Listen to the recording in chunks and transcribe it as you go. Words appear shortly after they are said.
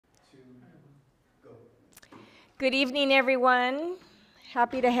Good evening, everyone.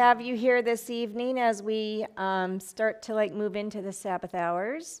 Happy to have you here this evening as we start to move into the Sabbath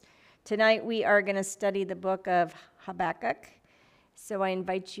hours. Tonight we are going to study the book of Habakkuk. So I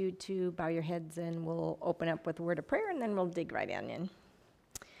invite you to bow your heads and we'll open up with a word of prayer and then we'll dig right in.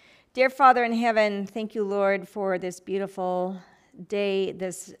 Dear Father in heaven, thank you, Lord, for this beautiful day,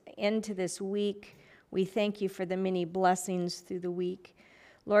 this end to this week. We thank you for the many blessings through the week.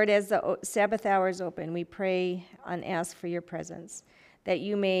 Lord, as the Sabbath hours open, we pray and ask for your presence, that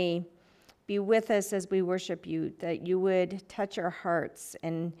you may be with us as we worship you, that you would touch our hearts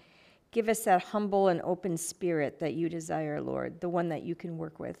and give us that humble and open spirit that you desire, Lord, the one that you can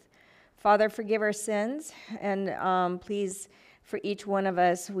work with. Father, forgive our sins, and please, for each one of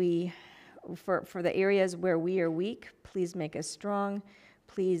us, for the areas where we are weak, please make us strong.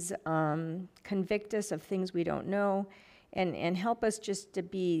 Please convict us of things we don't know. And help us just to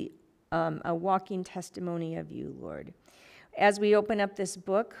be a walking testimony of you, Lord. As we open up this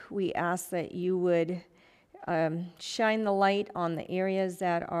book, we ask that you would shine the light on the areas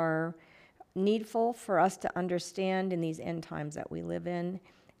that are needful for us to understand in these end times that we live in,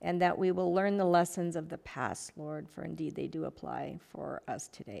 and that we will learn the lessons of the past, Lord, for indeed they do apply for us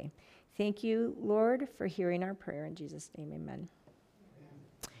today. Thank you, Lord, for hearing our prayer. In Jesus' name, amen.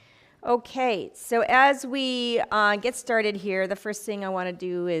 Okay, so as we get started here, the first thing I want to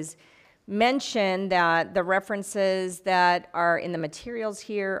do is mention that the references that are in the materials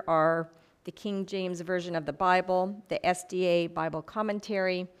here are the King James Version of the Bible, the SDA Bible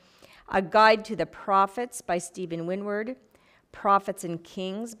Commentary, A Guide to the Prophets by Stephen Winward, Prophets and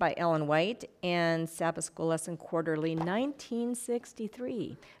Kings by Ellen White, and Sabbath School Lesson Quarterly,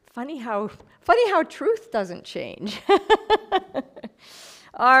 1963. Funny how truth doesn't change.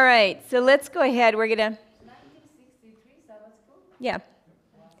 All right, so let's go ahead. We're going to... 1963 Sabbath School? Yeah.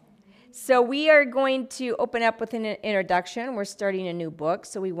 So we are going to open up with an introduction. We're starting a new book,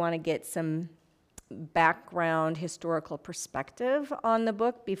 so we want to get some background historical perspective on the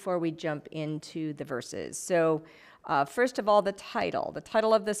book before we jump into the verses. So first of all, the title. The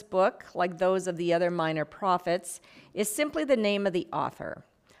title of this book, like those of the other minor prophets, is simply the name of the author,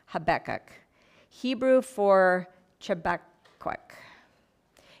 Habakkuk. Hebrew for Habakkuk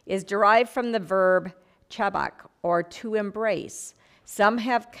is derived from the verb chabak, or to embrace. Some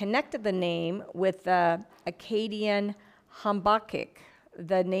have connected the name with the Akkadian Habakkuk,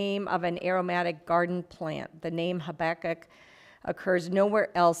 the name of an aromatic garden plant. The name Habakkuk occurs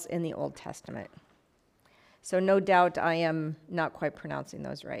nowhere else in the Old Testament. So no doubt I am not quite pronouncing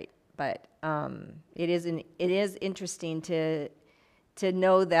those right, but it is interesting to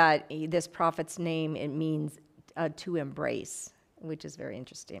know that this prophet's name, it means to embrace, which is very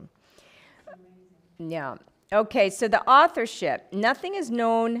interesting. Yeah. Okay, so the authorship. Nothing is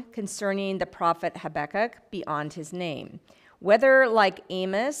known concerning the prophet Habakkuk beyond his name. Whether, like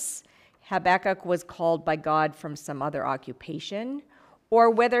Amos, Habakkuk was called by God from some other occupation, or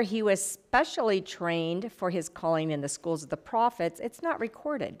whether he was specially trained for his calling in the schools of the prophets, it's not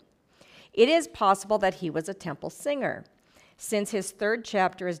recorded. It is possible that he was a temple singer, since his third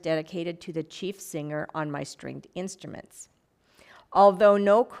chapter is dedicated to the chief singer on my stringed instruments. Although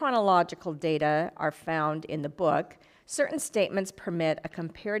no chronological data are found in the book, certain statements permit a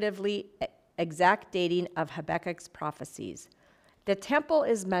comparatively exact dating of Habakkuk's prophecies. The temple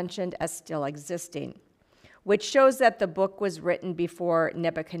is mentioned as still existing, which shows that the book was written before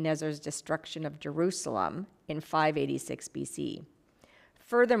Nebuchadnezzar's destruction of Jerusalem in 586 BC.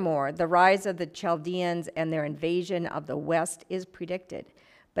 Furthermore, the rise of the Chaldeans and their invasion of the West is predicted,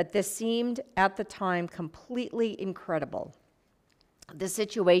 but this seemed at the time completely incredible. The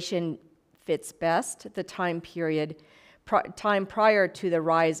situation fits best the time prior to the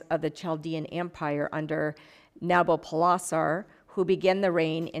rise of the Chaldean Empire under Nabopolassar, who began the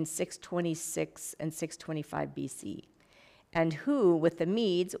reign in 626 and 625 BC, and who, with the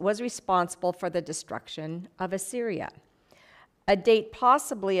Medes, was responsible for the destruction of Assyria. A date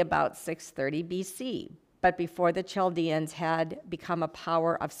possibly about 630 BC, but before the Chaldeans had become a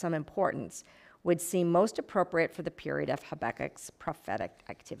power of some importance, would seem most appropriate for the period of Habakkuk's prophetic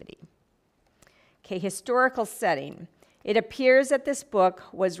activity. Okay, historical setting. It appears that this book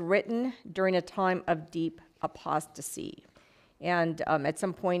was written during a time of deep apostasy. And at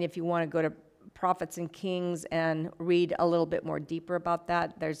some point, if you want to go to Prophets and Kings and read a little bit more deeper about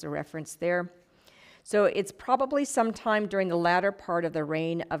that, there's a reference there. So it's probably sometime during the latter part of the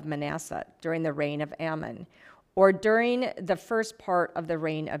reign of Manasseh, during the reign of Ammon, or during the first part of the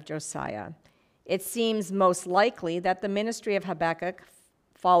reign of Josiah. It seems most likely that the ministry of Habakkuk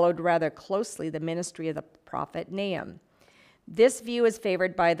followed rather closely the ministry of the prophet Nahum. This view is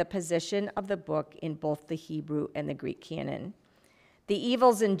favored by the position of the book in both the Hebrew and the Greek canon. The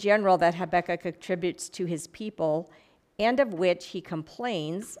evils in general that Habakkuk attributes to his people and of which he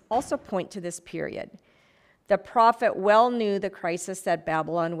complains also point to this period. The prophet well knew the crisis that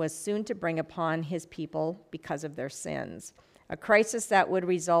Babylon was soon to bring upon his people because of their sins, a crisis that would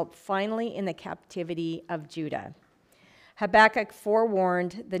result finally in the captivity of Judah. Habakkuk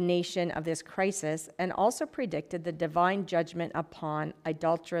forewarned the nation of this crisis and also predicted the divine judgment upon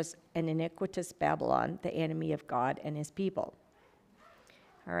idolatrous and iniquitous Babylon, the enemy of God and his people.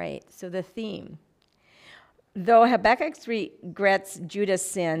 All right, so the theme. Though Habakkuk regrets Judah's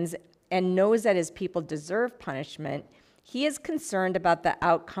sins and knows that his people deserve punishment, he is concerned about the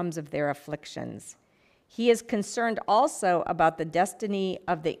outcomes of their afflictions. He is concerned also about the destiny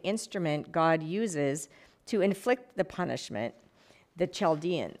of the instrument God uses to inflict the punishment, the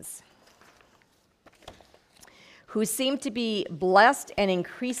Chaldeans, who seem to be blessed and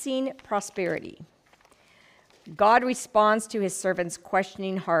increasing prosperity. God responds to his servant's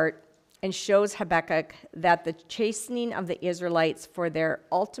questioning heart and shows Habakkuk that the chastening of the Israelites is for their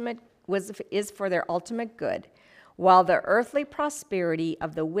ultimate good, while the earthly prosperity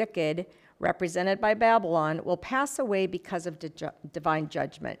of the wicked, represented by Babylon, will pass away because of divine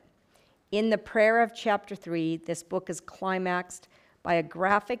judgment. In the prayer of chapter 3, this book is climaxed by a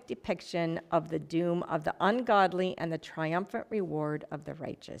graphic depiction of the doom of the ungodly and the triumphant reward of the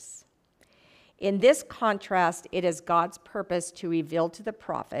righteous. In this contrast, it is God's purpose to reveal to the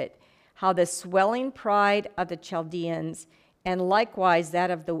prophet how the swelling pride of the Chaldeans and likewise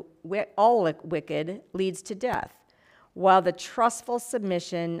that of all wicked leads to death, while the trustful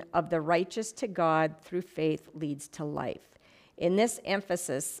submission of the righteous to God through faith leads to life. In this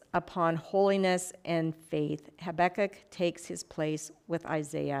emphasis upon holiness and faith, Habakkuk takes his place with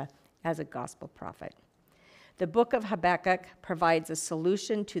Isaiah as a gospel prophet. The book of Habakkuk provides a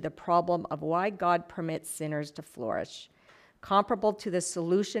solution to the problem of why God permits sinners to flourish, comparable to the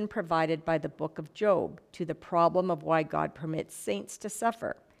solution provided by the book of Job to the problem of why God permits saints to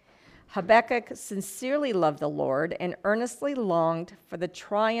suffer. Habakkuk sincerely loved the Lord and earnestly longed for the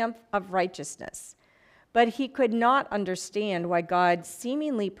triumph of righteousness, but he could not understand why God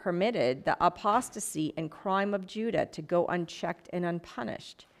seemingly permitted the apostasy and crime of Judah to go unchecked and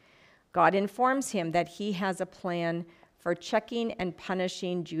unpunished. God informs him that he has a plan for checking and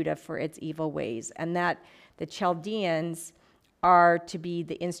punishing Judah for its evil ways, and that the Chaldeans are to be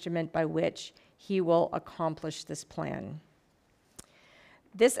the instrument by which he will accomplish this plan.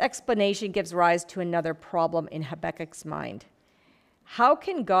 This explanation gives rise to another problem in Habakkuk's mind. How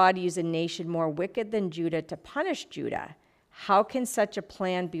can God use a nation more wicked than Judah to punish Judah? How can such a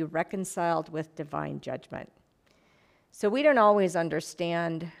plan be reconciled with divine judgment? So we don't always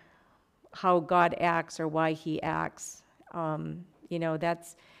understand how God acts or why he acts.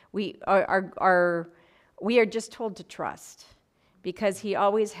 We are just told to trust because he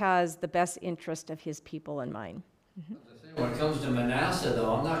always has the best interest of his people in mind. When it comes to Manasseh,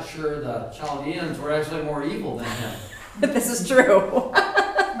 though, I'm not sure the Chaldeans were actually more evil than him. This is true.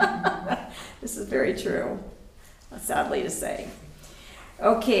 This is very true, sadly to say.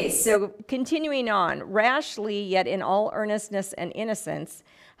 Okay, so continuing on, rashly yet in all earnestness and innocence,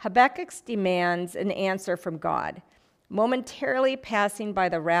 Habakkuk demands an answer from God. Momentarily passing by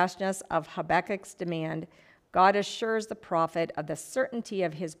the rashness of Habakkuk's demand, God assures the prophet of the certainty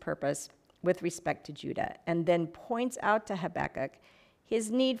of his purpose with respect to Judah, and then points out to Habakkuk his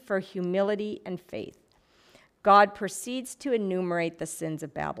need for humility and faith. God proceeds to enumerate the sins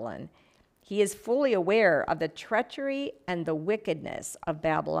of Babylon. He is fully aware of the treachery and the wickedness of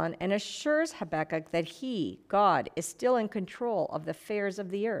Babylon and assures Habakkuk that he, God, is still in control of the affairs of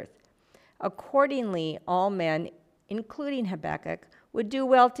the earth. Accordingly, all men, including Habakkuk, would do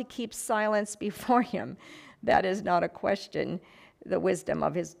well to keep silence before him. That is not a question,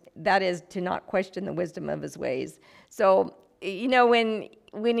 that is to not question the wisdom of his ways. So,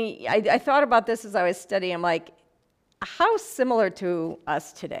 I thought about this as I was studying, I'm like, how similar to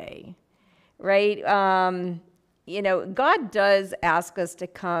us today, right? God does ask us to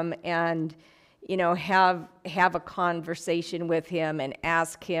come and, have a conversation with him and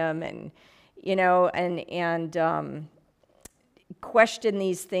ask him and, question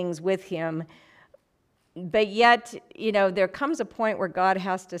these things with him. But yet, there comes a point where God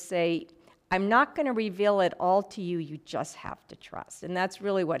has to say, I'm not going to reveal it all to you, you just have to trust. And that's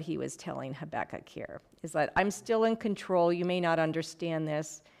really what he was telling Habakkuk here, is that I'm still in control, you may not understand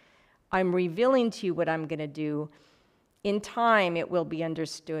this. I'm revealing to you what I'm going to do. In time, it will be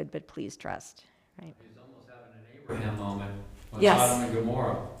understood, but please trust. Right? He's almost having an Abraham moment. When Yes. Sodom and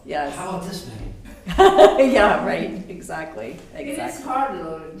Gomorrah. Yes. How about this many? Yeah, right. Exactly. It is Exactly. hard,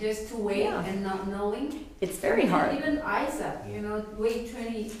 Lord, just to wait Yeah. and not knowing. It's very hard. Even Isaac, wait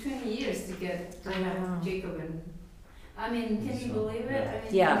 20 years to get to I know. have Jacob. And I mean, can you believe it? I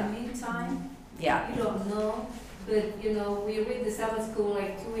mean, Yeah. in the meantime, Yeah. you don't know. But, we read the Sabbath school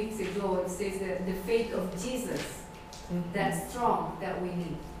like 2 weeks ago. It says that the faith of Jesus, that's strong, that we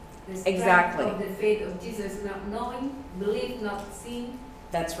need. The strength Exactly. of the faith of Jesus, not knowing, believe, not seeing.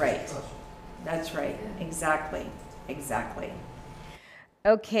 That's right. That's right. Exactly. Exactly.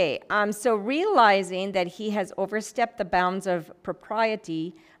 Okay, so realizing that he has overstepped the bounds of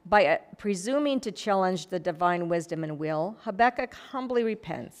propriety by presuming to challenge the divine wisdom and will, Habakkuk humbly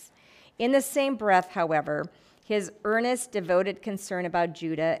repents. In the same breath, however, his earnest, devoted concern about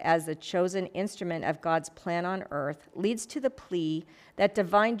Judah as the chosen instrument of God's plan on earth leads to the plea that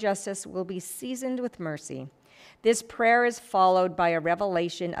divine justice will be seasoned with mercy. This prayer is followed by a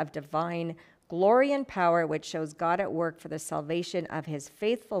revelation of divine glory and power, which shows God at work for the salvation of his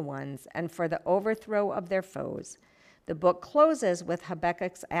faithful ones and for the overthrow of their foes. The book closes with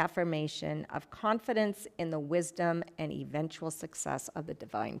Habakkuk's affirmation of confidence in the wisdom and eventual success of the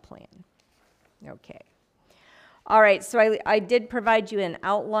divine plan. Okay. All right, so I did provide you an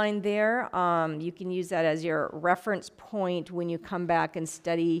outline there. You can use that as your reference point when you come back and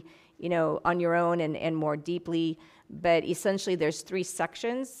study, on your own and more deeply. But essentially, there's 3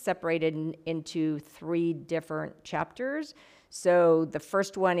 sections separated into 3 different chapters. So the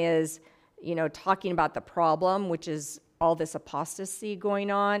first one is, talking about the problem, which is all this apostasy going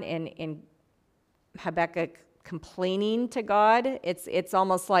on, and Habakkuk complaining to God. It's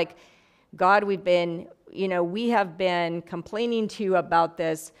almost like, God, we have been complaining to you about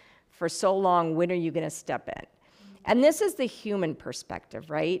this for so long. When are you going to step in? And this is the human perspective,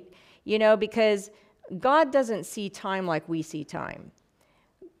 right? Because God doesn't see time like we see time.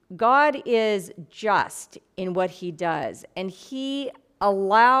 God is just in what he does, and he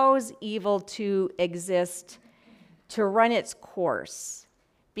allows evil to exist, to run its course,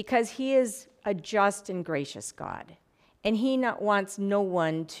 because he is a just and gracious God. And he wants no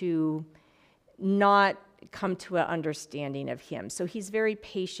one to not come to an understanding of him. So he's very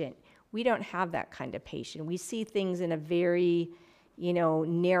patient. We don't have that kind of patience. We see things in a very,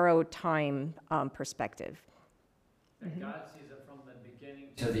 narrow time perspective. And God sees it from the beginning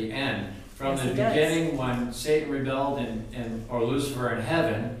to the end. From Yes, the he does. beginning when Satan rebelled or Lucifer in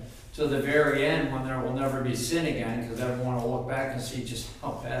heaven, to the very end when there will never be sin again, because everyone will look back and see just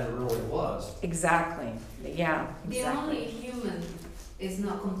how bad it really was. Exactly. Yeah. The Exactly. only human is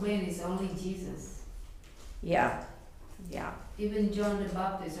not complaining, it's only Jesus. Yeah. Yeah. Even John the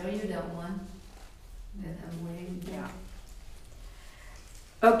Baptist, are you that one that I'm waiting for? Yeah.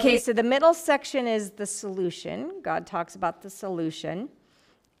 Okay, so the middle section is the solution. God talks about the solution.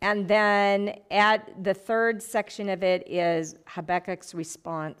 And then at the third section of it is Habakkuk's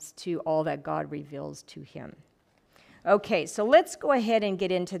response to all that God reveals to him. Okay, so let's go ahead and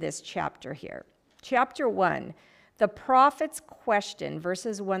get into this chapter here. Chapter 1, the prophet's question,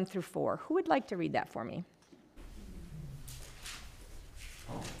 verses 1 through 4. Who would like to read that for me?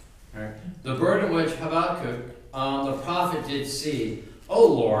 Right. The burden which Habakkuk, the prophet, did see. O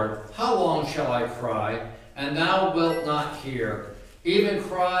Lord, how long shall I cry, and thou wilt not hear? Even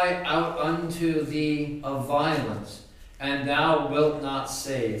cry out unto thee of violence, and thou wilt not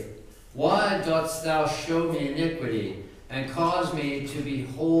save. Why dost thou show me iniquity, and cause me to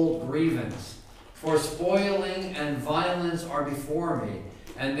behold grievance? For spoiling and violence are before me,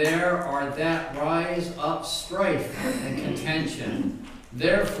 and there are that rise up strife and contention.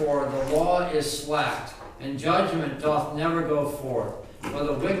 Therefore the law is slacked, and judgment doth never go forth. For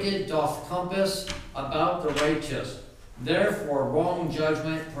the wicked doth compass about the righteous. Therefore wrong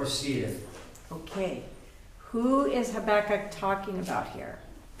judgment proceedeth. Okay, who is Habakkuk talking about here?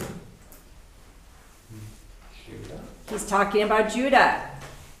 He's talking about Judah.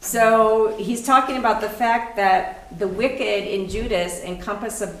 So he's talking about the fact that the wicked in Judas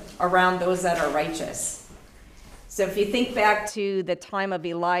encompass around those that are righteous. So if you think back to the time of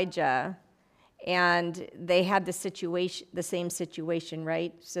Elijah, and they had the same situation,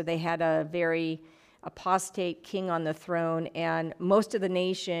 right? So they had a very apostate king on the throne, and most of the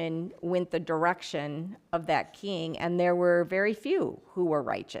nation went the direction of that king, and there were very few who were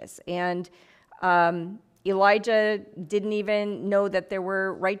righteous. And Elijah didn't even know that there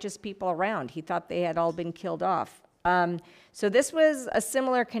were righteous people around. He thought they had all been killed off. So this was a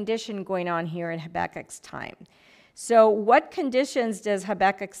similar condition going on here in Habakkuk's time. So what conditions does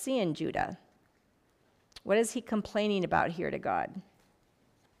Habakkuk see in Judah? What is he complaining about here to God?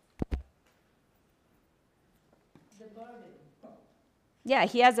 The burden. Yeah,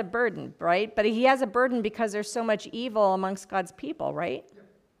 he has a burden, right? But he has a burden because there's so much evil amongst God's people, right?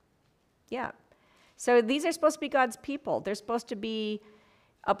 Yeah. So these are supposed to be God's people. They're supposed to be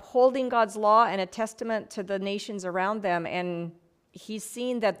upholding God's law and a testament to the nations around them, and he's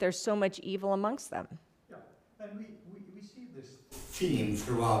seen that there's so much evil amongst them. Yeah, and we see this theme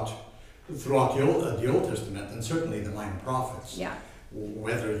throughout the Old Testament, and certainly the minor prophets. Yeah.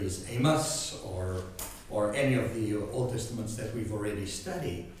 Whether it is Amos or any of the Old Testaments that we've already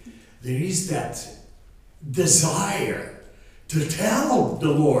studied, there is that desire to tell the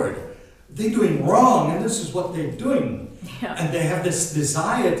Lord they're doing wrong and this is what they're doing. Yeah. And they have this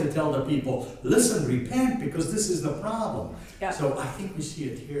desire to tell the people, listen, repent, because this is the problem. Yeah. So I think we see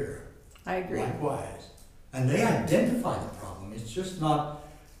it here. I agree. Likewise. And they identify the problem. It's just not,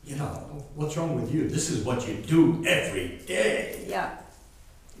 what's wrong with you? This is what you do every day. Yeah.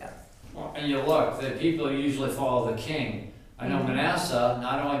 Well, and you look, the people usually follow the king. I know Manasseh,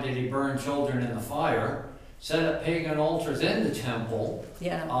 not only did he burn children in the fire, set up pagan altars in the temple,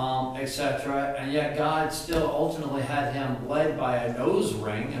 etc., and yet God still ultimately had him led by a nose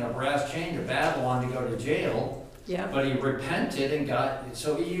ring and a brass chain to Babylon to go to jail. Yeah. But he repented and got,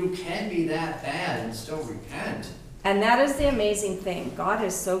 so you can be that bad and still repent. And that is the amazing thing. God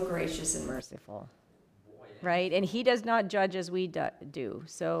is so gracious and merciful, right? And he does not judge as we do.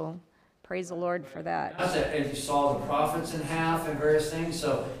 So praise the Lord for that. And you saw the prophets in half and various things.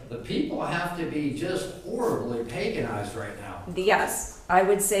 So the people have to be just horribly paganized right now. Yes, I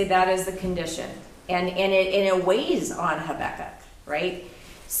would say that is the condition. And it weighs on Habakkuk, right?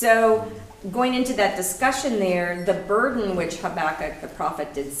 So going into that discussion there, the burden which Habakkuk the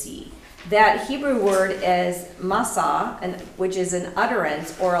prophet did see, that Hebrew word is masa, which is an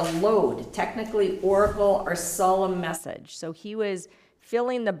utterance or a load, technically oracle or solemn message. So he was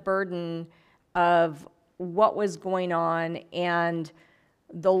feeling the burden of what was going on, and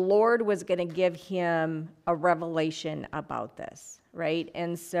the Lord was going to give him a revelation about this, right?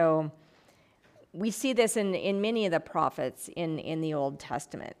 And so we see this in many of the prophets in the Old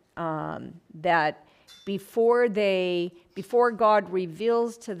Testament, that before God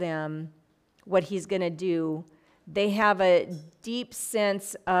reveals to them what he's going to do, they have a deep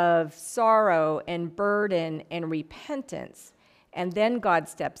sense of sorrow and burden and repentance. And then God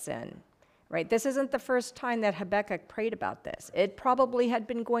steps in, right? This isn't the first time that Habakkuk prayed about this. It probably had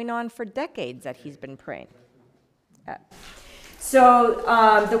been going on for decades that he's been praying.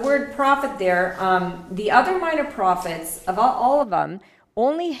 So the word prophet there, the other minor prophets, of all of them,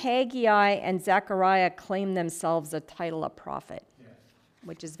 only Haggai and Zechariah claim themselves a title of prophet,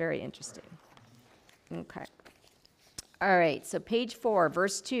 which is very interesting. Okay. All right, so page 4,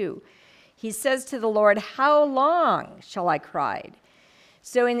 verse 2. He says to the Lord, how long shall I cry?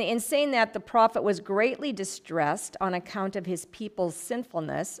 So in saying that, the prophet was greatly distressed on account of his people's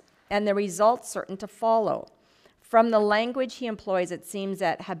sinfulness and the results certain to follow. From the language he employs, it seems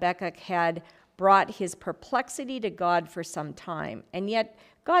that Habakkuk had brought his perplexity to God for some time, and yet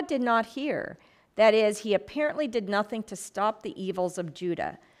God did not hear. That is, he apparently did nothing to stop the evils of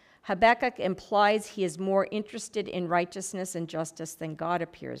Judah. Habakkuk implies he is more interested in righteousness and justice than God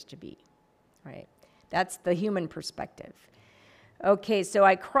appears to be. Right? That's the human perspective. Okay, so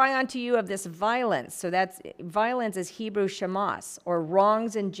I cry unto you of this violence. So violence is Hebrew shamas, or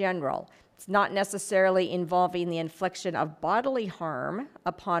wrongs in general. It's not necessarily involving the infliction of bodily harm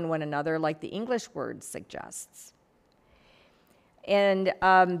upon one another like the English word suggests. And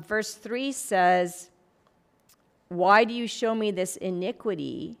verse 3 says, why do you show me this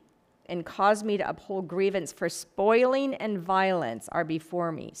iniquity and cause me to uphold grievance? For spoiling and violence are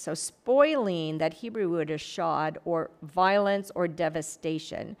before me. So spoiling, that Hebrew word is shad, or violence or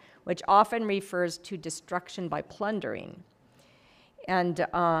devastation, which often refers to destruction by plundering. And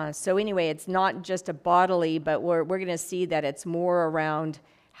so anyway, it's not just a bodily, but we're going to see that it's more around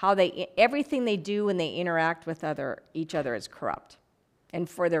how everything they do when they interact with each other is corrupt and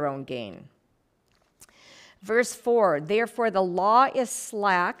for their own gain. Verse 4, therefore the law is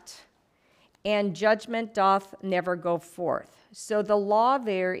slacked, and judgment doth never go forth. So the law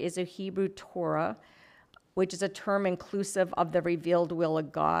there is a Hebrew Torah, which is a term inclusive of the revealed will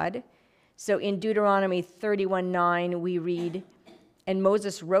of God. So in Deuteronomy 31:9, we read, and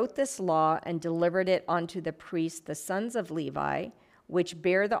Moses wrote this law and delivered it unto the priests, the sons of Levi, which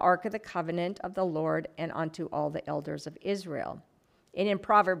bear the ark of the covenant of the Lord, and unto all the elders of Israel. And in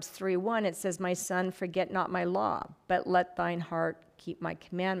Proverbs 3:1, it says, my son, forget not my law, but let thine heart keep my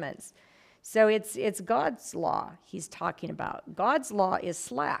commandments. So it's God's law he's talking about. God's law is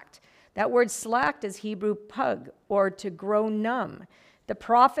slacked. That word slacked is Hebrew pug, or to grow numb. The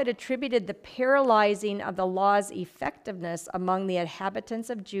prophet attributed the paralyzing of the law's effectiveness among the inhabitants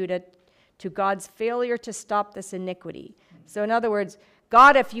of Judah to God's failure to stop this iniquity. So in other words,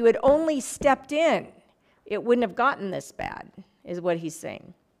 God, if you had only stepped in, it wouldn't have gotten this bad, is what he's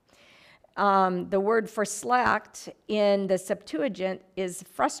saying. The word for slacked in the Septuagint is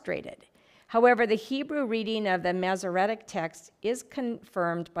frustrated. However, the Hebrew reading of the Masoretic text is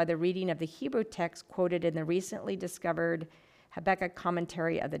confirmed by the reading of the Hebrew text quoted in the recently discovered Habakkuk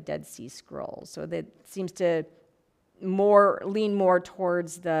commentary of the Dead Sea Scrolls. So that seems to lean more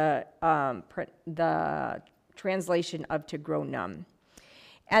towards the translation of to grow numb.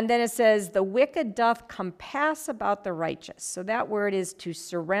 And then it says, the wicked doth compass about the righteous. So that word is to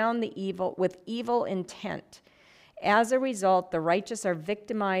surround the evil with evil intent. As a result, the righteous are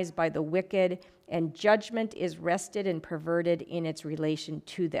victimized by the wicked, and judgment is wrested and perverted in its relation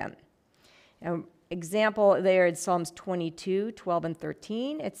to them. An example there in Psalms 22, 12 and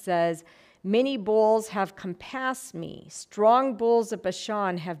 13, it says, many bulls have compassed me. Strong bulls of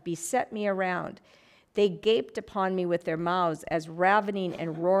Bashan have beset me around. They gaped upon me with their mouths as ravening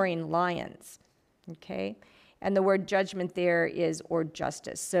and roaring lions. Okay? And the word judgment there is or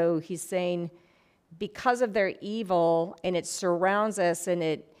justice. So he's saying because of their evil and it surrounds us and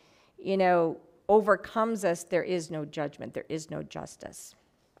it, overcomes us, there is no judgment. There is no justice.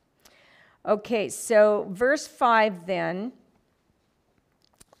 Okay, so verse 5 then.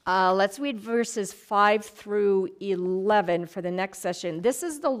 Let's read verses 5 through 11 for the next session. This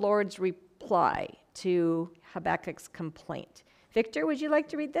is the Lord's reply to Habakkuk's complaint. Victor, would you like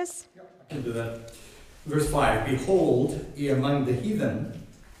to read this? Yep, I can do that. Verse 5, behold, ye among the heathen,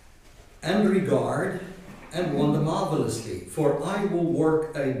 and regard and wonder marvelously, for I will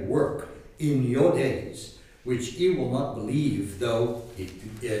work a work in your days, which ye will not believe, though it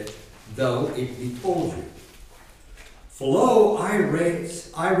be told you. For lo, I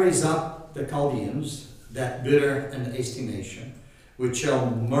raise up the Chaldeans, that bitter and hasty nation, which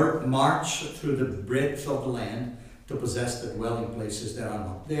shall march through the breadth of the land to possess the dwelling places that are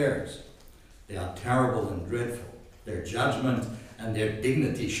not theirs. They are terrible and dreadful. Their judgment and their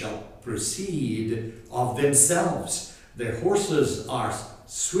dignity shall proceed of themselves. Their horses are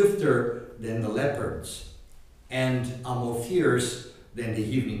swifter than the leopards, and are more fierce than the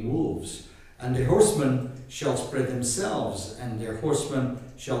evening wolves. And the horsemen shall spread themselves, and their horsemen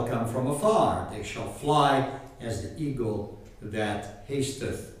shall come from afar. They shall fly as the eagle that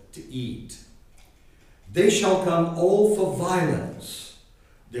hasteth to eat. They shall come all for violence.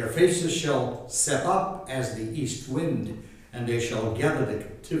 Their faces shall set up as the east wind, and they shall gather the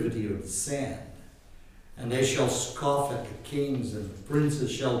captivity of the sand. And they shall scoff at the kings, and the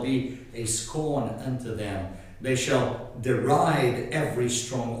princes shall be a scorn unto them. They shall deride every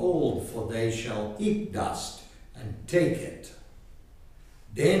stronghold, for they shall eat dust and take it.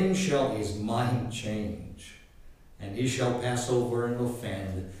 Then shall his mind change, and he shall pass over and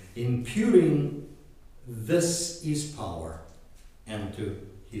offend, imputing this his power, and to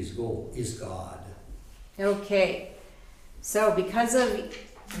his God. Okay. So because of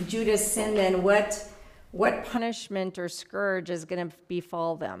Judah's sin, then what punishment or scourge is going to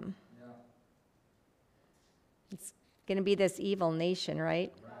befall them? Yeah. It's going to be this evil nation,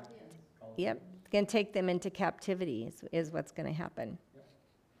 right? Yep. It's going to take them into captivity is what's going to happen. Yep.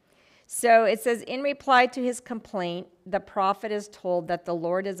 So it says, in reply to his complaint, the prophet is told that the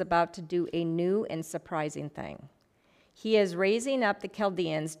Lord is about to do a new and surprising thing. He is raising up the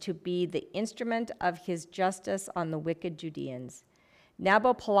Chaldeans to be the instrument of his justice on the wicked Judeans.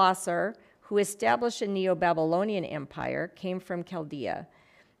 Nabopolassar, who established a Neo-Babylonian empire, came from Chaldea,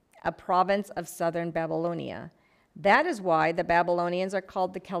 a province of southern Babylonia. That is why the Babylonians are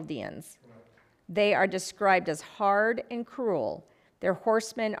called the Chaldeans. They are described as hard and cruel. Their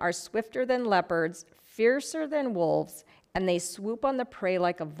horsemen are swifter than leopards, fiercer than wolves, and they swoop on the prey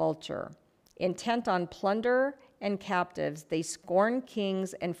like a vulture. Intent on plunder and captives, they scorn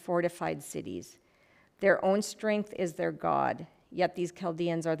kings and fortified cities. Their own strength is their God, yet these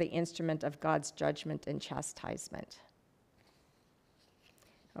Chaldeans are the instrument of God's judgment and chastisement.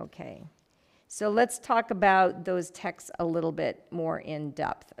 Okay, so let's talk about those texts a little bit more in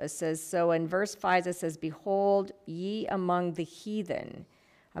depth. It says, so in verse 5, it says, behold, ye among the heathen.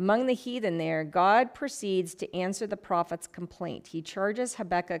 Among the heathen there, God proceeds to answer the prophet's complaint. He charges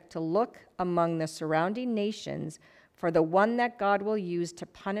Habakkuk to look among the surrounding nations for the one that God will use to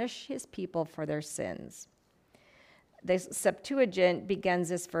punish his people for their sins. The Septuagint begins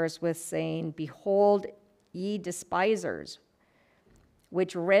this verse with saying, behold, ye despisers,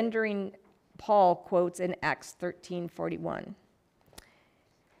 which rendering Paul quotes in Acts 13:41.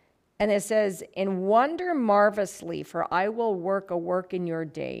 And it says, and wonder marvelously, for I will work a work in your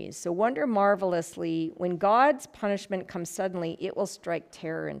days. So wonder marvelously, when God's punishment comes suddenly, it will strike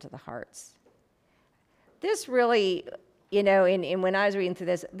terror into the hearts. This really, you know, and when I was reading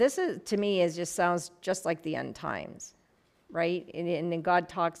through this is, to me, just sounds just like the end times, right? And then God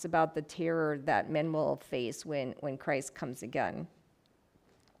talks about the terror that men will face when Christ comes again.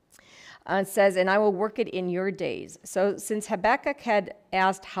 It says, and I will work it in your days. So since Habakkuk had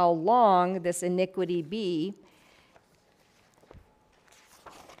asked how long this iniquity be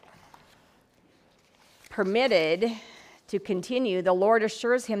permitted to continue, the Lord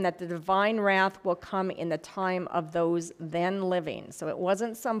assures him that the divine wrath will come in the time of those then living. So it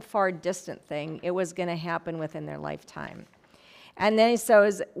wasn't some far distant thing. It was going to happen within their lifetime. And then he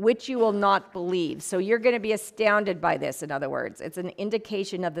says, which you will not believe. So you're going to be astounded by this, in other words. It's an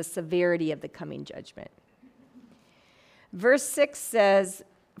indication of the severity of the coming judgment. Verse 6 says,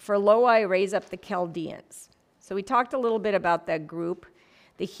 for lo, I raise up the Chaldeans. So we talked a little bit about that group.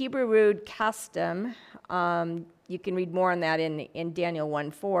 The Hebrew word custom, you can read more on that in Daniel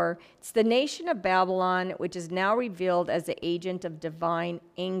 1:4. It's the nation of Babylon, which is now revealed as the agent of divine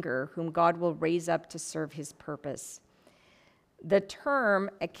anger, whom God will raise up to serve his purpose. The term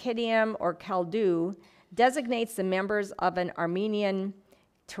Akkadium or Chaldew designates the members of an Armenian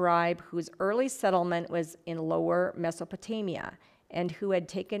tribe whose early settlement was in lower Mesopotamia and who had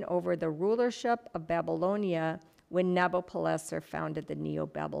taken over the rulership of Babylonia when Nabopolassar founded the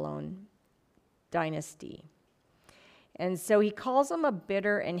Neo-Babylon dynasty. And so he calls them a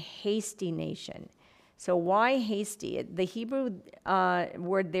bitter and hasty nation. So why hasty? The Hebrew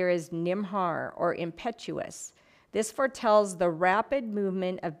word there is nimhar, or impetuous. This foretells the rapid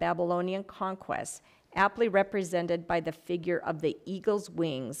movement of Babylonian conquest, aptly represented by the figure of the eagle's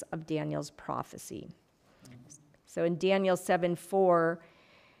wings of Daniel's prophecy. So in Daniel 7:4,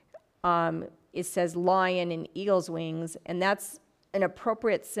 it says lion and eagle's wings, and that's an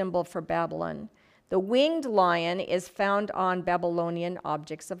appropriate symbol for Babylon. The winged lion is found on Babylonian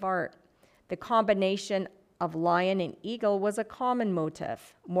objects of art. The combination of lion and eagle was a common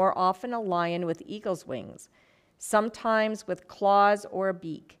motif, more often a lion with eagle's wings, sometimes with claws or a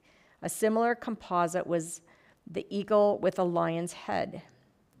beak. A similar composite was the eagle with a lion's head.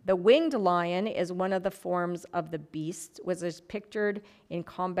 The winged lion is one of the forms of the beast, which is pictured in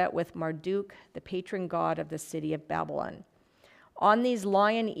combat with Marduk, the patron god of the city of Babylon. On these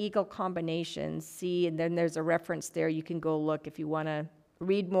lion-eagle combinations, see, and then there's a reference there. You can go look if you want to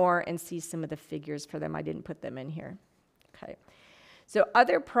read more and see some of the figures for them. I didn't put them in here. Okay. So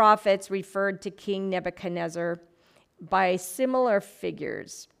other prophets referred to King Nebuchadnezzar by similar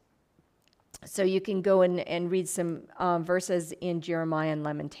figures. So you can go and read some verses in Jeremiah and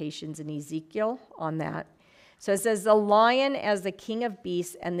Lamentations and Ezekiel on that. So it says, the lion as the king of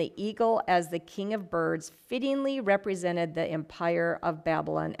beasts and the eagle as the king of birds fittingly represented the empire of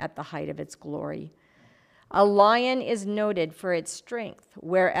Babylon at the height of its glory. A lion is noted for its strength,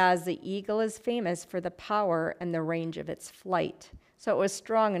 whereas the eagle is famous for the power and the range of its flight. So it was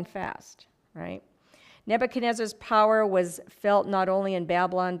strong and fast, right? Nebuchadnezzar's power was felt not only in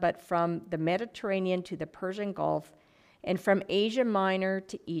Babylon, but from the Mediterranean to the Persian Gulf, and from Asia Minor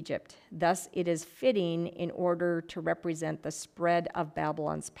to Egypt. Thus, it is fitting in order to represent the spread of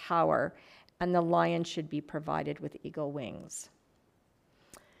Babylon's power, and the lion should be provided with eagle wings.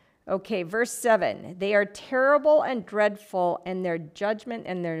 Okay, verse 7. They are terrible and dreadful, and their judgment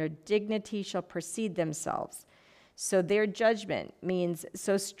and their dignity shall precede themselves. So their judgment means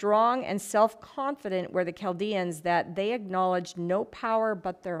so strong and self-confident were the Chaldeans that they acknowledged no power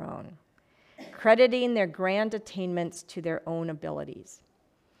but their own, crediting their grand attainments to their own abilities.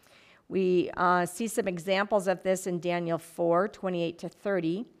 We see some examples of this in Daniel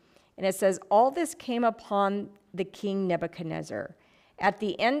 4:28-30, and it says, all this came upon the king Nebuchadnezzar. At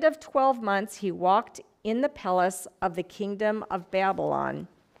the end of 12 months, he walked in the palace of the kingdom of Babylon,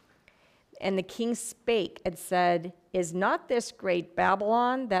 and the king spake and said, is not this great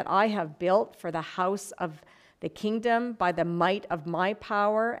Babylon that I have built for the house of the kingdom by the might of my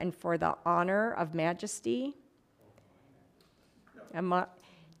power and for the honor of majesty?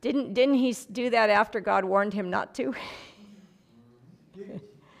 Didn't he do that after God warned him not to?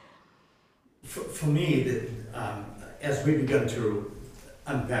 For me, as we begin to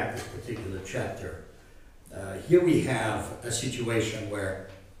unpack this particular chapter, here we have a situation where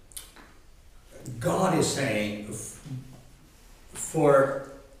God is saying,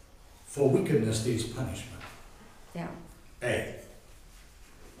 for wickedness there is punishment. Yeah. A.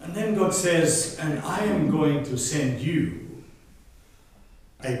 And then God says, and I am going to send you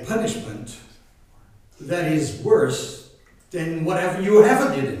a punishment that is worse than whatever you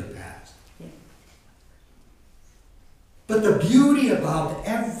ever did in the past. But the beauty about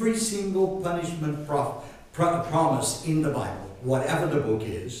every single punishment promise in the Bible, whatever the book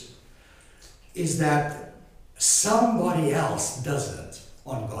is that somebody else does it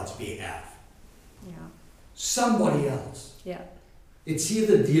on God's behalf. Yeah. Somebody else. Yeah. It's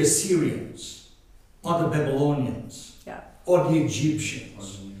either the Assyrians or the Babylonians Yeah. or the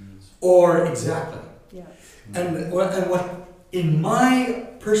Egyptians or exactly. Yeah. And what, in my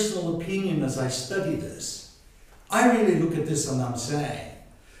personal opinion, as I study this, I really look at this and I'm saying,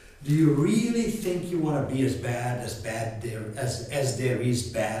 do you really think you want to be as bad there as there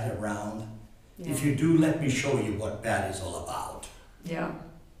is bad around? Yeah. If you do, let me show you what bad is all about. Yeah.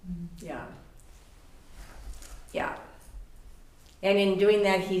 Yeah. Yeah. And in doing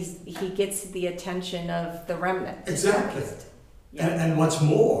that, he gets the attention of the remnant. Exactly. Yeah. And what's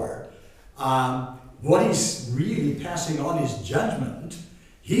more, what he's really passing on is judgment.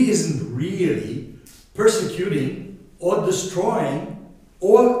 He isn't really persecuting or destroying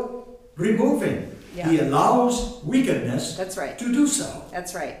or removing. Yeah. He allows wickedness That's right. to do so.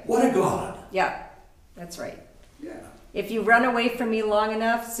 That's right. What a God. Yeah. That's right. Yeah. If you run away from me long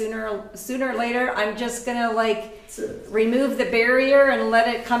enough, sooner or later, I'm just gonna That's it. remove the barrier and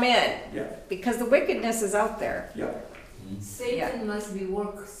let it come in, Yeah. because the wickedness is out there. Yeah. Satan must be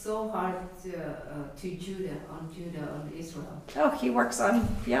worked so hard to Judah, on Israel. Oh, he works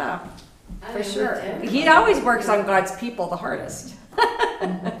on, yeah, I for mean, sure. with everybody. He always works on God's people the hardest.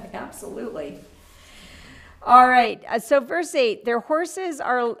 Absolutely. All right, so verse 8, their horses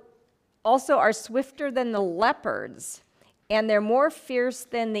are swifter than the leopards, and they're more fierce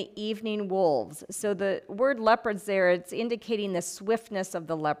than the evening wolves. So the word leopards there, it's indicating the swiftness of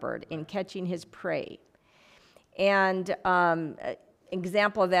the leopard in catching his prey. And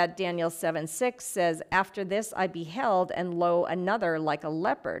example of that, Daniel 7:6 says, after this I beheld, and lo, another like a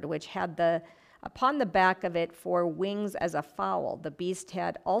leopard, which had upon the back of it 4 wings as a fowl. The beast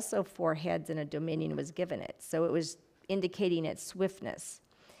had also 4 heads, and a dominion was given it. So it was indicating its swiftness.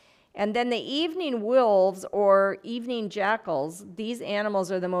 And then the evening wolves or evening jackals, these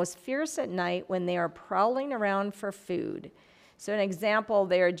animals are the most fierce at night when they are prowling around for food. So an example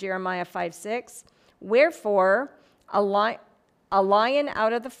there, Jeremiah 5:6, wherefore a lion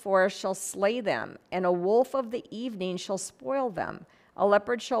out of the forest shall slay them, and a wolf of the evening shall spoil them. A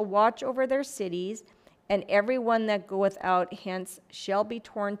leopard shall watch over their cities, and every one that goeth out hence shall be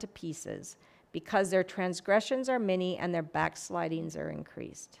torn to pieces, because their transgressions are many and their backslidings are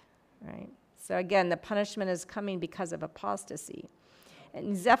increased. Right? So again, the punishment is coming because of apostasy.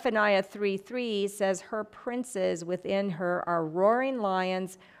 And Zephaniah 3:3 says, her princes within her are roaring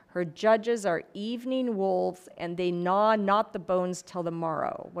lions, her judges are evening wolves, and they gnaw not the bones till the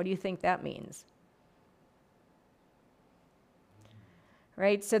morrow. What do you think that means?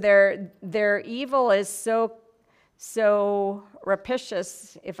 Right? So their evil is so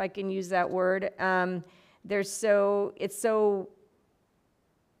rapacious, if I can use that word. It's so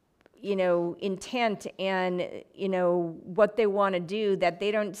intent and, what they want to do, that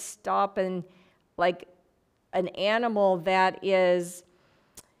they don't stop and, like an animal that is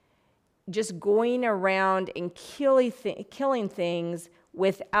just going around and killing things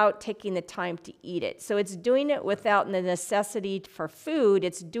without taking the time to eat it. So it's doing it without the necessity for food.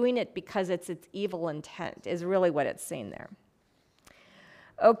 It's doing it because it's its evil intent, is really what it's saying there.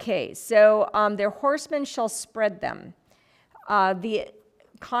 Okay, so their horsemen shall spread them. The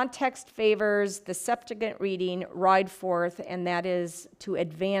context favors the Septuagint reading, ride forth, and that is to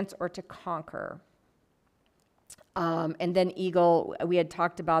advance or to conquer. And then eagle, we had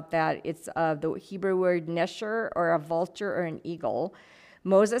talked about that. It's the Hebrew word nesher, or a vulture or an eagle.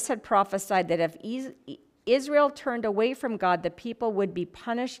 Moses had prophesied that if Israel turned away from God, the people would be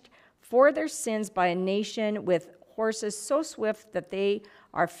punished for their sins by a nation with horses so swift that they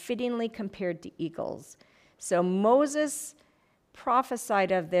are fittingly compared to eagles. So Moses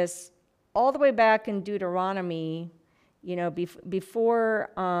prophesied of this all the way back in Deuteronomy, before,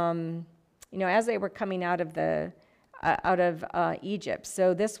 as they were coming out of Egypt.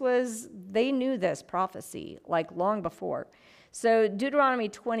 So they knew this prophecy, like long before. So Deuteronomy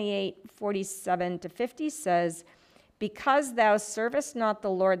 28:47-50 says, because thou servest not the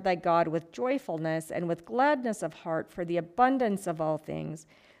Lord thy God with joyfulness and with gladness of heart for the abundance of all things,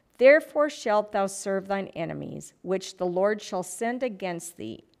 therefore shalt thou serve thine enemies, which the Lord shall send against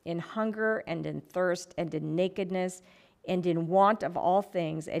thee, in hunger and in thirst and in nakedness and in want of all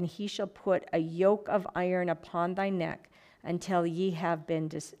things, and he shall put a yoke of iron upon thy neck until ye have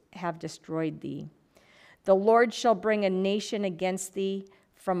destroyed thee. The Lord shall bring a nation against thee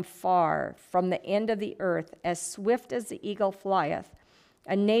from far, from the end of the earth, as swift as the eagle flieth,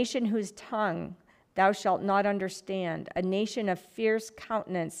 a nation whose tongue thou shalt not understand, a nation of fierce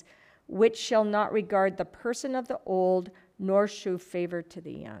countenance, which shall not regard the person of the old, nor shew favor to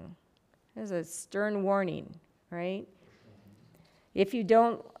the young. There's a stern warning, right? If you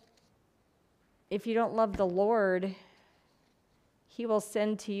don't love the Lord, he will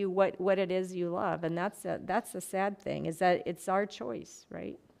send to you what it is you love. And that's the sad thing, is that it's our choice,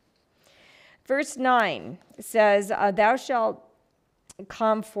 right? Verse 9 says, thou shalt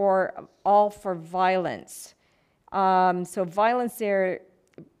come for violence. So violence there,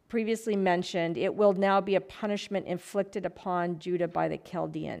 previously mentioned, it will now be a punishment inflicted upon Judah by the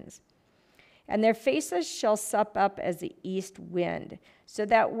Chaldeans. And their faces shall sup up as the east wind. So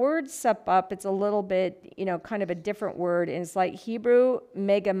that word sup up, it's a little bit, kind of a different word. And it's like Hebrew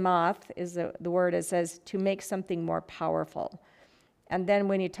megamoth is the word. It says to make something more powerful. And then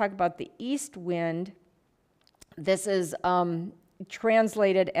when you talk about the east wind, this is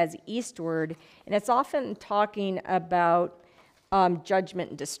translated as eastward. And it's often talking about judgment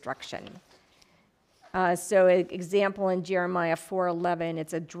and destruction. So an example in Jeremiah 4:11,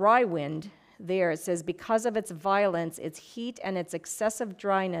 it's a dry wind. There it says, because of its violence, its heat, and its excessive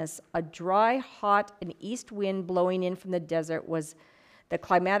dryness, a dry, hot, and east wind blowing in from the desert was the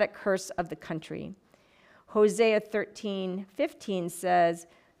climatic curse of the country. Hosea 13:15 says,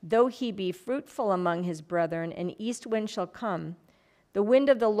 though he be fruitful among his brethren, an east wind shall come. The wind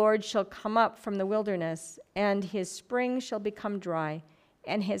of the Lord shall come up from the wilderness, and his spring shall become dry,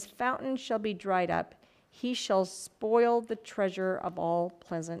 and his fountain shall be dried up. He shall spoil the treasure of all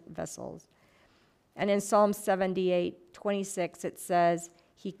pleasant vessels. And in Psalm 78:26 it says,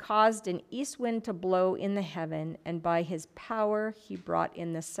 he caused an east wind to blow in the heaven, and by his power he brought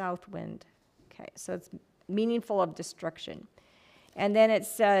in the south wind. Okay, so it's meaningful of destruction. And then it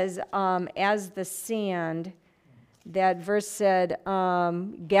says, as the sand, that verse said,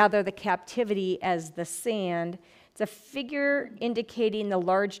 gather the captivity as the sand. It's a figure indicating the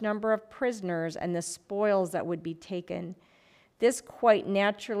large number of prisoners and the spoils that would be taken. This quite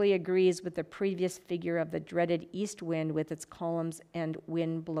naturally agrees with the previous figure of the dreaded east wind with its columns and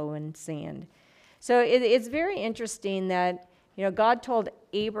wind-blown sand. So it's very interesting that, God told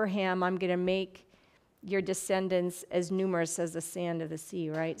Abraham, I'm going to make your descendants as numerous as the sand of the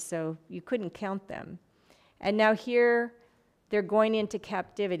sea, right? So you couldn't count them. And now here they're going into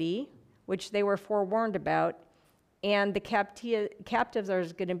captivity, which they were forewarned about, and the captives are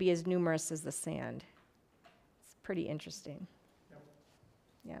going to be as numerous as the sand. It's pretty interesting.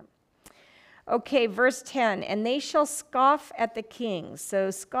 Yeah. Okay, verse 10, and they shall scoff at the kings. So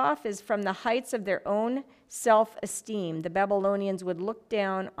scoff is from the heights of their own self-esteem. The Babylonians would look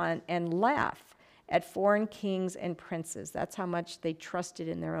down on and laugh at foreign kings and princes. That's how much they trusted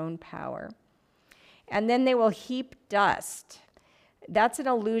in their own power. And then they will heap dust. That's an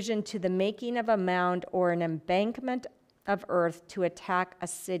allusion to the making of a mound or an embankment of earth to attack a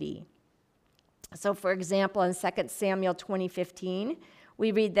city. So for example, in 2 Samuel 20:15,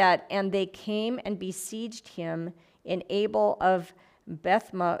 we read that, and they came and besieged him in Abel of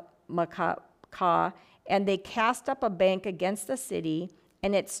Beth-maachah, and they cast up a bank against the city,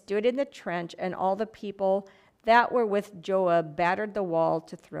 and it stood in the trench, and all the people that were with Joab battered the wall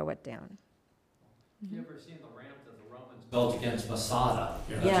to throw it down. Have you ever seen the ramp that the Romans built against Masada?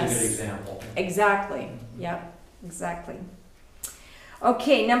 That's Yes. a good example. Exactly. Yep, exactly.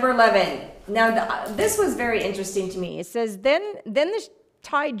 Okay, number 11. Now, this was very interesting to me. It says, then the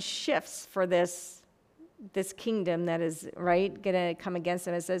tide shifts for this kingdom that is, right, going to come against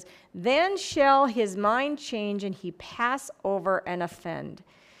him. It says, then shall his mind change, and he pass over and offend.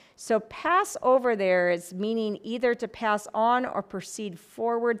 So pass over there is meaning either to pass on or proceed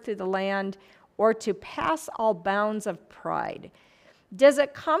forward through the land, or to pass all bounds of pride. Does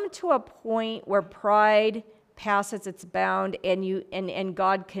it come to a point where pride passes its bound and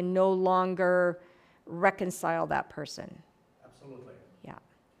God can no longer reconcile that person? Absolutely. Yeah.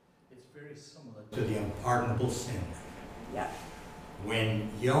 It's very similar to the unpardonable sin. Yeah. When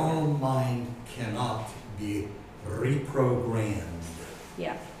your mind cannot be reprogrammed,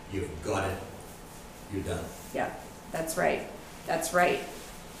 Yeah. you've got it. You're done. Yeah. That's right. That's right.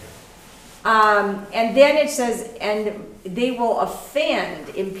 And then it says, and they will offend,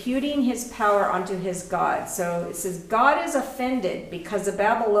 imputing his power unto his God. So it says, God is offended because the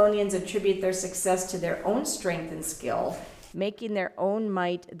Babylonians attribute their success to their own strength and skill, making their own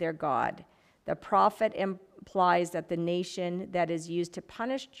might their God. The prophet implies that the nation that is used to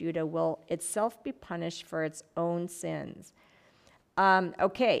punish Judah will itself be punished for its own sins.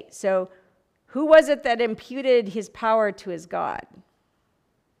 Okay, so who was it that imputed his power to his God?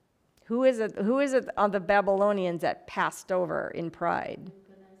 Who is it on the Babylonians that passed over in pride?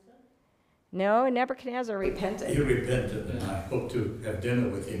 No, Nebuchadnezzar repented. He repented, and I hope to have dinner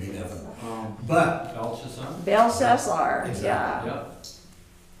with him in heaven. But Belshazzar? Belshazzar, Exactly. yeah. Yep.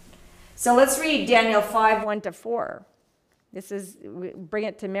 So let's read Daniel 5, 1-4. Bring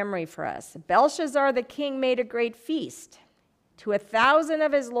it to memory for us. Belshazzar the king made a great feast to 1,000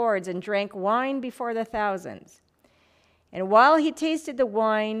 of his lords and drank wine before the thousands. And while he tasted the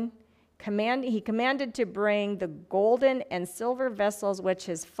wine, he commanded to bring the golden and silver vessels which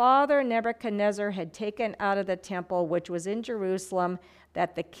his father Nebuchadnezzar had taken out of the temple which was in Jerusalem,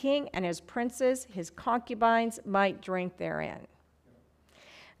 that the king and his princes, his concubines, might drink therein.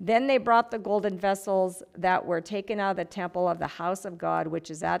 Then they brought the golden vessels that were taken out of the temple of the house of God,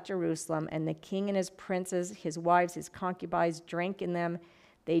 which is at Jerusalem, and the king and his princes, his wives, his concubines, drank in them.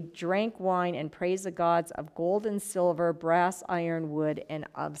 They drank wine and praised the gods of gold and silver, brass, iron, wood, and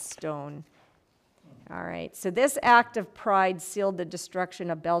of stone. All right, so this act of pride sealed the destruction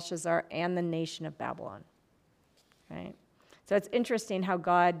of Belshazzar and the nation of Babylon. Right? So it's interesting how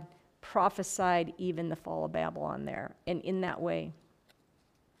God prophesied even the fall of Babylon there, and in that way.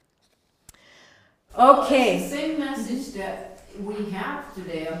 Okay. It's the same message that we have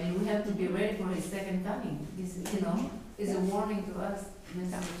today. I mean, we have to be ready for his second coming. It's a warning to us,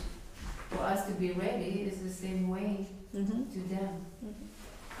 message. For us to be ready is the same way to them.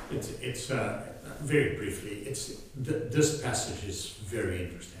 it's very briefly, this passage is very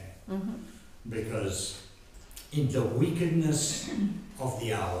interesting because in the wickedness of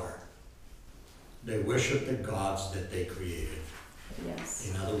the hour, they worship the gods that they created. Yes.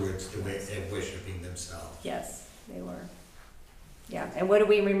 In other words, the way they're worshiping themselves. Yes, they were. Yeah, and what do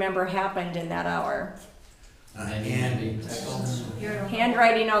we remember happened in that hour? And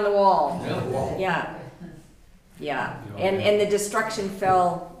Handwriting on the wall. Yeah. Yeah. Yeah. And the destruction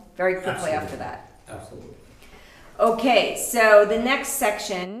fell very quickly after that. Absolutely. Okay, so the next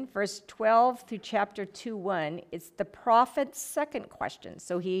section, verse 12 through chapter 2:1, it's the prophet's second question.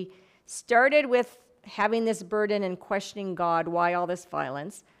 So he started with having this burden and questioning God, why all this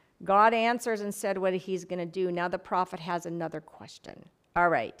violence? God answers and said what he's going to do. Now the prophet has another question. All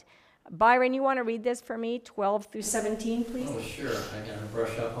right. Byron, you want to read this for me, 12 through 17, please? Oh, sure. I gotta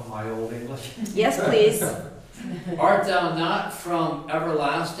brush up on my old English. Yes, please. Art thou not from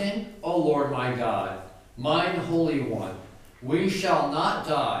everlasting, O Lord my God, mine Holy One? We shall not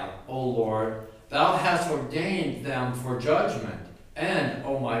die, O Lord. Thou hast ordained them for judgment, and,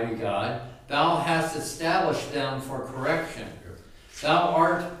 Almighty God, thou hast established them for correction. Thou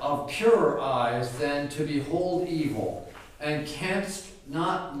art of purer eyes than to behold evil, and canst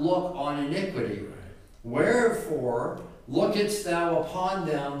not look on iniquity. Wherefore lookest thou upon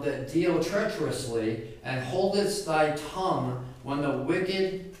them that deal treacherously, and holdest thy tongue when the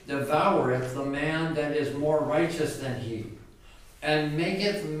wicked devoureth the man that is more righteous than he, and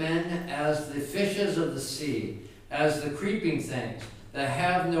maketh men as the fishes of the sea, as the creeping things that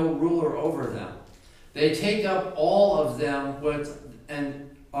have no ruler over them. They take up all of them with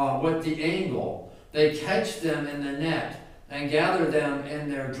the angle. They catch them in the net and gather them in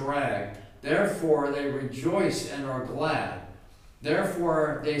their drag. Therefore they rejoice and are glad.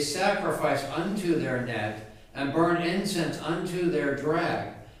 Therefore they sacrifice unto their net and burn incense unto their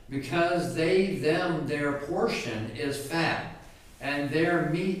drag, because their portion is fat, and their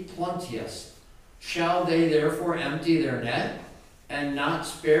meat plenteous. Shall they therefore empty their net, and not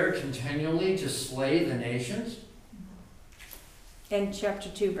spare continually to slay the nations? And chapter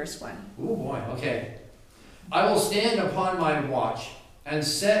 2, verse 1. Oh boy, okay. I will stand upon my watch, and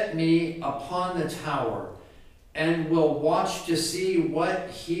set me upon the tower, and will watch to see what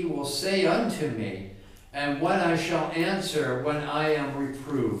he will say unto me, and what I shall answer when I am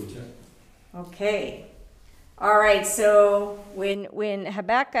reproved. Okay. All right, so when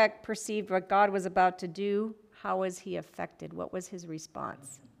Habakkuk perceived what God was about to do, how was he affected? What was his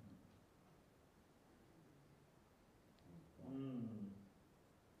response?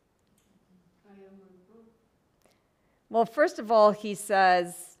 Well, first of all, he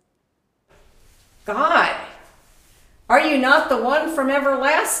says, God, are you not the one from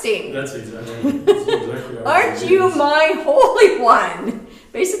everlasting? That's exactly how Aren't it you is. my Holy One?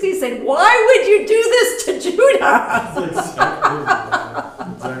 Basically said, why would you do this to Judah?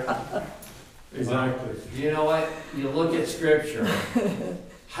 Exactly. You know what? You look at Scripture.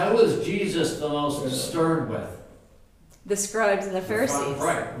 How was Jesus the most stern with? The scribes and the Pharisees.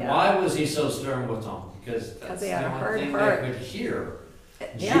 Right. Yeah. Why was he so stern with them? Because that's they the had a only hard thing heart. they could hear.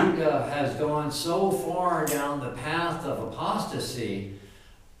 Yeah. Judah has gone so far down the path of apostasy,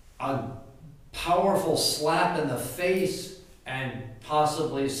 a powerful slap in the face and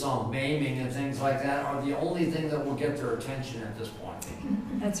possibly some maiming and things like that are the only thing that will get their attention at this point.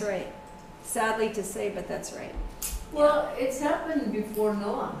 That's right. sadly to say, but that's right. Well, it's happened before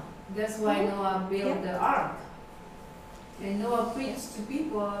Noah. That's why Noah built the ark. And Noah preached to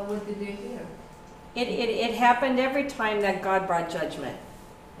people. What did they hear? It happened every time that God brought judgment.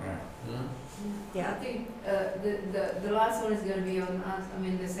 Right. Hmm? I Yeah. think the last one is going to be on us. I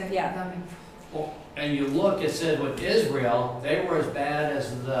mean, the second Yeah. coming. Well, and you look, it said with Israel, they were as bad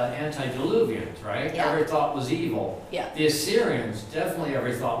as the antediluvians, right? Yeah. Every thought was evil. Yeah. The Assyrians, definitely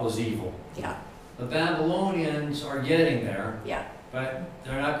every thought was evil. Yeah. The Babylonians are getting there, Yeah. but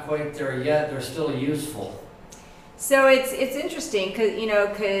they're not quite there yet. They're still useful. So it's interesting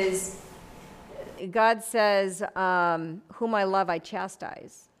because God says, "Whom I love, I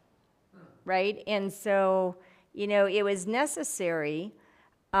chastise." Right, and so it was necessary,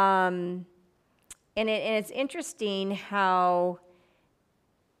 and it's interesting how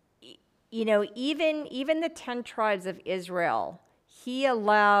even the 10 tribes of Israel, he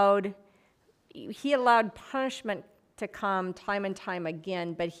allowed punishment to come time and time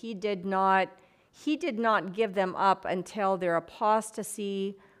again, but he did not give them up until their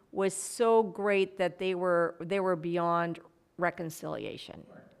apostasy was so great that they were beyond reconciliation.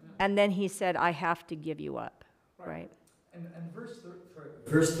 And then he said, I have to give you up, right? And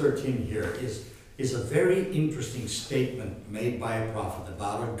verse 13 here is a very interesting statement made by a prophet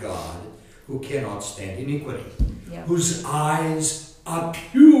about a God who cannot stand iniquity, Yeah. whose eyes are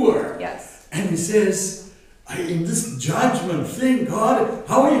pure. Yes. And he says, in this judgment thing, God,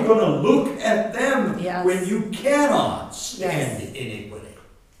 how are you going to look at them Yes. when you cannot stand Yes. iniquity?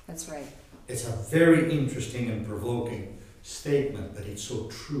 That's right. It's a very interesting and provoking statement, but it's so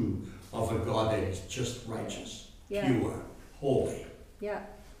true of a God that is just righteous, Yeah. pure, holy. Yeah.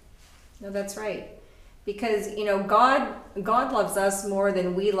 No, that's right. Because, God loves us more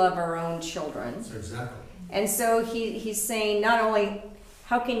than we love our own children. That's exactly. And so he's saying not only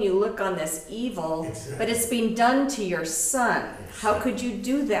how can you look on this evil, Exactly. but it's been done to your son. How Exactly. could you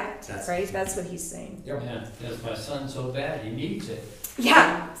do that? That's right? exactly. That's what he's saying. Yep. Yeah, because my son's so bad, he needs it.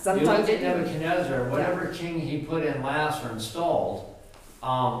 Yeah. You Sometimes look at you do. Nebuchadnezzar, whatever king he put in last or installed,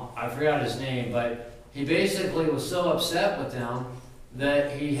 I forgot his name, but he basically was so upset with them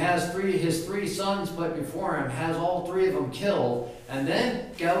that he has his three sons put before him, has all three of them killed, and then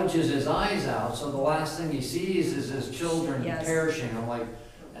gouges his eyes out, so the last thing he sees is his children Yes. perishing. I'm like,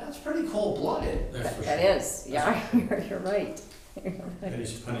 that's pretty cold-blooded. That's for That sure. is. Yeah, you're right. That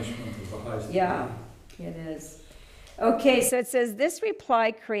is punishment of the highest Yeah, degree. it is. Okay, so it says, this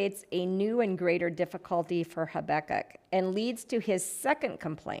reply creates a new and greater difficulty for Habakkuk and leads to his second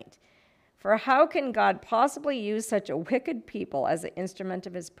complaint. For how can God possibly use such a wicked people as an instrument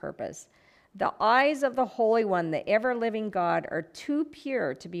of his purpose? The eyes of the Holy One, the ever-living God, are too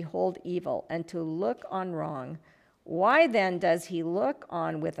pure to behold evil and to look on wrong. Why then does he look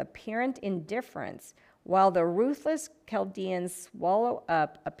on with apparent indifference while the ruthless Chaldeans swallow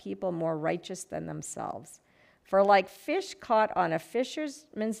up a people more righteous than themselves? For like fish caught on a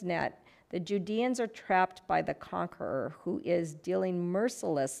fisherman's net, the Judeans are trapped by the conqueror who is dealing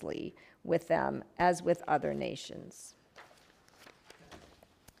mercilessly with them as with other nations.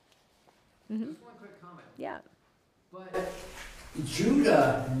 Just one quick comment. Yeah. But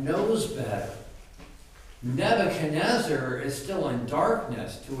Judah knows better. Nebuchadnezzar is still in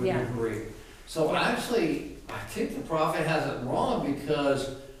darkness to a Yeah. degree. So actually, I think the prophet has it wrong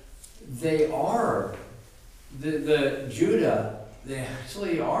because they are, the Judah, they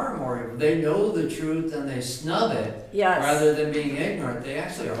actually are more, they know the truth and they snub it. Yes. Rather than being ignorant, they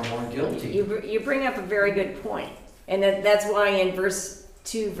actually are more guilty. You bring up a very good point. And that's why in verse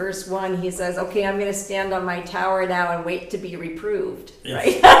 2, verse 1, he says, okay, I'm going to stand on my tower now and wait to be reproved. Yes.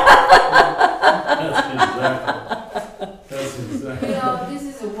 Right? That's exactly. This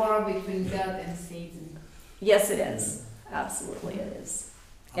is a war between God and Satan. Yes, it is. Absolutely, it is.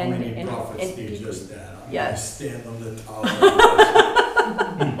 How many prophets and did people- just that? I'm Yes. going to stand on the tower.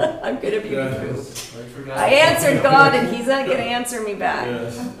 I'm going to be Yeah. reproved. I forgot. I answered God, and he's not going to answer me back.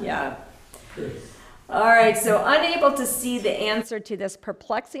 Yes. Yeah. All right, so unable to see the answer to this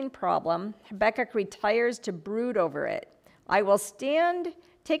perplexing problem, Habakkuk retires to brood over it. I will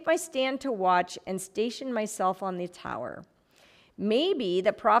take my stand to watch and station myself on the tower. Maybe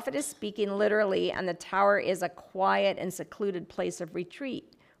the prophet is speaking literally and the tower is a quiet and secluded place of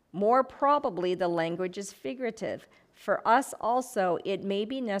retreat. More probably, the language is figurative. For us also, it may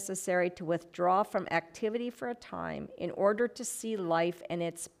be necessary to withdraw from activity for a time in order to see life and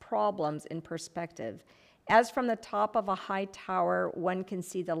its problems in perspective. As from the top of a high tower, one can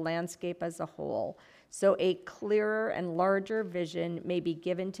see the landscape as a whole. So a clearer and larger vision may be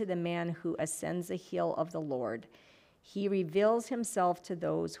given to the man who ascends the hill of the Lord. He reveals himself to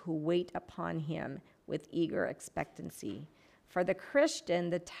those who wait upon him with eager expectancy. For the Christian,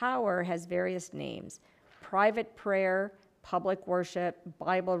 the tower has various names: private prayer, public worship,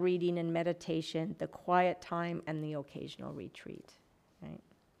 Bible reading and meditation, the quiet time, and the occasional retreat. Right?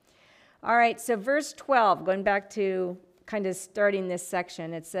 All right, so verse 12, going back to kind of starting this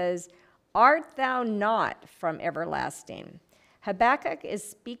section, it says, "Art thou not from everlasting?" Habakkuk is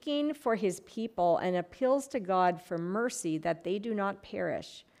speaking for his people and appeals to God for mercy that they do not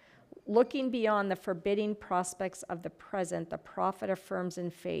perish. Looking beyond the forbidding prospects of the present, the prophet affirms in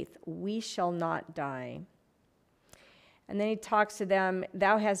faith, "We shall not die." And then he talks to them,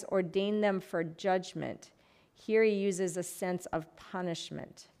 "Thou hast ordained them for judgment." Here he uses a sense of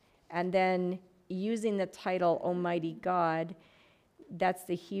punishment. And then using the title Almighty God, that's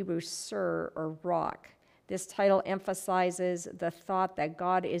the Hebrew Sur or rock. This title emphasizes the thought that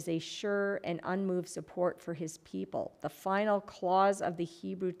God is a sure and unmoved support for his people. The final clause of the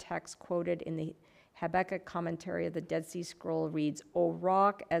Hebrew text quoted in the Habakkuk commentary of the Dead Sea Scroll reads, "O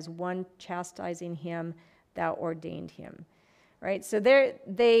rock, as one chastising him, thou ordained him." Right? So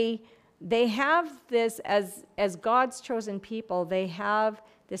they have this, as God's chosen people, they have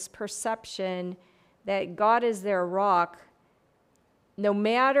this perception that God is their rock, no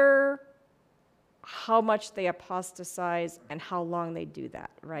matter how much they apostatize and how long they do that,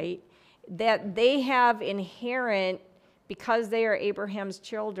 right? That they have inherent, because they are Abraham's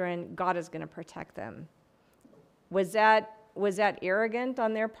children, God is going to protect them. Was that arrogant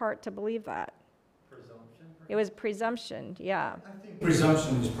on their part to believe that? Presumption? It was presumption, yeah. I think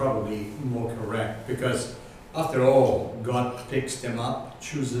presumption is probably more correct because, after all, God picks them up,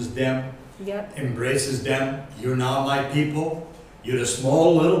 chooses them, Yep. embraces them. You're now my people. You're the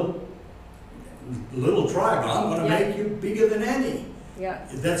small little tribe. I'm going to Yeah. make you bigger than any. Yeah.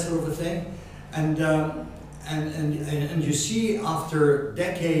 That sort of a thing. And you see after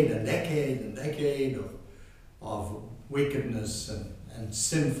decade and decade and decade of wickedness and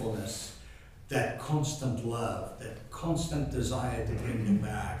sinfulness, that constant love, that constant desire to bring them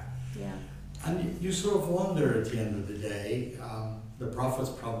back. Yeah. And you sort of wonder at the end of the day, the prophets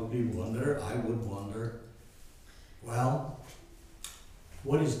probably wonder, I would wonder, well,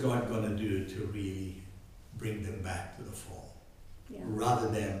 what is God going to do to really bring them back to the fold? Yeah. Rather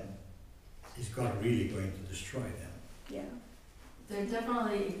than, is God really going to destroy them? Yeah. They're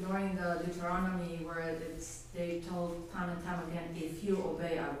definitely ignoring the Deuteronomy where they told time and time again, if you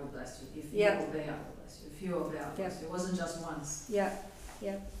obey, I will bless you. If you Yeah. obey, I will bless you. If you obey, I will bless you. It wasn't just once. Yeah.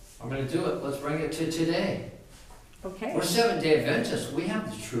 Yeah. I'm going to do it. Let's bring it to today. Okay. We're Seventh-day Adventists. We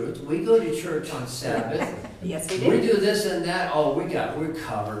have the truth. We go to church on Sabbath. Yes, we We do. do this and that. Oh, we're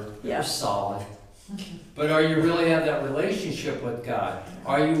covered. Yeah. We're solid. But are you really have that relationship with God?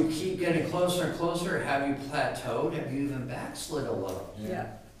 Are you keep getting closer and closer? Have you plateaued? Have you even backslid a little? Yeah.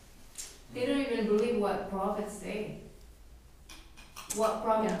 They don't even believe what prophets say. What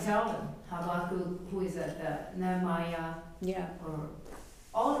prophets tell them. Habakkuk, who is that? Nehemiah, Yeah. or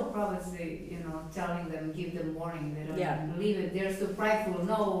all the prophets, they, telling them, give them warning. They don't Yeah. even believe it. They're so prideful.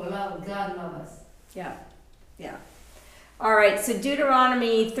 No, God loves us. Yeah. Yeah. All right, so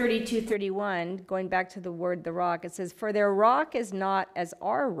Deuteronomy 32:31, going back to the word the rock, it says, "For their rock is not as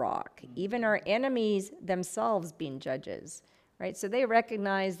our rock, even our enemies themselves being judges." Right? So they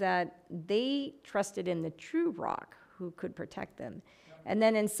recognize that they trusted in the true rock who could protect them. And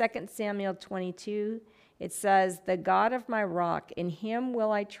then in 2 Samuel 22, it says, "The God of my rock, in him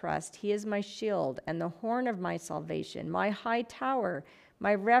will I trust. He is my shield and the horn of my salvation, my high tower,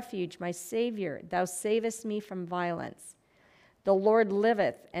 my refuge, my Savior. Thou savest me from violence. The Lord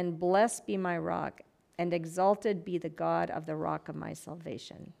liveth, and blessed be my rock, and exalted be the God of the rock of my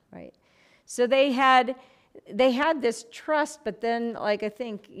salvation." Right? So they had this trust, but then, like I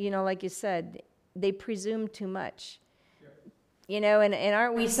think, like you said, they presumed too much. And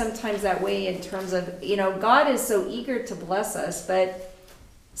aren't we sometimes that way in terms of, God is so eager to bless us, but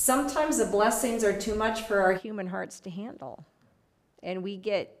sometimes the blessings are too much for our human hearts to handle. And we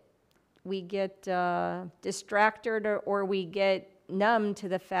get distracted or we get numb to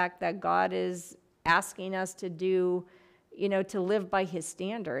the fact that God is asking us to do, to live by his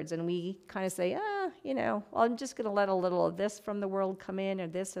standards. And we kind of say, I'm just going to let a little of this from the world come in, or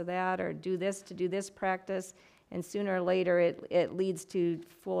this or that, or do this to do this practice. And sooner or later it leads to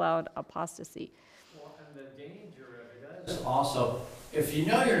full-out apostasy. Well, and the danger of it is also, if you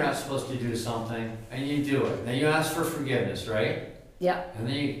know you're not supposed to do something and you do it, then you ask for forgiveness, right? Yeah. And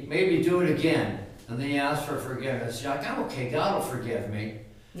then you maybe do it again, and then you ask for forgiveness. You're like, I'm okay, God will forgive me.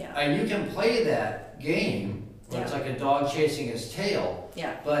 Yeah. And you can play that game where it's Yeah. like a dog chasing his tail,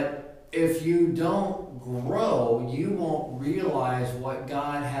 Yeah. but if you don't grow, you won't realize what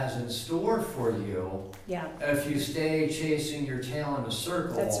God has in store for you Yeah, if you stay chasing your tail in a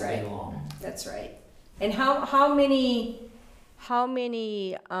circle That's all day right. long. that's right. And how many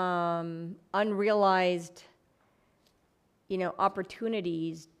unrealized,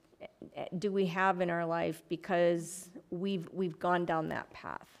 opportunities do we have in our life because we've gone down that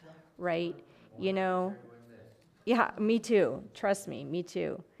path, right? Yeah, me too. Trust me, me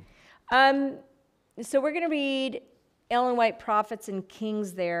too. So we're going to read Ellen White Prophets and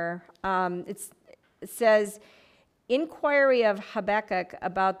Kings there. It says, Inquiry of Habakkuk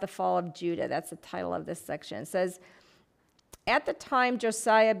about the fall of Judah. That's the title of this section. It says, at the time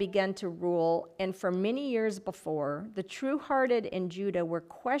Josiah began to rule, and for many years before, the true-hearted in Judah were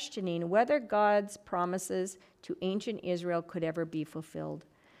questioning whether God's promises to ancient Israel could ever be fulfilled.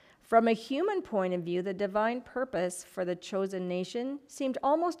 From a human point of view, the divine purpose for the chosen nation seemed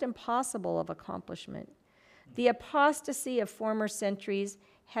almost impossible of accomplishment. The apostasy of former centuries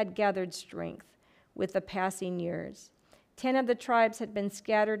had gathered strength with the passing years. 10 of the tribes had been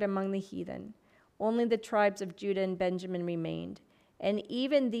scattered among the heathen. Only the tribes of Judah and Benjamin remained, and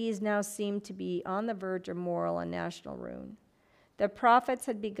even these now seemed to be on the verge of moral and national ruin. The prophets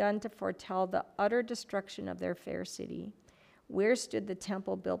had begun to foretell the utter destruction of their fair city, where stood the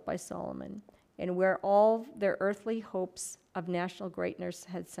temple built by Solomon, and where all their earthly hopes of national greatness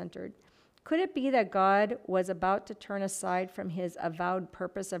had centered. Could it be that God was about to turn aside from his avowed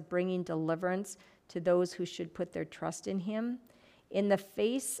purpose of bringing deliverance to those who should put their trust in him? In the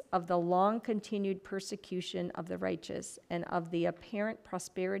face of the long-continued persecution of the righteous and of the apparent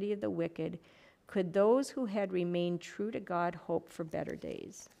prosperity of the wicked, could those who had remained true to God hope for better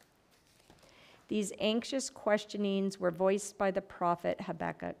days? These anxious questionings were voiced by the prophet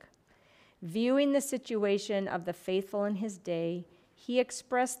Habakkuk. Viewing the situation of the faithful in his day, he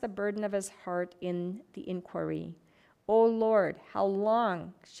expressed the burden of his heart in the inquiry. O Lord, how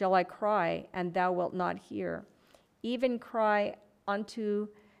long shall I cry, and thou wilt not hear? Even cry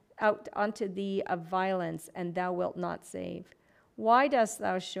out unto thee of violence, and thou wilt not save. Why dost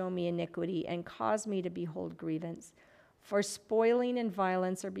thou show me iniquity, and cause me to behold grievance? For spoiling and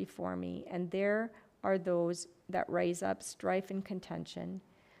violence are before me, and there are those that raise up strife and contention.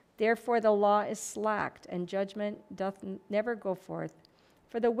 Therefore the law is slacked, and judgment doth never go forth.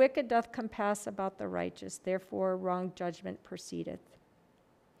 For the wicked doth compass about the righteous, therefore wrong judgment proceedeth.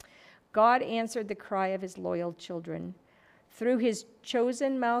 God answered the cry of his loyal children. Through his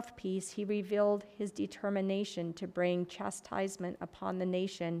chosen mouthpiece, he revealed his determination to bring chastisement upon the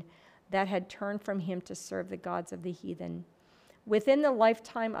nation that had turned from him to serve the gods of the heathen. Within the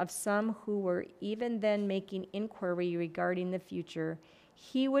lifetime of some who were even then making inquiry regarding the future,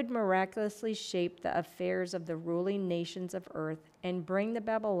 he would miraculously shape the affairs of the ruling nations of earth and bring the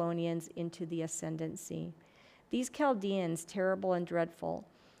Babylonians into the ascendancy. These Chaldeans, terrible and dreadful,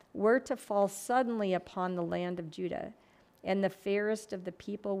 were to fall suddenly upon the land of Judah, and the fairest of the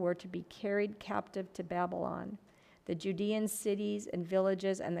people were to be carried captive to Babylon. The Judean cities and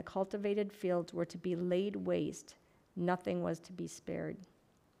villages and the cultivated fields were to be laid waste. Nothing was to be spared.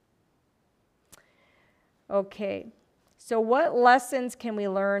 Okay, so what lessons can we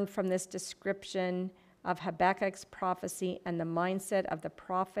learn from this description of Habakkuk's prophecy and the mindset of the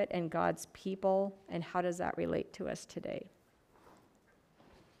prophet and God's people, and how does that relate to us today?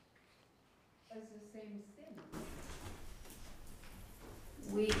 It's the same sin.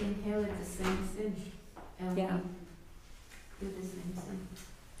 We inherit the same sin, and Yeah. we do the same sin.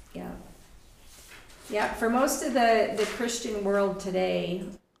 Yeah. Yeah, for most of the Christian world today,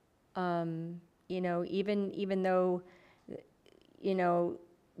 even though,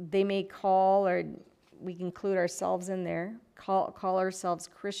 they may call, or we include ourselves in there, call ourselves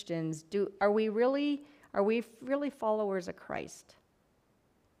Christians, are we really followers of Christ?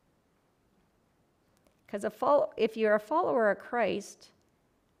 Because if you're a follower of Christ,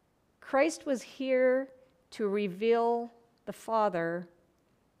 Christ was here to reveal the Father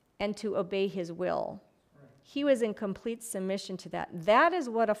and to obey his will. Right. He was in complete submission to that. That is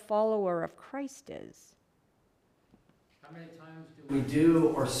what a follower of Christ is. How many times do we do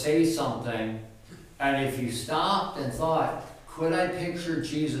or say something, and if you stopped and thought, could I picture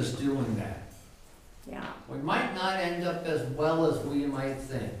Jesus doing that? Yeah. We might not end up as well as we might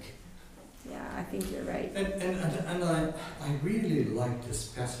think. Yeah, I think you're right. And I really like this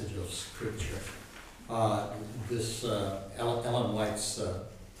passage of Scripture. This Ellen White's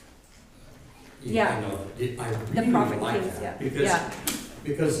Yeah. I The really prophet like Kings, that yeah.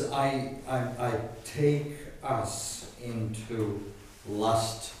 because I take us into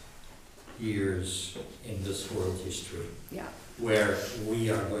last years in this world history. Yeah. where we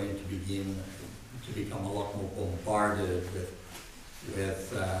are going to begin to become a lot more bombarded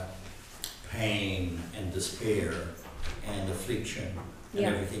with pain and despair and affliction and Yeah.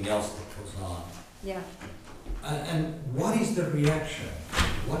 everything else that goes on. Yeah. And what is the reaction?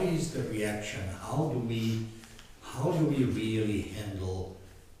 What is the reaction? How do we really handle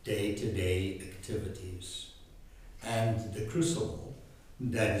day-to-day activities and the crucible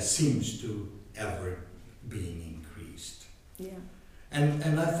that seems to ever being increased? Yeah.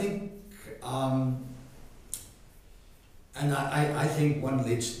 And I think I think one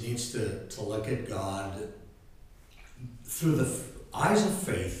needs to look at God through the eyes of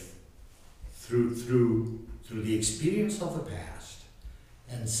faith, through the experience of the past,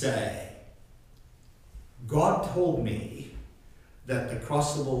 and say, God told me that the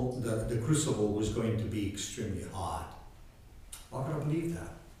crucible was going to be extremely hot. Why would I believe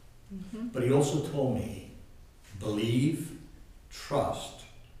that? Mm-hmm. But he also told me, believe, trust,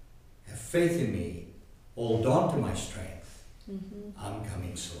 have faith in me, hold on to my strength. Mm-hmm. I'm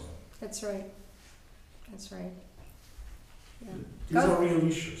coming soon. That's right. That's right. Yeah. These are real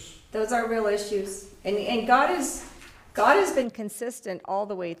issues. Those are real issues. And God has been consistent all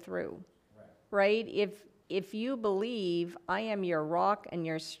the way through. Right? If you believe I am your rock and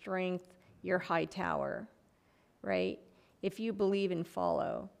your strength, your high tower, right? If you believe and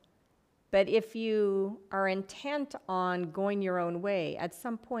follow. But if you are intent on going your own way, at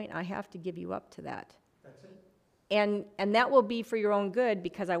some point I have to give you up to that. That's it. And that will be for your own good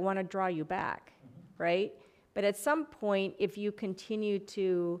because I want to draw you back, right? But at some point, if you continue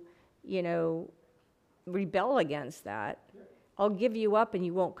to, rebel against that, I'll give you up and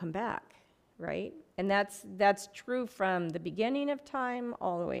you won't come back, right? And that's true from the beginning of time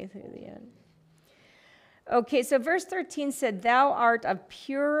all the way through the end. Okay, so verse 13 said, thou art of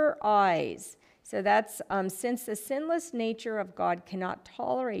pure eyes. So that's since the sinless nature of God cannot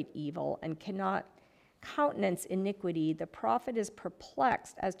tolerate evil and cannot countenance iniquity, the prophet is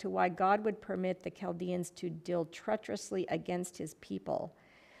perplexed as to why God would permit the Chaldeans to deal treacherously against his people.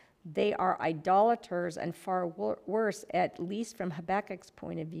 They are idolaters and far worse, at least from Habakkuk's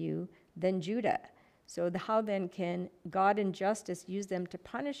point of view, than Judah. So how then can God in justice use them to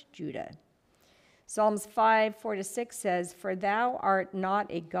punish Judah? Psalms 5:4-6 says, for thou art not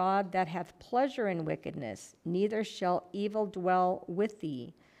a God that hath pleasure in wickedness, neither shall evil dwell with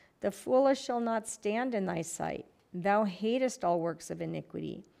thee. The foolish shall not stand in thy sight. Thou hatest all works of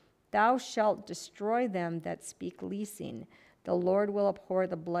iniquity. Thou shalt destroy them that speak leasing. The Lord will abhor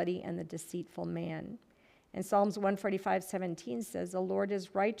the bloody and the deceitful man. And Psalms 145:17 says, the Lord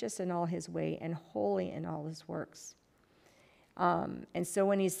is righteous in all his way and holy in all his works. And so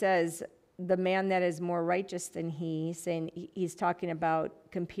when he says, the man that is more righteous than he, he's talking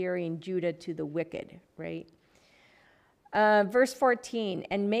about comparing Judah to the wicked, right? Verse 14,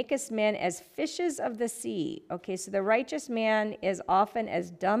 and makest men as fishes of the sea. Okay, so the righteous man is often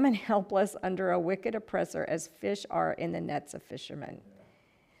as dumb and helpless under a wicked oppressor as fish are in the nets of fishermen.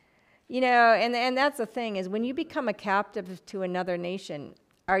 And that's the thing, is when you become a captive to another nation,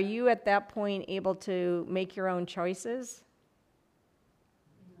 are you at that point able to make your own choices?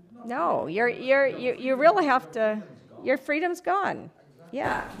 No, you really have to, your freedom's gone.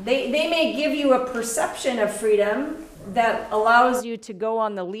 Yeah, they may give you a perception of freedom that allows you to go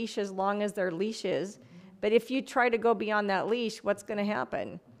on the leash as long as they're leashes, but if you try to go beyond that leash, what's going to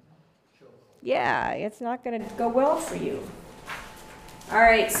happen? Yeah, it's not going to go well for you. All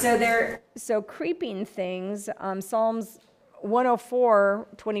right, so creeping things, Psalms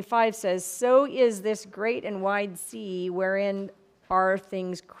 104:25 says, so is this great and wide sea wherein are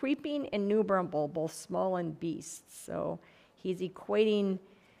things creeping innumerable, both small and beasts. So he's equating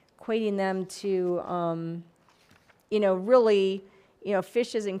them to, really,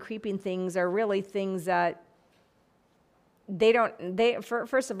 fishes and creeping things are really things that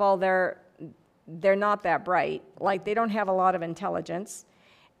first of all, they're not that bright. Like, they don't have a lot of intelligence.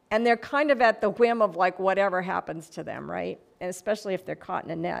 And they're kind of at the whim of, like, whatever happens to them, right? And especially if they're caught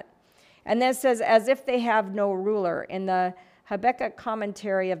in a net. And then it says, as if they have no ruler. In the Habakkuk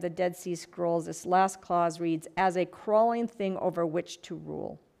commentary of the Dead Sea Scrolls, this last clause reads, as a crawling thing over which to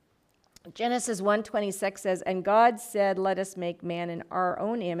rule. Genesis 1:26 says, and God said, let us make man in our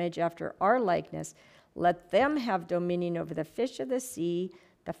own image after our likeness. Let them have dominion over the fish of the sea,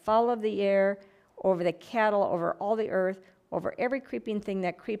 the fowl of the air, over the cattle, over all the earth, over every creeping thing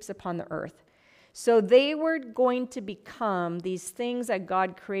that creeps upon the earth. So they were going to become these things that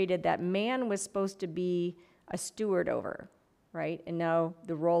God created that man was supposed to be a steward over, right? And now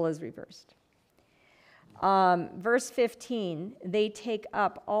the role is reversed. Verse 15, they take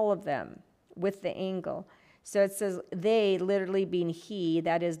up all of them with the angle. So it says, they, literally being he,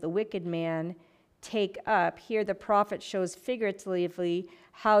 that is the wicked man, take up. Here the prophet shows figuratively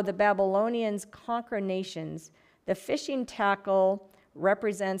how the Babylonians conquer nations. The fishing tackle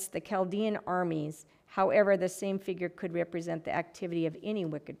represents the Chaldean armies. However, the same figure could represent the activity of any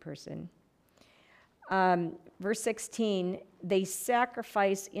wicked person. Verse 16, they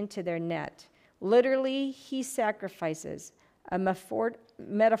sacrifice into their net. Literally, he sacrifices, a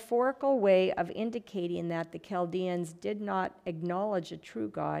metaphorical way of indicating that the Chaldeans did not acknowledge a true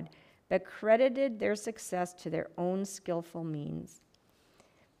God, but credited their success to their own skillful means.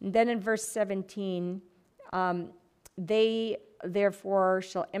 And then in verse 17, they therefore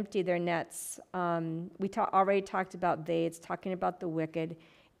shall empty their nets. We already talked about they, it's talking about the wicked.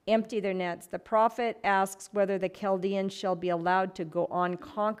 Empty their nets. The prophet asks whether the Chaldeans shall be allowed to go on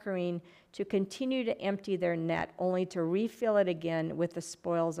conquering, to continue to empty their net, only to refill it again with the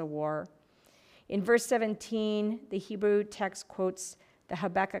spoils of war. In verse 17, the Hebrew text quotes the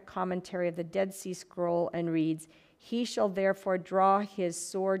Habakkuk commentary of the Dead Sea Scroll and reads, he shall therefore draw his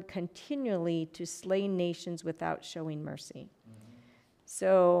sword continually to slay nations without showing mercy.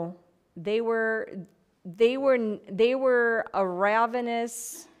 So they were a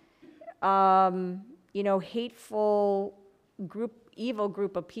ravenous, hateful group, evil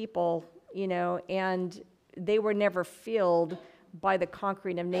group of people, and they were never filled by the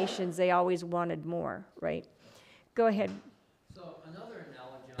conquering of nations. They always wanted more, right? Go ahead. So another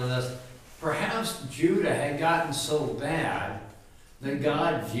analogy on this, perhaps Judah had gotten so bad that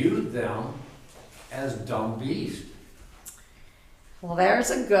God viewed them as dumb beasts. Well, there's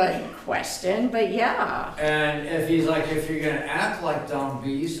a good question, but yeah. And if he's like, if you're going to act like dumb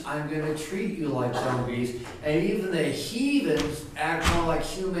beasts, I'm going to treat you like dumb beasts. And even the heathens act more like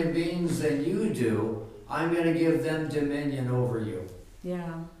human beings than you do, I'm going to give them dominion over you.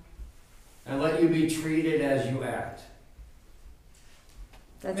 Yeah. And let you be treated as you act.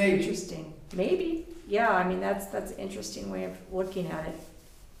 That's Maybe. Interesting. Maybe. Yeah, I mean, that's an interesting way of looking at it.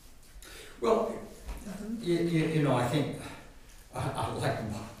 Well, I think I like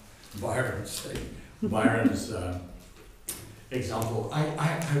Byron's example.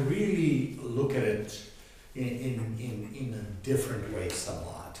 I really look at it in a different way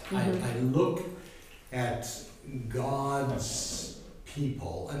somewhat. Mm-hmm. I look at God's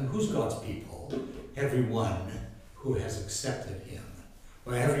people, and who's God's people? Everyone who has accepted him,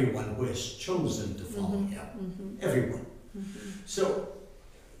 or everyone who has chosen to follow Mm-hmm. him. Mm-hmm. Everyone. Mm-hmm. So,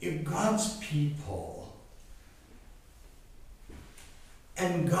 if God's people,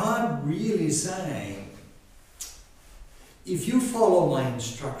 and God really saying, if you follow my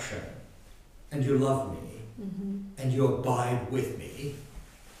instruction, and you love me, Mm-hmm. and you abide with me,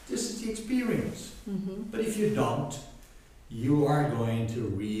 this is the experience. Mm-hmm. But if you don't, you are going to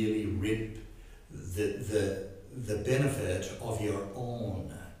really reap the benefit of your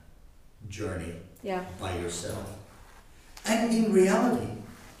own journey Yeah. by yourself. And in reality,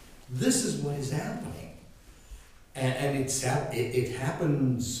 this is what is happening. And it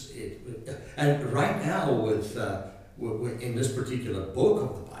happens, and right now with in this particular book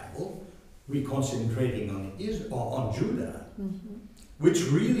of the Bible, we're concentrating on Judah, Mm-hmm. which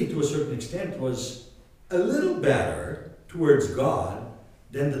really to a certain extent was a little better towards God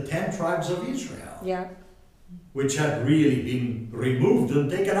than the 10 tribes of Israel, Yeah. which had really been removed and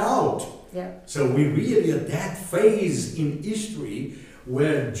taken out. Yeah. So we're really at that phase in history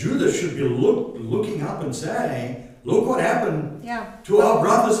where Judah should be looking up and saying, look what happened Yeah. to our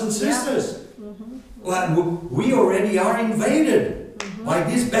brothers and sisters. Mm-hmm. Well, we already are invaded Mm-hmm. by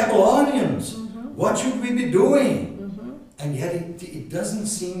these Babylonians. Mm-hmm. What should we be doing? Mm-hmm. And yet it doesn't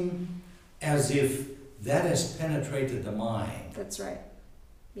seem as if that has penetrated the mind. That's right.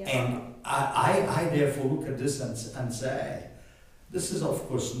 Yeah. And I therefore look at this and say, this is of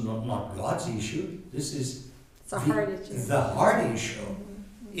course not God's issue. This is It's a hard issue. the heart issue.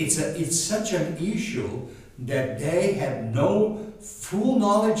 Mm-hmm. It's such an issue that they had no full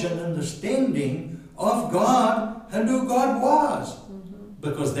knowledge and understanding of God and who God was, Mm-hmm.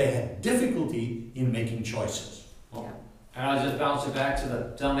 because they had difficulty in making choices. Yeah. And I'll just bounce it back to the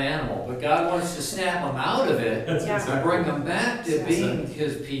dumb animal. But God wants to snap them out of it Yeah. and bring them back to Exactly. being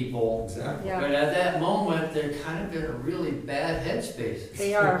his people. Exactly. Yeah. But at that moment, they're kind of in a really bad headspace.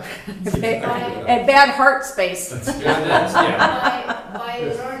 They are. Exactly. And bad heart space. Yeah. By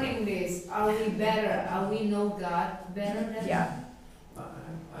learning this, are we better? Are we know God better than? Yeah.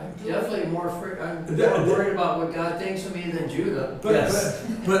 I'm definitely more worried about what God thinks of me than Judah.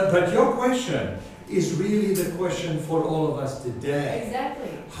 But your question is really the question for all of us today. Exactly.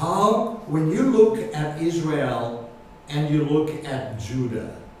 How, when you look at Israel and you look at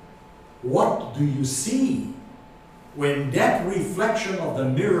Judah, what do you see? when that reflection of the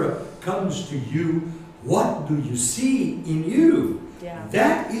mirror comes to you, what do you see in you? Yeah.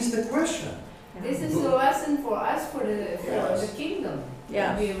 That is the question. This is a lesson for us for Yes. the kingdom.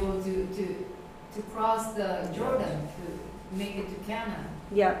 Yeah. To be able to cross the Jordan, to make it to Canaan.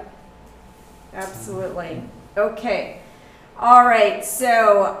 Yep. Absolutely. Okay. All right.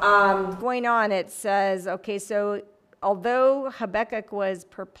 So going on, it says, okay, so although Habakkuk was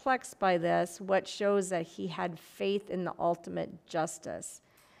perplexed by this, what shows that he had faith in the ultimate justice.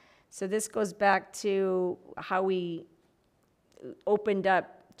 So this goes back to how we opened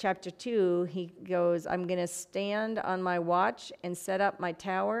up chapter 2. He goes, I'm going to stand on my watch and set up my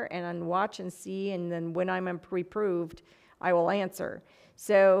tower and on watch and see, and then when I'm reproved, I will answer.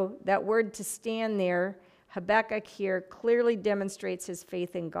 So that word to stand there, Habakkuk here clearly demonstrates his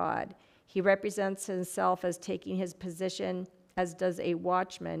faith in God. He represents himself as taking his position, as does a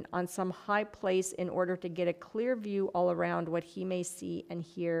watchman, on some high place in order to get a clear view all around what he may see and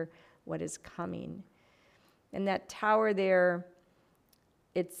hear what is coming. And that tower there,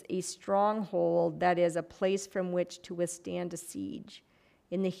 it's a stronghold, that is a place from which to withstand a siege.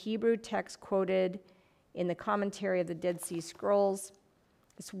 In the Hebrew text quoted in the commentary of the Dead Sea Scrolls,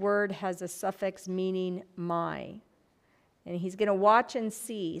 this word has a suffix meaning my. And he's going to watch and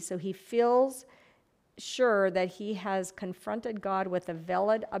see, so he feels sure that he has confronted God with a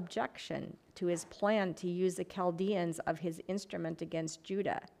valid objection to his plan to use the Chaldeans of his instrument against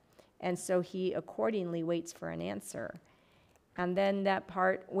Judah. And so he accordingly waits for an answer. And then that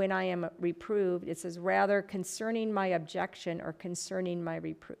part, when I am reproved, it says, rather concerning my objection or concerning my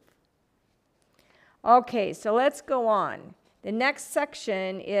reproof. Okay, so let's go on. The next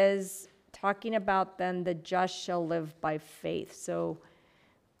section is talking about then the just shall live by faith. So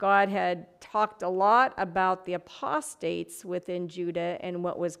God had talked a lot about the apostates within Judah and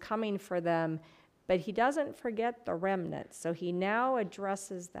what was coming for them, but he doesn't forget the remnant. So he now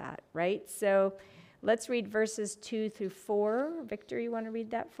addresses that, right? So let's read verses 2 through 4. Victor, you want to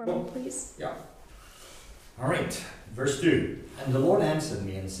read that for me, please? Yeah. All right, verse 2. And the Lord answered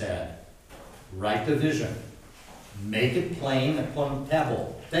me and said, write the vision, make it plain upon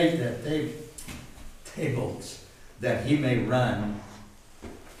tables, that he may run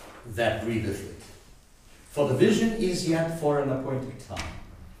that readeth it. For the vision is yet for an appointed time,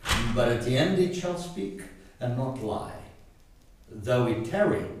 but at the end it shall speak and not lie. Though it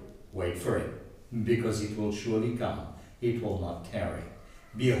tarry, wait for it, because it will surely come. It will not tarry.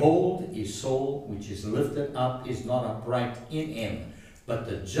 Behold, his soul which is lifted up is not upright in him, but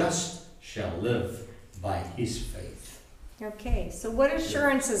the just shall live by his faith. Okay, so what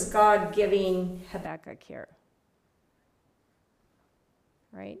assurance is God giving Habakkuk here?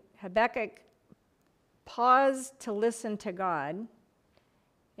 Right? Habakkuk paused to listen to God,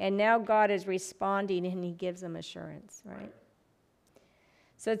 and now God is responding and he gives him assurance, right?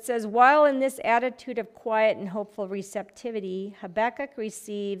 So it says, while in this attitude of quiet and hopeful receptivity, Habakkuk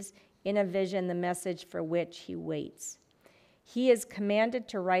receives in a vision the message for which he waits. He is commanded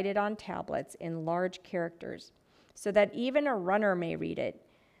to write it on tablets in large characters, so that even a runner may read it.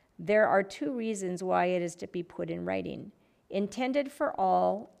 There are 2 reasons why it is to be put in writing. Intended for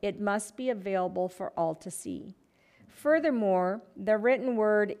all, it must be available for all to see. Furthermore, the written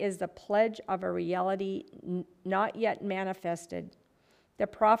word is the pledge of a reality not yet manifested. The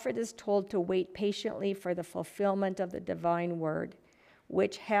prophet is told to wait patiently for the fulfillment of the divine word,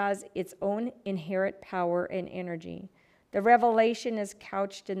 which has its own inherent power and energy. The revelation is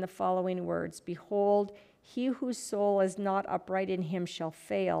couched in the following words, behold, he whose soul is not upright in him shall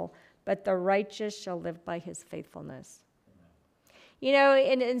fail, but the righteous shall live by his faithfulness. You know,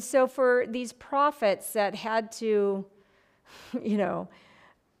 and so for these prophets that had to,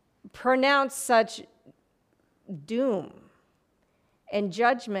 pronounce such doom and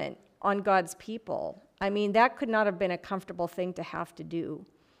judgment on God's people, I mean, that could not have been a comfortable thing to have to do.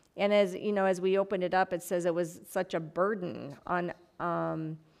 And as we opened it up, it says it was such a burden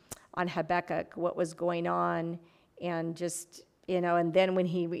on Habakkuk, what was going on, and just, and then when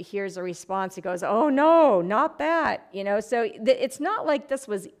he hears a response, he goes, oh no, not that, so it's not like this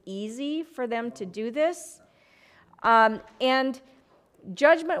was easy for them to do this. And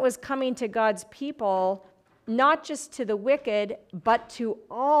judgment was coming to God's people, not just to the wicked, but to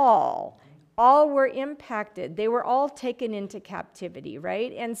all. All were impacted. They were all taken into captivity,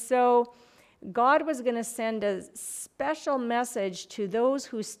 right? And so God was going to send a special message to those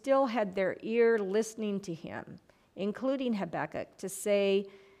who still had their ear listening to him, including Habakkuk, to say,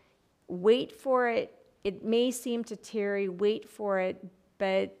 wait for it. It may seem to tarry, wait for it,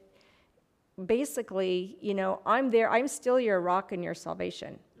 but basically, I'm there. I'm still your rock and your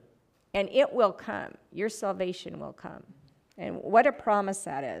salvation. And it will come. Your salvation will come. And what a promise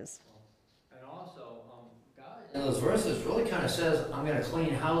that is. And also, God in those verses really kind of says, I'm going to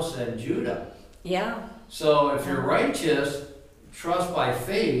clean house in Judah. Yeah. So if you're righteous, trust by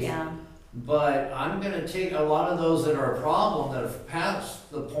faith. Yeah. But I'm going to take a lot of those that are a problem, that have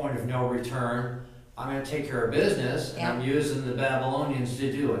passed the point of no return. I'm going to take care of business, and I'm using the Babylonians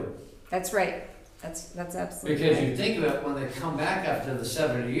to do it. That's right. That's absolutely Because right. you think of it when they come back after the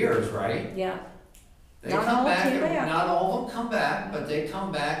 70 years, right? Yeah. They Not come all back, came back. not all of them come back, but they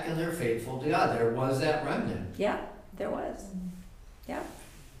come back and they're faithful to God. There was that remnant. Yeah, there was. Yeah.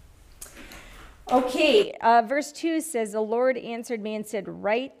 Okay, verse 2 says, the Lord answered me and said,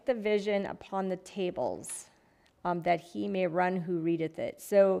 write the vision upon the tables, that he may run who readeth it.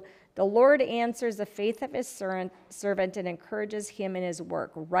 So the Lord answers the faith of his servant and encourages him in his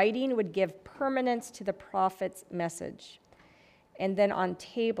work. Writing would give permanence to the prophet's message. And then on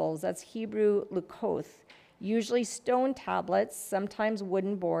tables, that's Hebrew lukoth, usually stone tablets, sometimes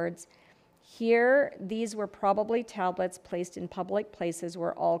wooden boards. Here, these were probably tablets placed in public places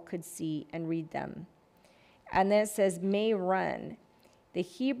where all could see and read them. And then it says, may run. The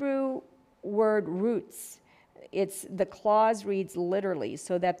Hebrew word roots, the clause reads literally,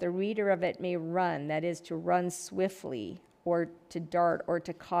 so that the reader of it may run, that is, to run swiftly, or to dart, or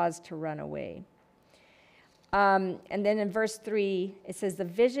to cause to run away. And then in verse 3, it says, the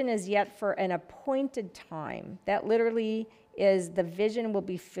vision is yet for an appointed time. That literally is, the vision will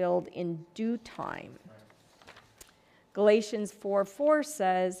be filled in due time. Galatians 4:4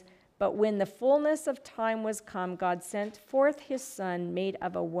 says, but when the fullness of time was come, God sent forth his Son, made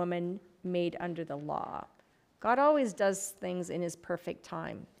of a woman, made under the law. God always does things in his perfect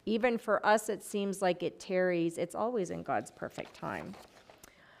time. Even for us, it seems like it tarries. It's always in God's perfect time.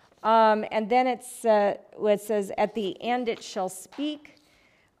 And then it says, at the end it shall speak.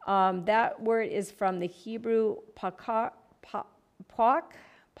 That word is from the Hebrew pak,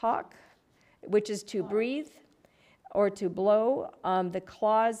 which is to breathe or to blow. The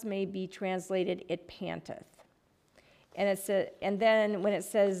clause may be translated, it panteth. And then when it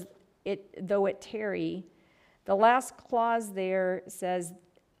says, though it tarry, the last clause there says,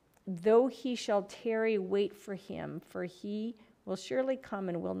 though he shall tarry, wait for him, for he will surely come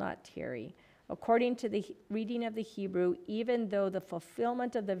and will not tarry. According to the reading of the Hebrew, even though the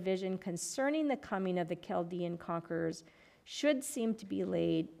fulfillment of the vision concerning the coming of the Chaldean conquerors should seem to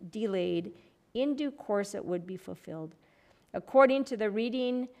be delayed, in due course it would be fulfilled. According to the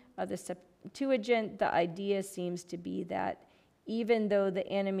reading of the Septuagint, the idea seems to be that even though the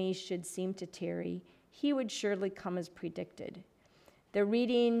enemy should seem to tarry, he would surely come as predicted. The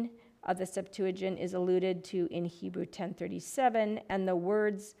reading of the Septuagint is alluded to in Hebrew 10:37, and the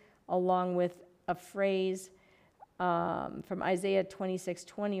words along with a phrase from Isaiah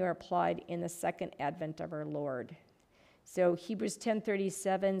 26:20 are applied in the second advent of our Lord. So Hebrews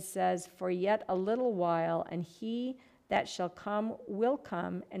 10:37 says, for yet a little while, and he that shall come will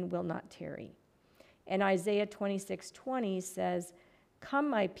come and will not tarry. And Isaiah 26:20 says,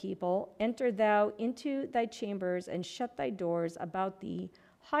 come, my people, enter thou into thy chambers and shut thy doors about thee.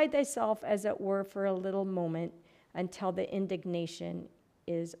 Hide thyself as it were for a little moment until the indignation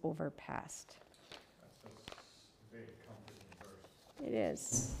is overpast. That's a very comforting verse. It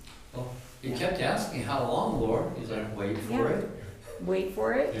is. Well, he kept asking, how long, Lord? He's like, wait for it. Wait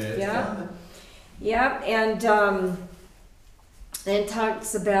for it. It's Yeah. coming. Yeah, and it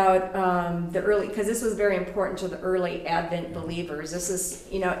talks about the early, because this was very important to the early Advent believers. This is,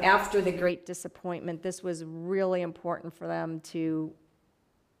 after the great disappointment, this was really important for them to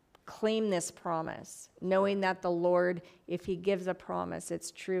claim this promise, knowing that the Lord, if he gives a promise,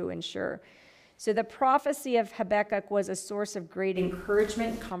 it's true and sure. So the prophecy of Habakkuk was a source of great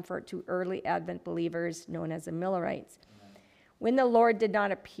encouragement and comfort to early Advent believers known as the Millerites. When the Lord did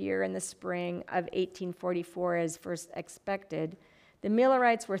not appear in the spring of 1844 as first expected, the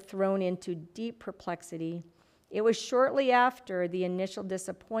Millerites were thrown into deep perplexity. It was shortly after the initial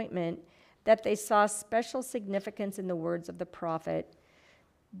disappointment that they saw special significance in the words of the prophet.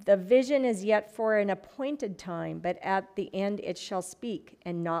 The vision is yet for an appointed time, but at the end it shall speak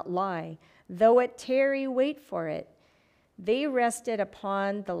and not lie. Though it tarry, wait for it. They rested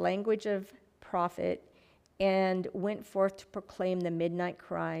upon the language of prophet and went forth to proclaim the midnight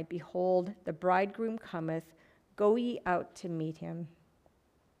cry, behold, the bridegroom cometh, go ye out to meet him.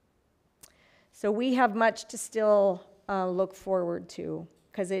 So we have much to still look forward to,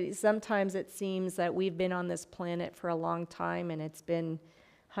 because sometimes it seems that we've been on this planet for a long time, and it's been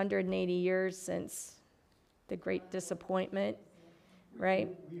 180 years since the great disappointment, right?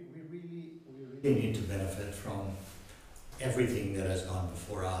 We really need to benefit from everything that has gone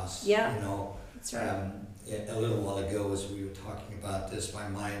before us. Yeah. You know, That's right. a little while ago, as we were talking about this, my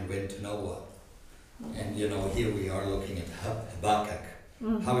mind went to Noah. And you know, here we are looking at Habakkuk.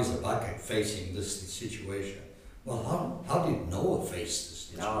 Mhm. How is Habakkuk facing this situation? Well, how did Noah face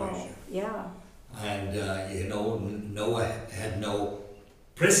this Oh, situation? yeah. And you know, Noah had no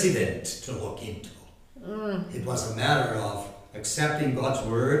precedent to look into. Mm. It was a matter of accepting God's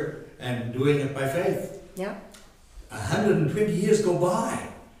word and doing it by faith. Yeah. 120 years go by.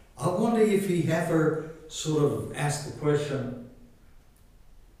 I wonder if he ever sort of asked the question,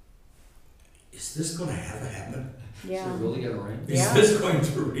 is this going to ever happen? Is Yeah. it really gonna rain? Is Yeah. this going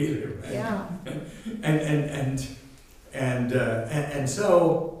to really rain? Yeah. And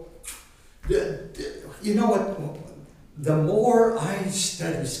so, you know what? The more I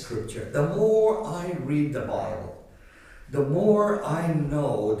study Scripture, the more I read the Bible, the more I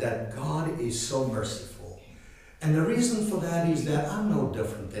know that God is so merciful. And the reason for that is that I'm no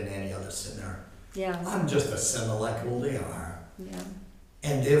different than any other sinner. Yeah. I'm just a sinner like all they are. Yeah.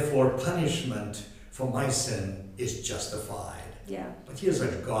 And therefore, punishment for my sin is justified. Yeah. But here's a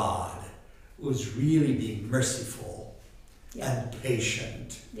God who's really being merciful Yeah. and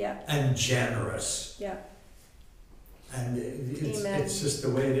patient Yeah. and generous. Yeah. And Amen. it's just the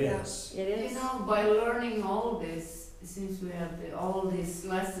way it Yeah. is. It You is. know, by learning all this, since we have all these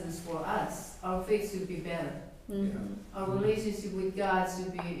lessons for us, our faith should be better. Mhm. Our relationship with God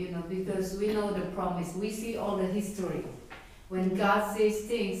should be, you know, because we know the promise. We see all the history. When God says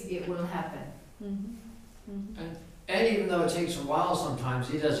things, it will happen. Mhm. Mhm. And even though it takes a while sometimes,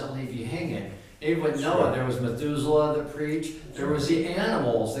 he doesn't leave you hanging. Even with Noah, there was Methuselah that preached. There was the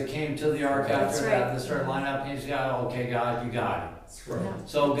animals that came to the ark That's after right. that. They started lining up and he said, okay, God, you got it. That's right. Yeah.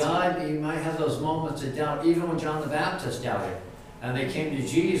 So God, you might have those moments of doubt, even when John the Baptist doubted. And they came to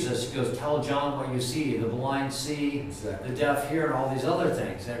Jesus, he goes, tell John what you see. The blind see, Exactly. the deaf hear, and all these other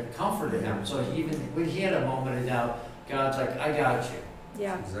things. And it comforted him. So even when he had a moment of doubt, God's like, I got you.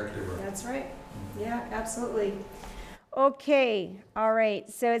 Yeah. Exactly right. That's right. Yeah, absolutely. Okay, all right.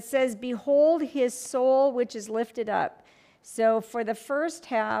 So it says, behold his soul which is lifted up. So for the first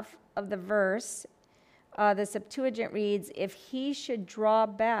half of the verse, the Septuagint reads, if he should draw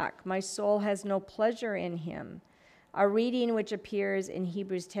back, my soul has no pleasure in him. A reading which appears in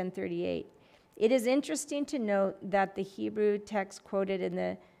Hebrews 10:38. It is interesting to note that the Hebrew text quoted in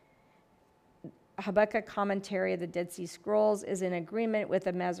the Habakkuk commentary of the Dead Sea Scrolls is in agreement with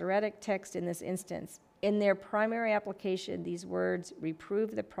the Masoretic text in this instance. In their primary application, these words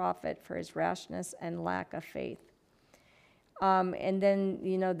reprove the prophet for his rashness and lack of faith. And then,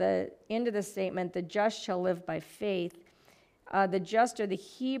 you know, the end of the statement, the just shall live by faith. The just, or the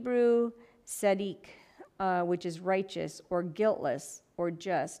Hebrew tzaddik, which is righteous or guiltless or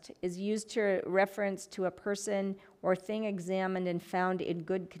just, is used to reference to a person or thing examined and found in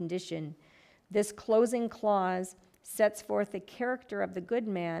good condition. This closing clause sets forth the character of the good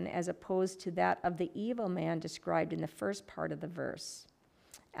man as opposed to that of the evil man described in the first part of the verse.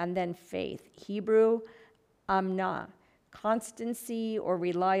 And then faith. Hebrew, amnah, constancy or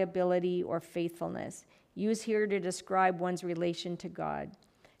reliability or faithfulness, used here to describe one's relation to God.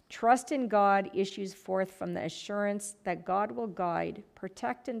 Trust in God issues forth from the assurance that God will guide,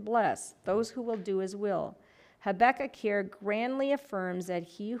 protect, and bless those who will do his will. Habakkuk here grandly affirms that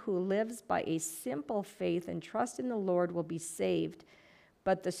he who lives by a simple faith and trust in the Lord will be saved,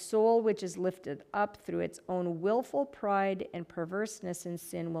 but the soul which is lifted up through its own willful pride and perverseness in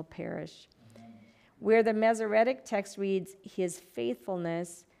sin will perish. Where the Masoretic text reads, his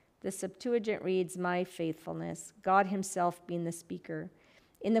faithfulness, the Septuagint reads, my faithfulness, God himself being the speaker.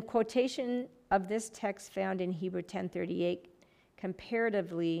 In the quotation of this text found in Hebrew 10:38,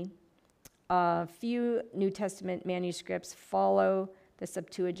 comparatively, few New Testament manuscripts follow the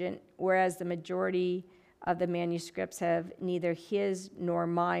Septuagint, whereas the majority of the manuscripts have neither his nor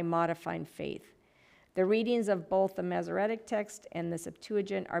my modifying faith. The readings of both the Masoretic text and the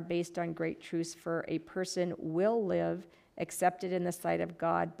Septuagint are based on great truths, for a person will live accepted in the sight of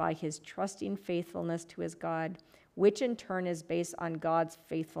God by his trusting faithfulness to his God, which in turn is based on God's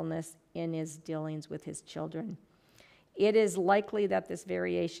faithfulness in his dealings with his children. It is likely that this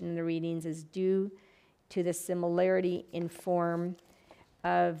variation in the readings is due to the similarity in form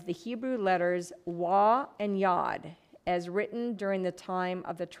of the Hebrew letters Wa and Yod, as written during the time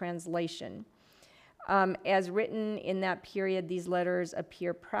of the translation. As written in that period, these letters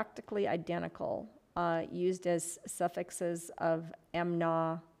appear practically identical, used as suffixes of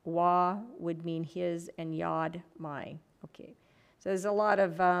amna. Wa would mean his, and Yod, my. Okay, so there's a lot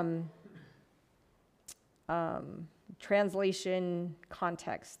of translation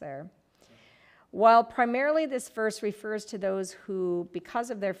context there. While primarily this verse refers to those who, because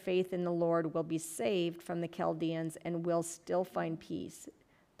of their faith in the Lord, will be saved from the Chaldeans and will still find peace,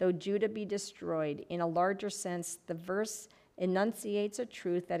 though Judah be destroyed, in a larger sense, the verse enunciates a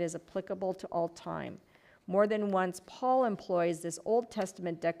truth that is applicable to all time. More than once, Paul employs this Old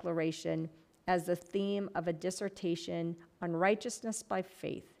Testament declaration as the theme of a dissertation on righteousness by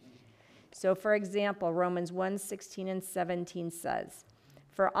faith. So, for example, Romans 1:16 and 17 says,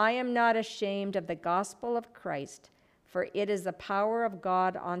 "For I am not ashamed of the gospel of Christ, for it is the power of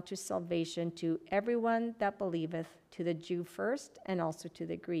God unto salvation to everyone that believeth, to the Jew first, and also to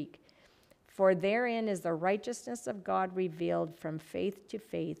the Greek. For therein is the righteousness of God revealed from faith to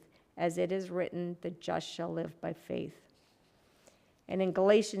faith, as it is written, the just shall live by faith." And in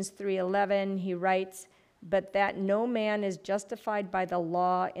Galatians 3:11, he writes, "But that no man is justified by the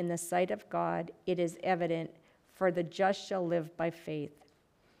law in the sight of God, it is evident, for the just shall live by faith."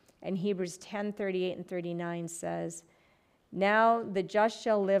 And Hebrews 10:38 and 39 says, "Now the just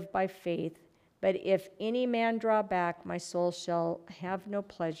shall live by faith, but if any man draw back, my soul shall have no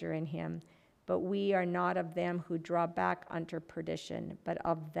pleasure in him. But we are not of them who draw back unto perdition, but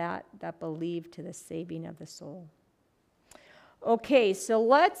of that believe to the saving of the soul." Okay, so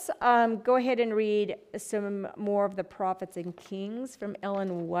let's go ahead and read some more of the Prophets and Kings from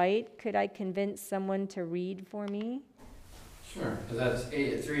Ellen White. Could I convince someone to read for me? Sure, because that's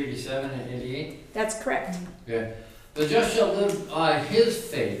 387 and 88. That's correct. Okay. "The just shall live by his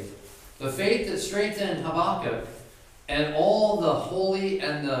faith, the faith that strengthened Habakkuk and all the holy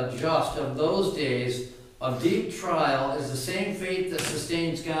and the just of those days of deep trial is the same faith that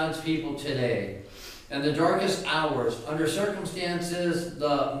sustains God's people today. In the darkest hours, under circumstances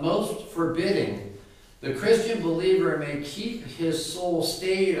the most forbidding, the Christian believer may keep his soul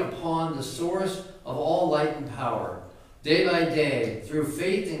stayed upon the source of all light and power. Day by day, through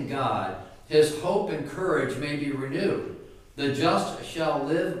faith in God, his hope and courage may be renewed. The just shall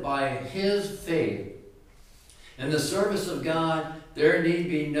live by his faith. In the service of God, there need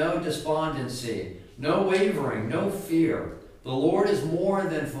be no despondency, no wavering, no fear. The Lord is more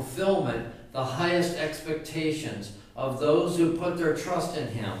than fulfillment, the highest expectations of those who put their trust in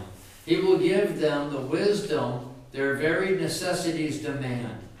him. He will give them the wisdom their very necessities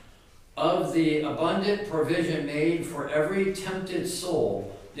demand. Of the abundant provision made for every tempted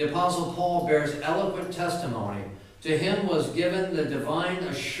soul, the Apostle Paul bears eloquent testimony. To him was given the divine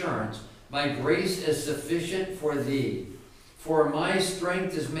assurance, my grace is sufficient for thee. For my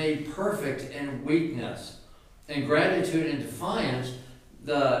strength is made perfect in weakness. In gratitude and defiance,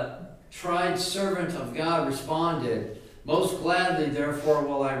 the tried servant of God responded, most gladly, therefore,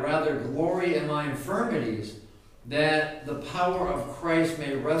 will I rather glory in my infirmities, that the power of Christ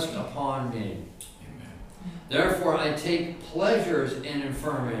may rest upon me. Amen. Therefore, I take pleasures in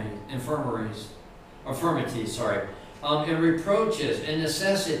infirmities, in reproaches, in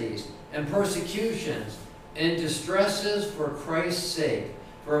necessities, in persecutions, in distresses for Christ's sake.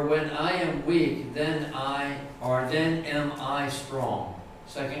 For when I am weak, then am I strong.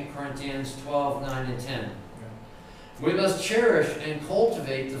 2 Corinthians 12:9 and 10. We must cherish and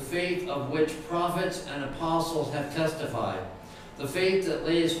cultivate the faith of which prophets and apostles have testified, the faith that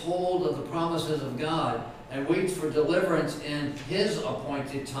lays hold of the promises of God and waits for deliverance in his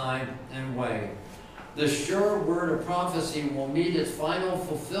appointed time and way. The sure word of prophecy will meet its final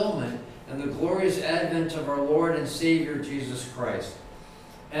fulfillment in the glorious advent of our Lord and Savior Jesus Christ.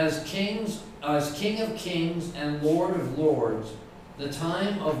 As King of Kings and Lord of Lords, the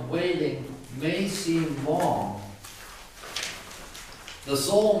time of waiting may seem long. The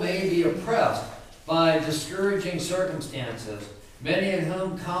soul may be oppressed by discouraging circumstances. Many in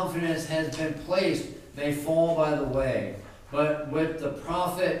whom confidence has been placed may fall by the way. But with the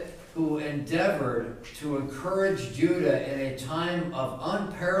prophet who endeavored to encourage Judah in a time of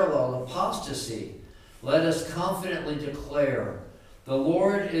unparalleled apostasy, let us confidently declare, the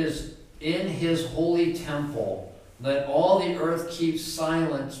Lord is in his holy temple. Let all the earth keep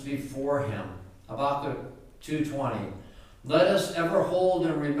silence before him. Habakkuk 2:20. Let us ever hold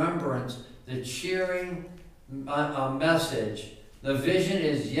in remembrance the cheering message. The vision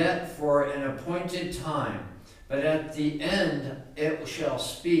is yet for an appointed time, but at the end it shall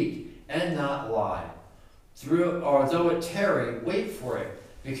speak and not lie. Though it tarry, wait for it,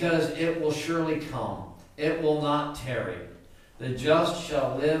 because it will surely come. It will not tarry. The just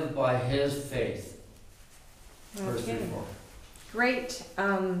shall live by his faith. Verse 3-4. Great.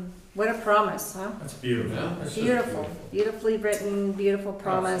 What a promise, huh? That's beautiful. Yeah. That's just Beautiful. Beautifully written, beautiful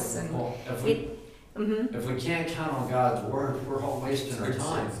promise. And Well, mhm. if we can't count on God's word, we're all wasting our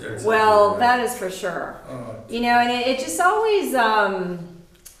time. Well, that is for sure. You know, and it just always,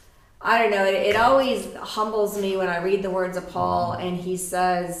 I don't know, it always humbles me when I read the words of Paul and he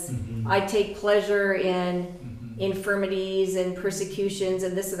says, I take pleasure in infirmities and persecutions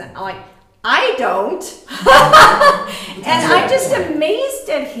and this and that. I'm like, I don't. And I'm just amazed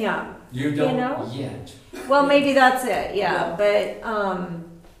at him. You don't know? yet. Well, maybe that's it, yeah. But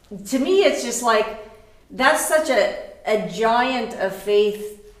to me, it's just like, that's such a giant of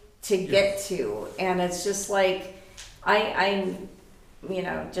faith to get to. And it's just like, I'm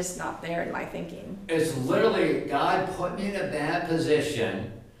just not there in my thinking. It's literally God put me in a bad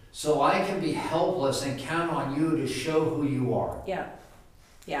position so I can be helpless and count on you to show who you are. Yeah.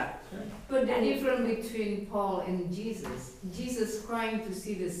 But the difference between Paul and Jesus crying to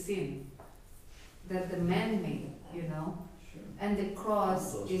see the sin that the man made, and the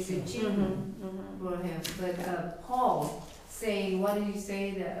cross is achievement for him. But Paul saying, what did you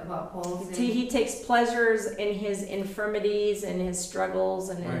say about Paul saying? He takes pleasures in his infirmities and his struggles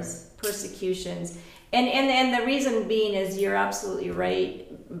and his persecutions. And the reason being is, you're absolutely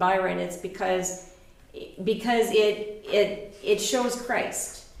right, Byron, it's because it shows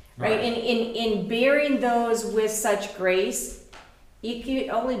Christ, right? In bearing those with such grace, you can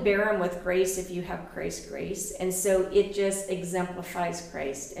only bear them with grace if you have Christ's grace. And so it just exemplifies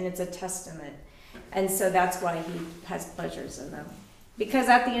Christ, and it's a testament. And so that's why he has pleasures in them. Because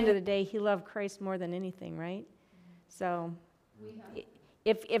at the end of the day, he loved Christ more than anything, right? So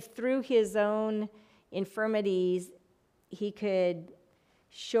if through his own infirmities he could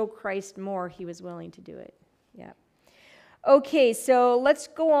show Christ more, he was willing to do it. Yeah. Okay, so let's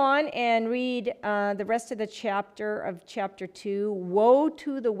go on and read the rest of the chapter 2. Woe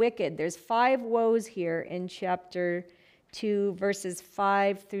to the wicked. There's 5 woes here in chapter 2, verses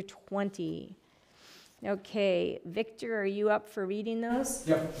 5 through 20. Okay, Victor, are you up for reading those?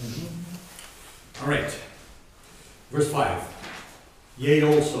 Yep. All right. Verse 5. Yea,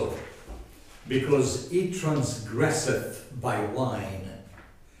 also, because he transgresseth by wine,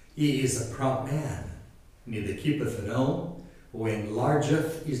 he is a proud man, neither keepeth at home, who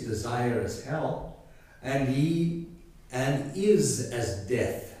enlargeth his desire as hell, and is as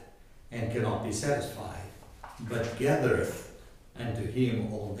death, and cannot be satisfied, but gathereth unto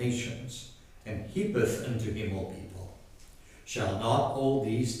him all nations, and heapeth unto him all people. Shall not all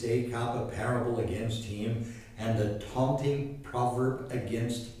these take up a parable against him, and a taunting proverb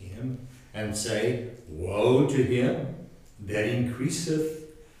against him, and say, Woe to him that increaseth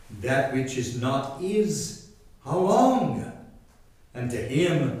that which is not his, how long? And to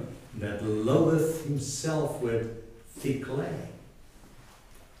him that loadeth himself with thick clay.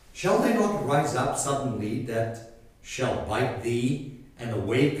 Shall there not rise up suddenly that shall bite thee, and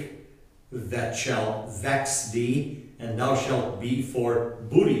awake that shall vex thee, and thou shalt be for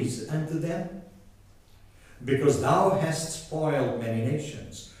booties unto them? Because thou hast spoiled many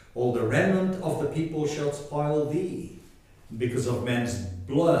nations, all the remnant of the people shall spoil thee, because of men's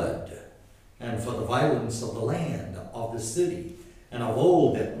blood, and for the violence of the land, of the city, and of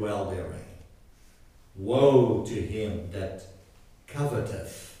all that dwell therein. Woe to him that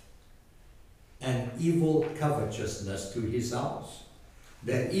coveteth an evil covetousness to his house,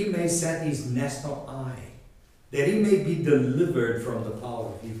 that he may set his nest on high, that he may be delivered from the power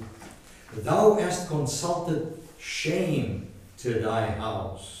of evil. Thou hast consulted shame to thy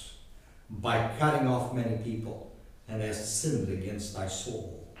house by cutting off many people, and hast sinned against thy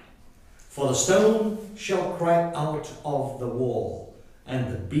soul. For the stone shall cry out of the wall,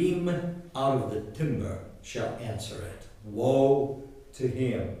 and the beam out of the timber shall answer it. Woe to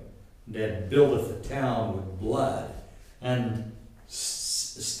him that buildeth a town with blood, and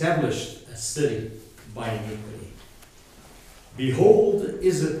established a city by iniquity. Behold,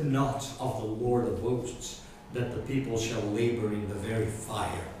 is it not of the Lord of hosts that the people shall labor in the very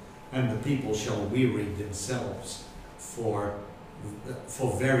fire, and the people shall weary themselves for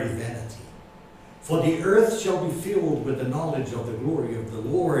very vanity? For the earth shall be filled with the knowledge of the glory of the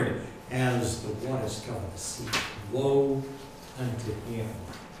Lord, as the waters cover the sea. Woe unto him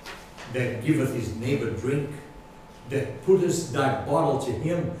that giveth his neighbor drink, that putteth thy bottle to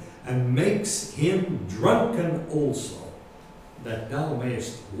him, and makes him drunken also, that thou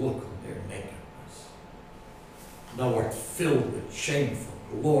mayest look on their nakedness. Thou art filled with shameful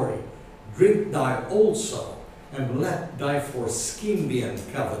glory. Drink thou also, and let thy foreskin be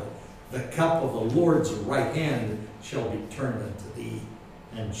uncovered. The cup of the Lord's right hand shall be turned unto thee,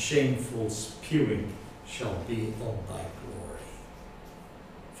 and shameful spewing shall be on thy glory.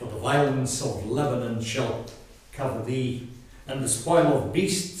 For the violence of Lebanon shall cover thee, and the spoil of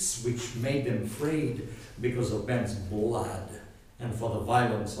beasts which made them afraid because of men's blood, and for the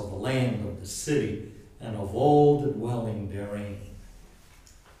violence of the land of the city, and of all the dwelling therein.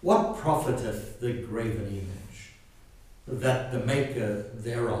 What profiteth the graven image, that the maker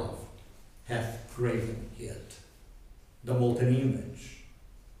thereof hath graven it? The molten image,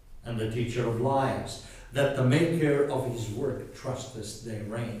 and the teacher of lies, that the maker of his work trusteth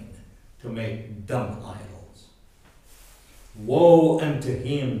therein, to make dumb idols. Woe unto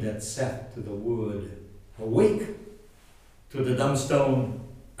him that saith to the wood, awake, to the dumb stone,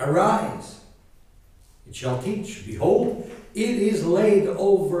 arise. It shall teach, behold, it is laid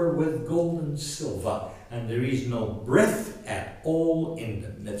over with gold and silver, and there is no breath at all in the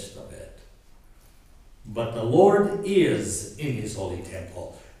midst of it. But the Lord is in his holy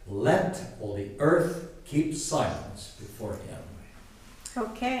temple. Let all the earth keep silence before him.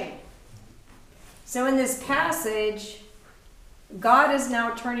 Okay. So in this passage, God is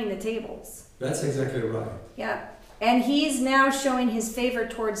now turning the tables. That's exactly right. Yeah. And he's now showing his favor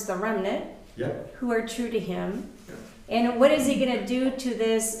towards the remnant, Yep. who are true to him. Yep. And what is he going to do to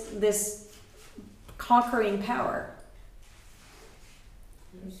this conquering power?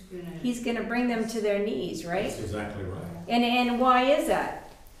 He's going to bring them to their knees, right? That's exactly right. And why is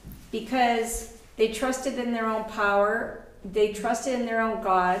that? Because they trusted in their own power. They trusted in their own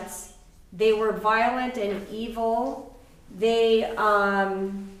gods. They were violent and evil. They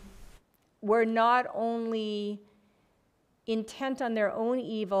were not only intent on their own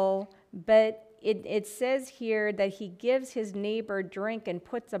evil, but it says here that he gives his neighbor drink and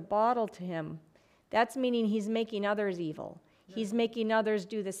puts a bottle to him. That's meaning he's making others evil. He's making others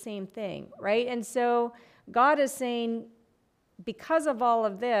do the same thing, right? And so God is saying, because of all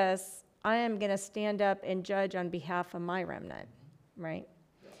of this, I am going to stand up and judge on behalf of my remnant, right?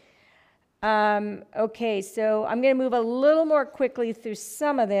 Okay, so I'm going to move a little more quickly through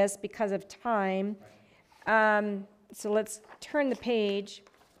some of this because of time. So let's turn the page.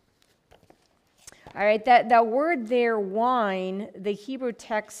 All right, that word there, wine, the Hebrew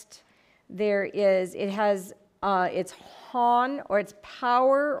text there is, it has, it's hon, or it's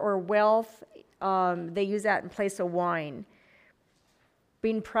power or wealth. They use that in place of wine.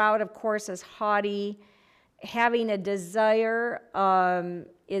 Being proud, of course, is haughty. Having a desire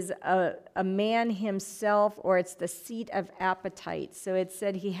is a man himself, or it's the seat of appetite. So it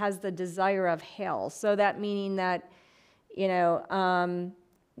said he has the desire of hell. So that meaning that, you know,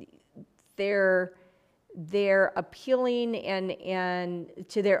 they're appealing and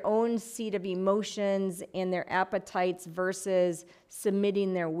to their own seat of emotions and their appetites versus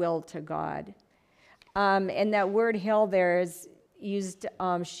submitting their will to God. And that word hell there is used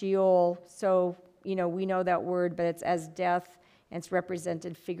Sheol. So, you know, we know that word, but it's as death, and it's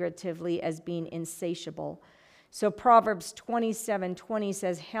represented figuratively as being insatiable. So Proverbs 27:20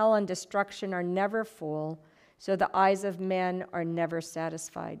 says, hell and destruction are never full, so the eyes of men are never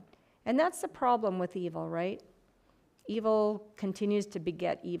satisfied. And that's the problem with evil, right? Evil continues to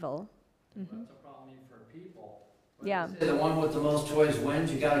beget evil. Mm-hmm. That's a problem for people. Yeah. The one with the most toys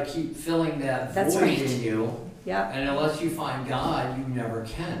wins. You got to keep filling that That's void right. in you. Yeah. And unless you find God, you never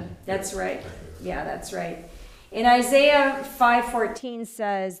can. That's right. Yeah, that's right. In Isaiah 5:14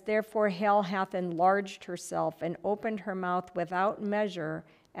 says, therefore hell hath enlarged herself and opened her mouth without measure,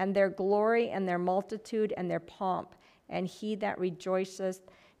 and their glory and their multitude and their pomp, and he that rejoiceth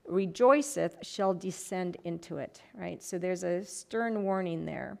shall descend into it. Right? So there's a stern warning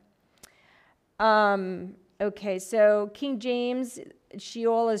there. Okay, so King James,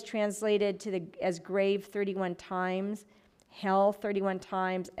 Sheol is translated as grave 31 times, hell 31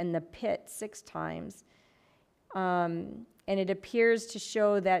 times, and the pit 6 times. And it appears to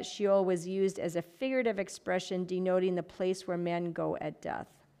show that Sheol was used as a figurative expression denoting the place where men go at death.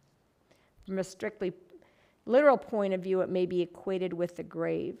 From a strictly literal point of view, it may be equated with the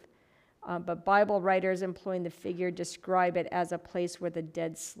grave. But Bible writers employing the figure describe it as a place where the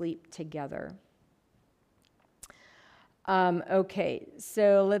dead sleep together. Okay,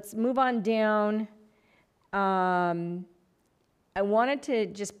 so let's move on down. I wanted to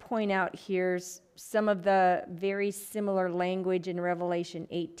just point out here some of the very similar language in Revelation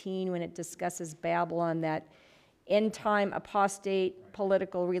 18 when it discusses Babylon, that end-time apostate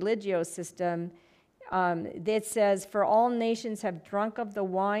political religio system. It says, for all nations have drunk of the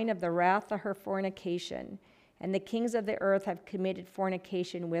wine of the wrath of her fornication, and the kings of the earth have committed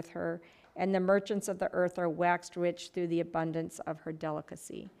fornication with her, and the merchants of the earth are waxed rich through the abundance of her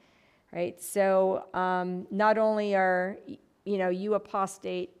delicacy. Right? So not only are you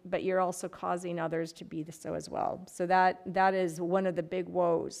apostate, but you're also causing others to be so as well. So that is one of the big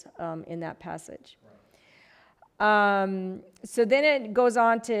woes in that passage. So then it goes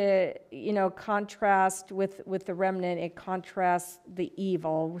on to, contrast with the remnant. It contrasts the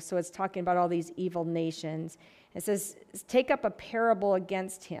evil. So it's talking about all these evil nations. It says, take up a parable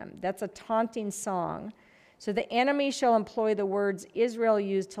against him. That's a taunting song. So the enemy shall employ the words Israel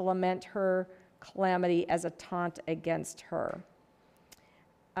used to lament her calamity as a taunt against her.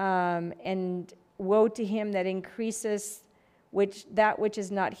 And woe to him that increases that which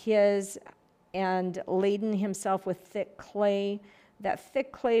is not his, and laden himself with thick clay. That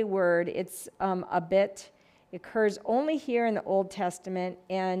thick clay word, it's a bit. It occurs only here in the Old Testament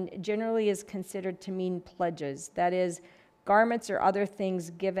and generally is considered to mean pledges. That is, garments or other things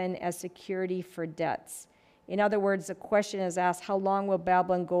given as security for debts. In other words, the question is asked, how long will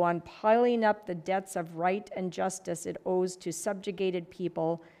Babylon go on piling up the debts of right and justice it owes to subjugated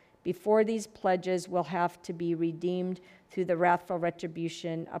people before these pledges will have to be redeemed through the wrathful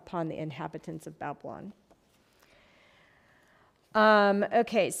retribution upon the inhabitants of Babylon?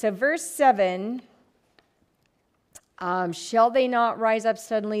 Okay, so verse 7, shall they not rise up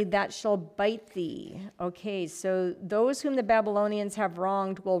suddenly that shall bite thee? Okay, so those whom the Babylonians have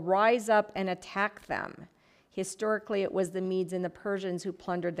wronged will rise up and attack them. Historically, it was the Medes and the Persians who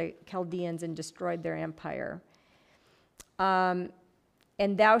plundered the Chaldeans and destroyed their empire.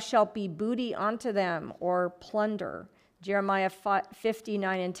 And thou shalt be booty unto them, or plunder. Jeremiah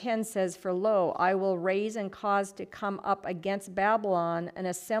 59:10 says, for lo, I will raise and cause to come up against Babylon an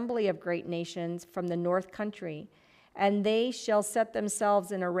assembly of great nations from the north country, and they shall set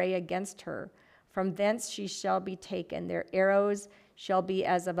themselves in array against her. From thence she shall be taken. Their arrows shall be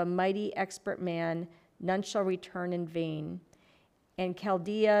as of a mighty expert man. None shall return in vain. And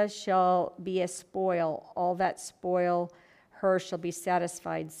Chaldea shall be a spoil. All that spoil her shall be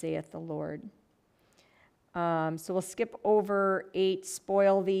satisfied, saith the Lord. So we'll skip over 8.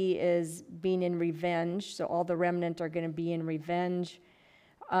 Spoil thee is being in revenge. So all the remnant are going to be in revenge.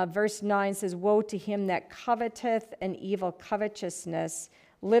 Verse 9 says, woe to him that coveteth an evil covetousness.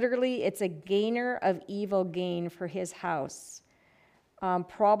 Literally, it's a gainer of evil gain for his house.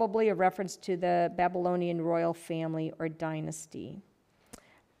 Probably a reference to the Babylonian royal family or dynasty.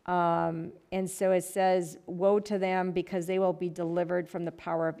 And so it says, woe to them because they will be delivered from the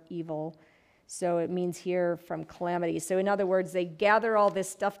power of evil. So it means here from calamity. So in other words, they gather all this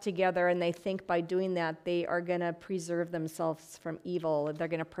stuff together and they think by doing that they are going to preserve themselves from evil. They're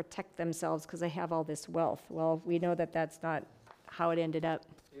going to protect themselves because they have all this wealth. Well, we know that that's not how it ended up.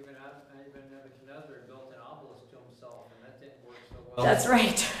 Even Nebuchadnezzar built an obelisk to himself, and that didn't work so well. That's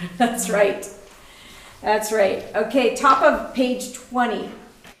right. That's right. That's right. Okay, top of page 20.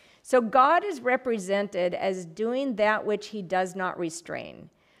 So God is represented as doing that which he does not restrain.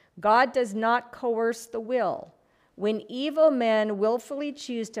 God does not coerce the will. When evil men willfully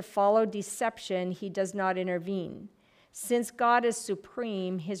choose to follow deception, he does not intervene. Since God is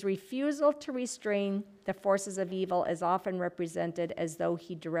supreme, his refusal to restrain the forces of evil is often represented as though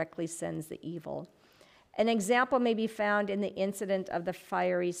he directly sends the evil. An example may be found in the incident of the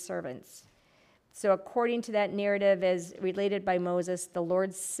fiery servants. So according to that narrative as related by Moses, the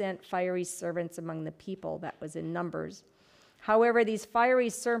Lord sent fiery servants among the people. That was in Numbers. However, these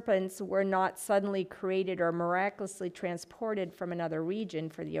fiery serpents were not suddenly created or miraculously transported from another region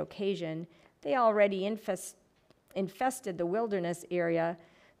for the occasion. They already infested the wilderness area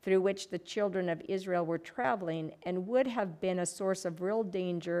through which the children of Israel were traveling and would have been a source of real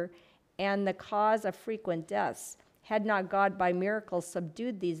danger and the cause of frequent deaths had not God by miracle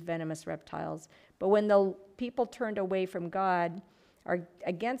subdued these venomous reptiles. But when the people turned away from God, or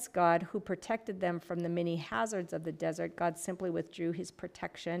against God, who protected them from the many hazards of the desert, God simply withdrew his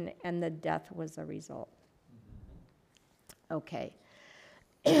protection, and the death was the result. Okay.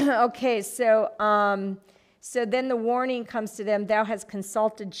 Okay, so then the warning comes to them, thou hast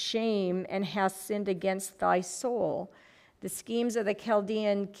consulted shame and hast sinned against thy soul. The schemes of the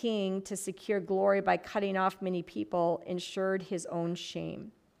Chaldean king to secure glory by cutting off many people ensured his own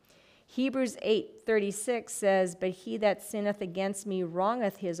shame. Hebrews 8:36 says, but he that sinneth against me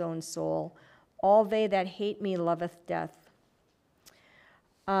wrongeth his own soul. All they that hate me loveth death.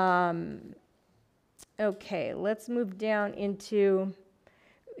 Okay, let's move down into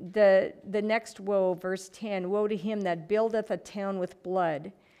the next woe, verse 10. Woe to him that buildeth a town with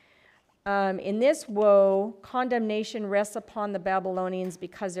blood. In this woe, condemnation rests upon the Babylonians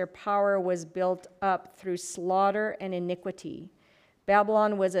because their power was built up through slaughter and iniquity.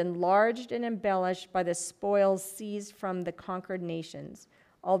 Babylon was enlarged and embellished by the spoils seized from the conquered nations.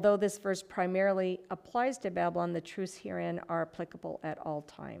 Although this verse primarily applies to Babylon, the truths herein are applicable at all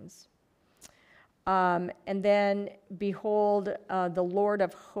times. And then, behold, the Lord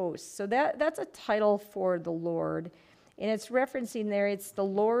of hosts. So that's a title for the Lord. And it's referencing there, it's the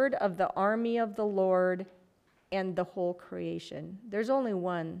Lord of the army of the Lord and the whole creation. There's only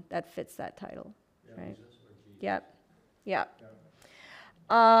one that fits that title, right? Yep. Yep.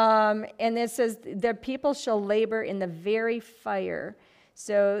 And it says, the people shall labor in the very fire.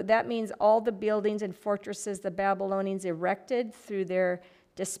 So that means all the buildings and fortresses the Babylonians erected through their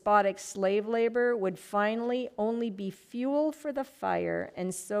despotic slave labor would finally only be fuel for the fire,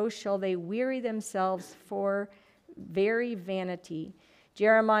 and so shall they weary themselves for very vanity.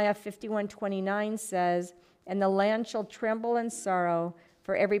 Jeremiah 51:29 says, and the land shall tremble in sorrow,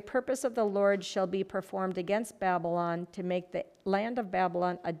 for every purpose of the Lord shall be performed against Babylon, to make the land of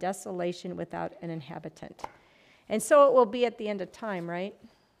Babylon a desolation without an inhabitant. And so it will be at the end of time, right?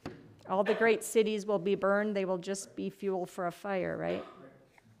 All the great cities will be burned. They will just be fuel for a fire, right?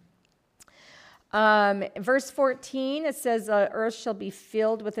 Verse 14, it says, the earth shall be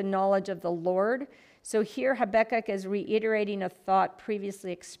filled with the knowledge of the Lord. So here Habakkuk is reiterating a thought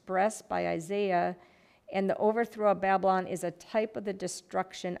previously expressed by Isaiah, and the overthrow of Babylon is a type of the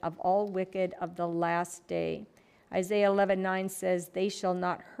destruction of all wicked of the last day. Isaiah 11:9 says, they shall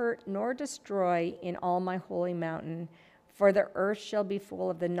not hurt nor destroy in all my holy mountain, for the earth shall be full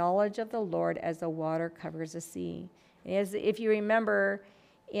of the knowledge of the Lord as the water covers the sea. As if you remember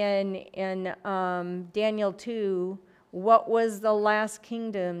in Daniel 2, what was the last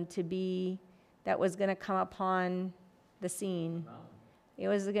kingdom to be that was going to come upon the scene? It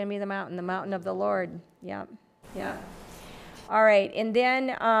was going to be the mountain of the Lord. Yeah, yeah. All right, and then,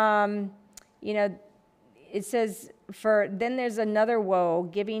 it says, then there's another woe,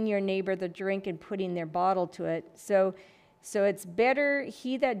 giving your neighbor the drink and putting their bottle to it. So it's better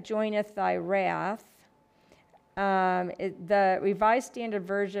he that joineth thy wrath. The Revised Standard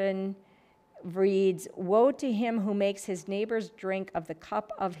Version reads, woe to him who makes his neighbors drink of the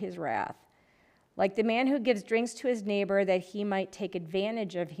cup of his wrath. Like the man who gives drinks to his neighbor that he might take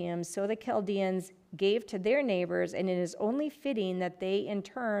advantage of him, so the Chaldeans gave to their neighbors, and it is only fitting that they in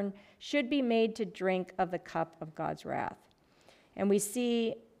turn should be made to drink of the cup of God's wrath. And we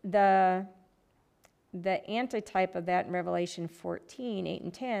see the antitype of that in Revelation 14, 8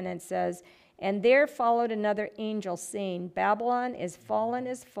 and 10, and it says, and there followed another angel saying, Babylon is fallen,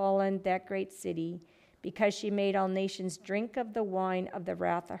 that great city, because she made all nations drink of the wine of the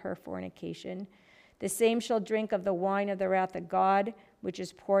wrath of her fornication. The same shall drink of the wine of the wrath of God, which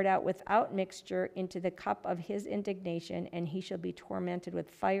is poured out without mixture into the cup of his indignation, and he shall be tormented with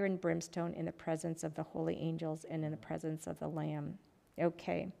fire and brimstone in the presence of the holy angels and in the presence of the Lamb.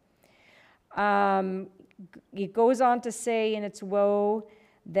 Okay. It goes on to say in its woe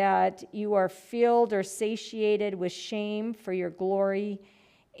that you are filled or satiated with shame for your glory,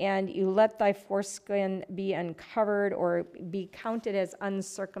 and you let thy foreskin be uncovered or be counted as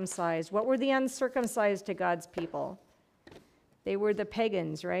uncircumcised. What were the uncircumcised to God's people? They were the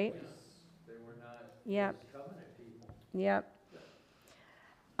pagans, right? Yes, they were not Yep. covenant people. Yep.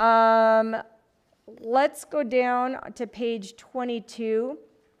 Let's go down to page 22.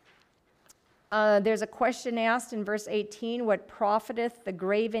 There's a question asked in verse 18, what profiteth the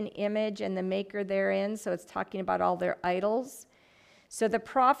graven image and the maker therein? So it's talking about all their idols. So the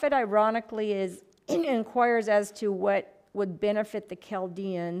prophet, ironically, inquires as to what would benefit the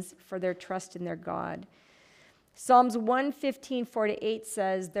Chaldeans for their trust in their God. Psalms 115, 4-8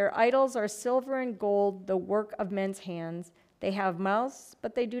 says, their idols are silver and gold, the work of men's hands. They have mouths,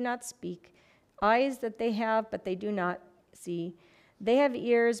 but they do not speak. Eyes that they have, but they do not see. They have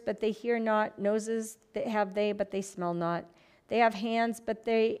ears, but they hear not. Noses that have they, but they smell not. They have hands, but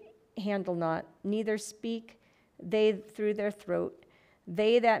they handle not. Neither speak they through their throat.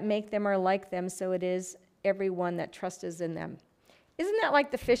 They that make them are like them, so it is every one that trusteth in them. Isn't that like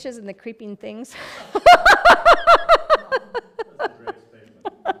the fishes and the creeping things? That's a great statement.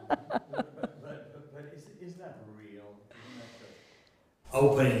 But is that real? Isn't that just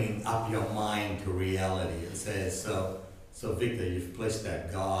Opening up your mind to reality. It says, so Victor, you've placed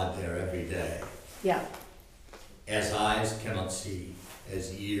that God there every day. Yeah. As eyes cannot see,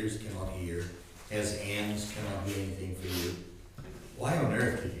 as ears cannot hear, as hands cannot do anything for you. Why on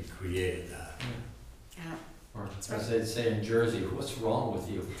earth did you create that? Yeah. Or as they'd say in Jersey, what's wrong with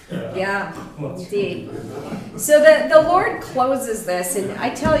you? Yeah, indeed. So the Lord closes this, and I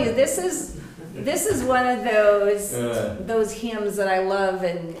tell you, this is one of those hymns that I love,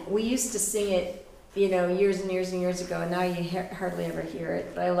 and we used to sing it, years and years and years ago, and now you hardly ever hear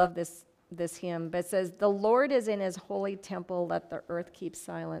it. But I love this hymn. But it says, "The Lord is in His holy temple; let the earth keep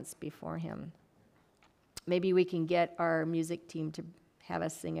silence before Him." Maybe we can get our music team to have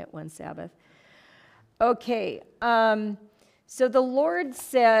us sing it one Sabbath. Okay, so the Lord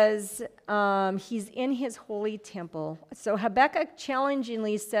says He's in His holy temple. So Habakkuk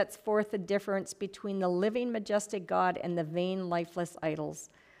challengingly sets forth the difference between the living, majestic God and the vain, lifeless idols.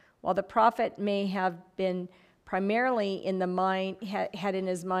 While the prophet may have been primarily in the mind, had in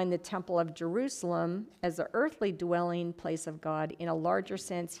his mind the temple of Jerusalem as the earthly dwelling place of God. In a larger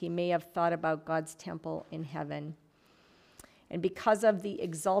sense, he may have thought about God's temple in heaven. And because of the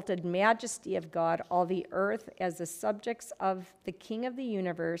exalted majesty of God, all the earth, as the subjects of the King of the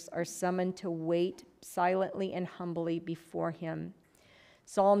universe, are summoned to wait silently and humbly before him.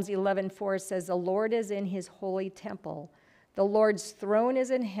 Psalms 11:4 says, "The Lord is in his holy temple. The Lord's throne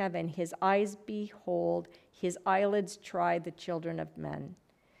is in heaven. His eyes behold, his eyelids try the children of men."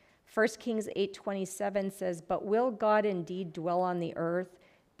 1 Kings 8:27 says, "But will God indeed dwell on the earth?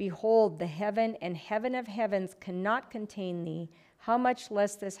 Behold, the heaven and heaven of heavens cannot contain thee. How much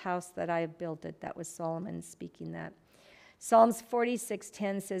less this house that I have built it?" That was Solomon speaking that. Psalms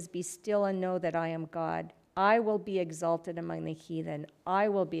 46:10 says, "Be still and know that I am God. I will be exalted among the heathen. I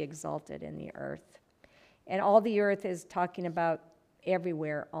will be exalted in the earth." And all the earth is talking about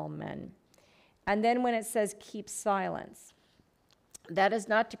everywhere, all men. And then when it says keep silence, that is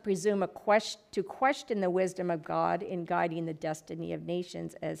not to presume to question the wisdom of God in guiding the destiny of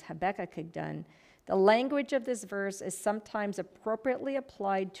nations, as Habakkuk had done. The language of this verse is sometimes appropriately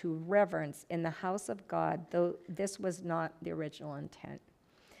applied to reverence in the house of God, though this was not the original intent.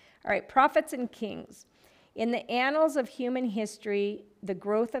 All right, prophets and kings. In the annals of human history, the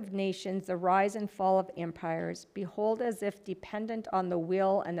growth of nations, the rise and fall of empires, behold, as if dependent on the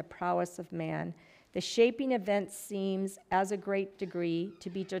will and the prowess of man, the shaping event seems, as a great degree, to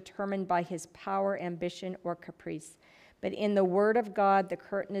be determined by his power, ambition, or caprice. But in the word of God, the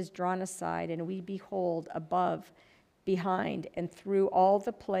curtain is drawn aside, and we behold above, behind, and through all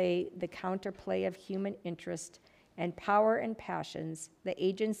the play, the counterplay of human interest and power and passions, the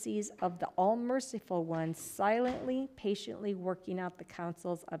agencies of the all-merciful one, silently, patiently working out the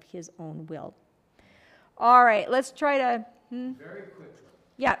counsels of his own will. All right, let's try to... Very quickly.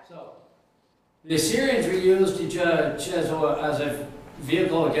 Yeah. So, the Assyrians were used to judge as a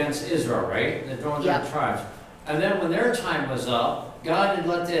vehicle against Israel, right? The northern tribes. And then when their time was up, God had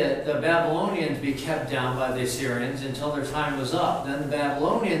let the Babylonians be kept down by the Assyrians until their time was up. Then the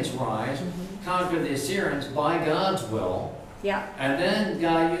Babylonians rise, conquer the Assyrians by God's will. Yeah. And then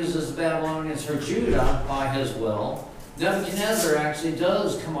God uses the Babylonians for Judah by his will. Nebuchadnezzar actually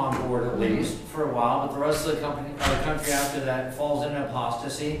does come on board at least for a while, but the rest of the country after that falls into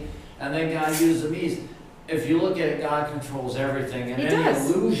apostasy. And then God uses the Medes. If you look at it, God controls everything. And any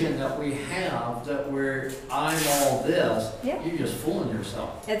illusion that we have that I'm all this, you're just fooling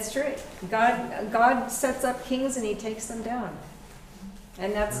yourself. It's true. God sets up kings and he takes them down.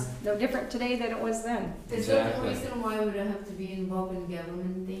 And that's no different today than it was then. Is that the reason why we don't have to be involved in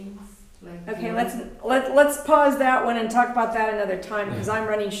government things? Okay, let's pause that one and talk about that another time because I'm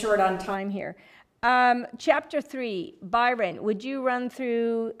running short on time here. Chapter 3, Byron, would you run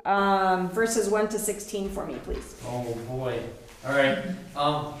through verses 1 to 16 for me, please? Oh boy. All right.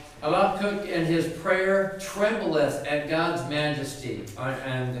 Habakkuk in his prayer trembleth at God's majesty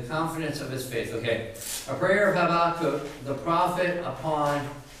and the confidence of his faith. Okay. A prayer of Habakkuk, the prophet, upon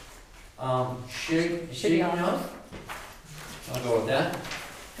Shigionoth. I'll go with that.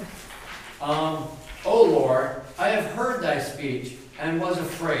 O Lord, I have heard thy speech and was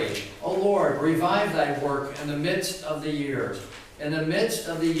afraid. O Lord, revive thy work in the midst of the years. In the midst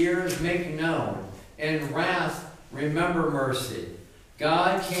of the years make known. In wrath remember mercy.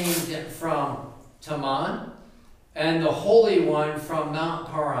 God came from Teman, and the Holy One from Mount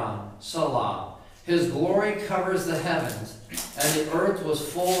Paran, Salah. His glory covers the heavens, and the earth was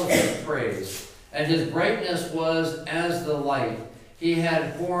full of his praise. And his brightness was as the light. He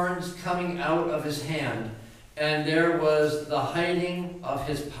had horns coming out of his hand, and there was the hiding of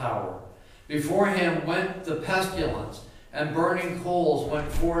his power. Before him went the pestilence, and burning coals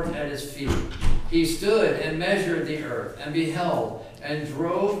went forth at his feet. He stood and measured the earth, and beheld, and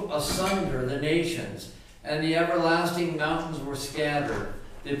drove asunder the nations, and the everlasting mountains were scattered.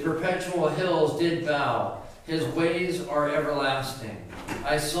 The perpetual hills did bow. His ways are everlasting.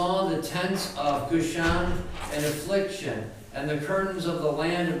 I saw the tents of Cushan in affliction, and the curtains of the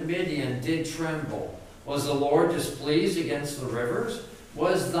land of Midian did tremble. Was the Lord displeased against the rivers?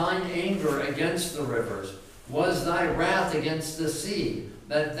 Was thine anger against the rivers? Was thy wrath against the sea,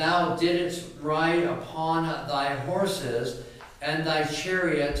 that thou didst ride upon thy horses and thy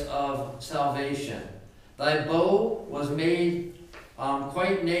chariots of salvation? Thy bow was made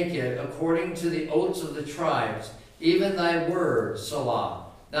quite naked, according to the oaths of the tribes, even thy word, Salah.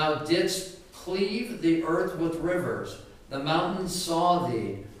 Thou didst cleave the earth with rivers. The mountains saw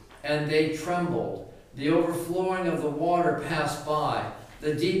thee, and they trembled. The overflowing of the water passed by.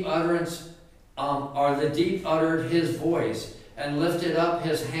 The deep uttered his voice, and lifted up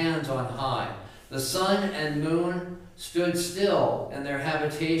his hands on high. The sun and moon stood still in their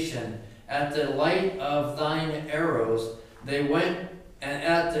habitation. At the light of thine arrows they went, and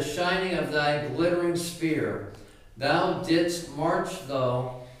at the shining of thy glittering spear. Thou didst march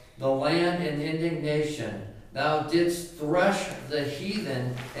the land in indignation. Thou didst thresh the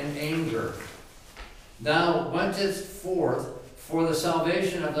heathen in anger. Thou wentest forth for the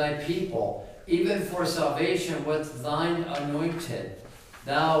salvation of thy people, even for salvation with thine anointed.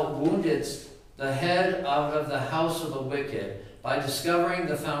 Thou woundedst the head out of the house of the wicked, by discovering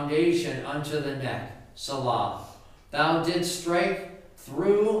the foundation unto the neck. Salah. Thou didst strike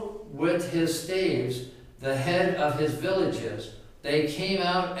through with his staves the head of his villages. They came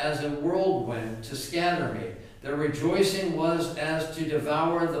out as a whirlwind to scatter me. Their rejoicing was as to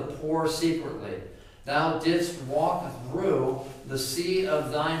devour the poor secretly. Thou didst walk through the sea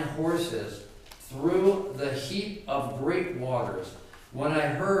of thine horses, through the heap of great waters. When I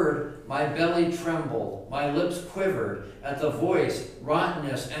heard, my belly trembled, my lips quivered. At the voice,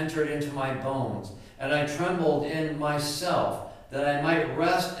 rottenness entered into my bones, and I trembled in myself, that I might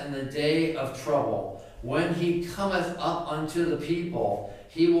rest in the day of trouble. When he cometh up unto the people,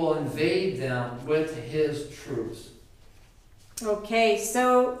 he will invade them with his troops. Okay,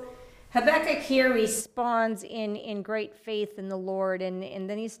 so Habakkuk here responds in great faith in the Lord, and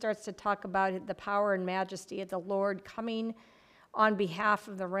then he starts to talk about the power and majesty of the Lord coming on behalf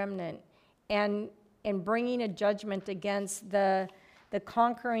of the remnant, and bringing a judgment against the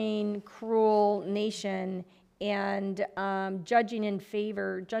conquering, cruel nation, and judging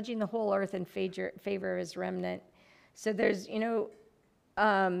the whole earth in favor of his remnant. So there's,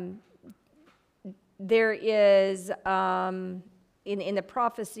 there is, in the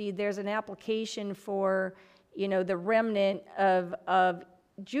prophecy, there's an application for, the remnant of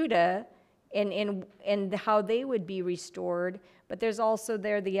Judah, and how they would be restored, but there's also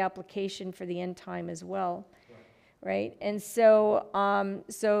there the application for the end time as well, right? And so,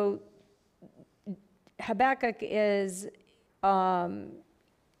 Habakkuk is,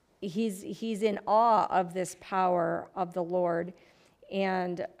 he's in awe of this power of the Lord,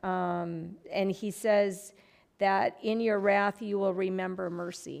 and he says that in your wrath you will remember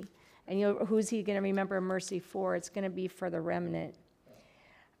mercy, and who's he going to remember mercy for? It's going to be for the remnant.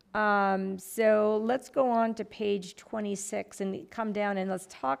 So let's go on to page 26 and come down and let's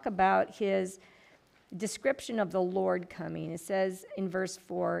talk about his description of the Lord coming. It says in verse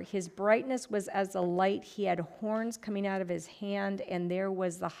 4, his brightness was as the light, he had horns coming out of his hand, and there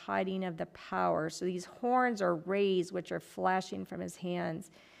was the hiding of the power. So these horns are rays which are flashing from his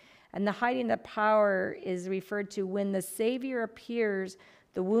hands. And the hiding of the power is referred to when the Savior appears,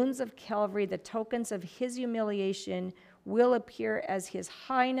 the wounds of Calvary, the tokens of his humiliation, will appear as his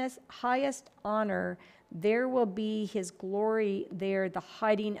highest honor. There will be his glory there, the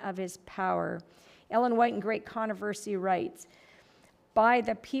hiding of his power. Ellen White in Great Controversy writes, by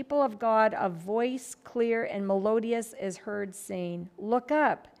the people of God, a voice clear and melodious is heard saying, look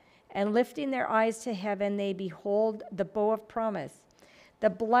up, and lifting their eyes to heaven, they behold the bow of promise. The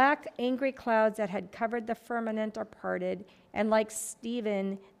black, angry clouds that had covered the firmament are parted, and like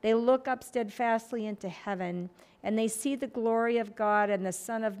Stephen, they look up steadfastly into heaven, and they see the glory of God and the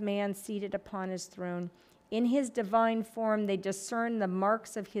Son of Man seated upon his throne. In his divine form, they discern the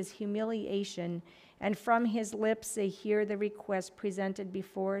marks of his humiliation, and from his lips they hear the request presented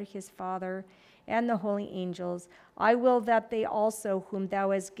before his Father and the holy angels. I will that they also, whom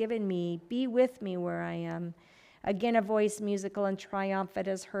thou hast given me, be with me where I am. Again, a voice musical and triumphant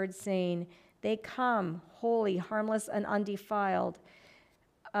is heard saying, they come, holy, harmless, and undefiled.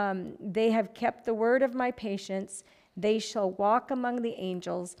 They have kept the word of my patience. They shall walk among the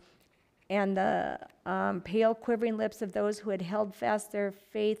angels, and the pale, quivering lips of those who had held fast their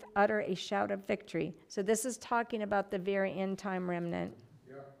faith utter a shout of victory. So this is talking about the very end time remnant.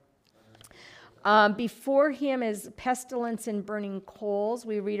 Before him is pestilence and burning coals.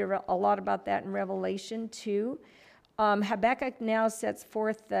 We read a lot about that in Revelation 2. Habakkuk now sets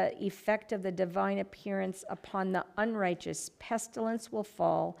forth the effect of the divine appearance upon the unrighteous. Pestilence will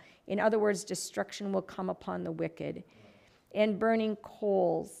fall. In other words, destruction will come upon the wicked. And burning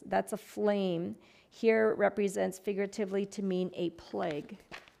coals, that's a flame, here represents figuratively to mean a plague.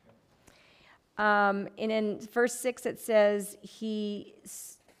 And in verse 6 it says, he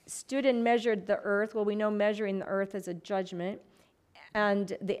stood and measured the earth. Well, we know measuring the earth is a judgment.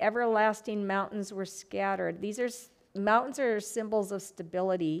 And the everlasting mountains were scattered. Mountains are symbols of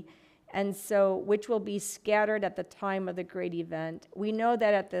stability, and so which will be scattered at the time of the great event. We know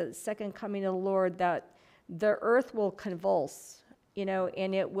that at the second coming of the Lord that the earth will convulse,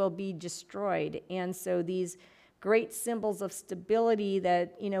 and it will be destroyed. And so these great symbols of stability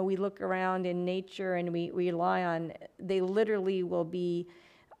that, we look around in nature and we rely on, they literally will be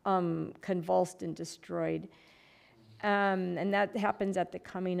convulsed and destroyed. And that happens at the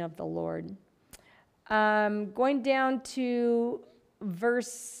coming of the Lord. Going down to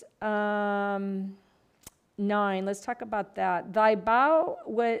verse 9, let's talk about that. Thy bow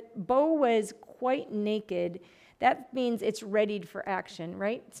was quite naked. That means it's readied for action,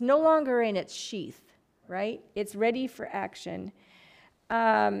 right? It's no longer in its sheath, right? It's ready for action.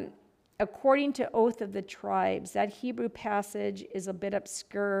 According to Oath of the Tribes, that Hebrew passage is a bit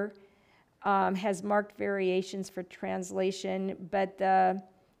obscure, has marked variations for translation, but the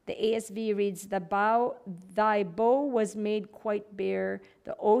ASV reads, thy bow was made quite bare,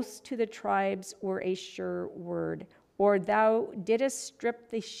 the oaths to the tribes were a sure word. Or thou didst strip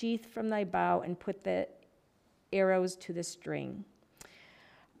the sheath from thy bow and put the arrows to the string.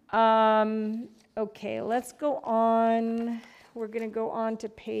 Okay, let's go on. We're going to go on to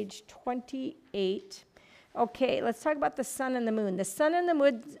page 28. Okay, let's talk about the sun and the moon. The sun and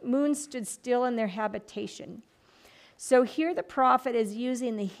the moon stood still in their habitation. So here the prophet is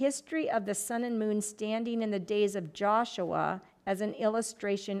using the history of the sun and moon standing in the days of Joshua as an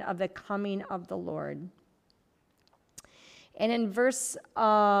illustration of the coming of the Lord. And in verse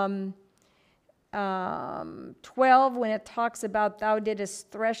 12, when it talks about thou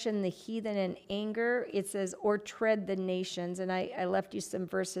didst thresh in the heathen in anger, it says, or tread the nations. And I left you some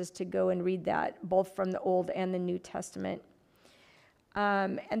verses to go and read that, both from the Old and the New Testament.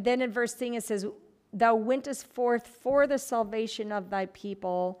 And then in verse 13, it says, thou wentest forth for the salvation of thy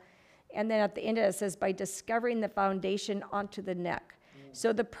people. And then at the end of it says, by discovering the foundation onto the neck.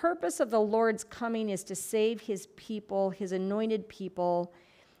 So the purpose of the Lord's coming is to save his people, his anointed people.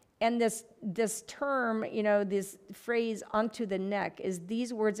 And this term, this phrase, onto the neck, is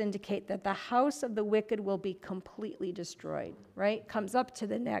these words indicate that the house of the wicked will be completely destroyed, right? Comes up to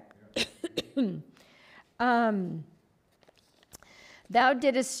the neck. Thou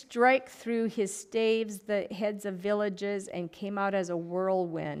didst strike through his staves the heads of villages and came out as a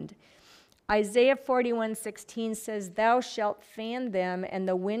whirlwind. Isaiah 41:16 says, thou shalt fan them, and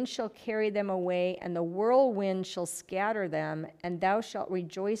the wind shall carry them away, and the whirlwind shall scatter them, and thou shalt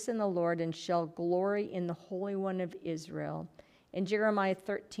rejoice in the Lord and shall glory in the Holy One of Israel. And Jeremiah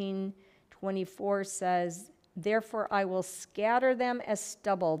 13:24 says, therefore I will scatter them as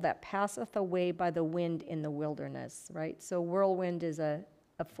stubble that passeth away by the wind in the wilderness, right? So whirlwind is a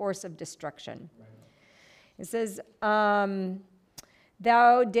force of destruction. Right. It says,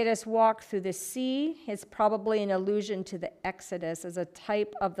 thou didst walk through the sea. It's probably an allusion to the Exodus as a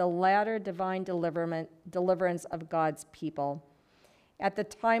type of the latter divine deliverance of God's people. At the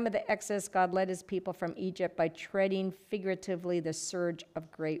time of the Exodus, God led his people from Egypt by treading figuratively the surge of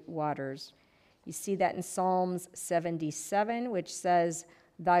great waters. You see that in Psalms 77, which says,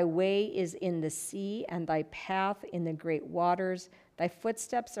 thy way is in the sea, and thy path in the great waters. Thy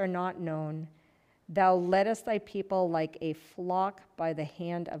footsteps are not known. Thou leddest thy people like a flock by the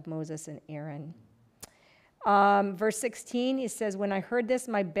hand of Moses and Aaron. Verse 16, he says, when I heard this,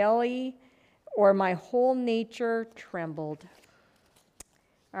 my belly or my whole nature trembled.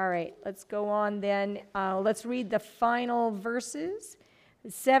 All right, let's go on then. Let's read the final verses.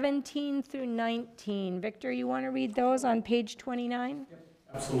 17 through 19. Victor, you want to read those on page 29? Yep,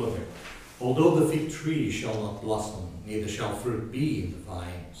 absolutely. Although the fig tree shall not blossom, neither shall fruit be in the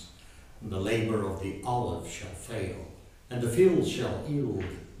vines, and the labor of the olive shall fail, and the field shall yield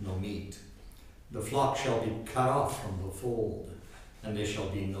no meat. The flock shall be cut off from the fold, and there shall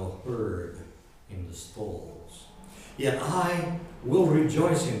be no herd in the stalls. Yet I will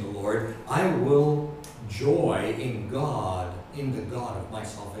rejoice in the Lord. I will joy in God, in the God of my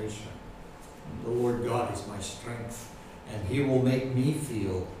salvation. The Lord God is my strength, and he will make me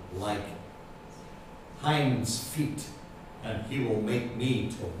feel like hinds feet, and he will make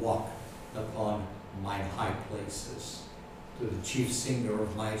me to walk upon mine high places. To the chief singer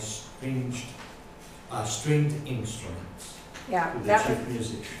of my stringed instruments. Yeah, to the chief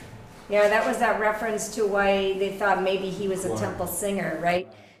musician. Yeah, that was that reference to why they thought maybe he was a temple singer, right?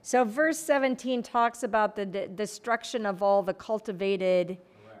 So verse 17 talks about the destruction of all the cultivated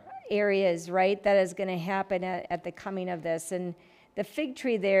areas, right? That is going to happen at the coming of this. And the fig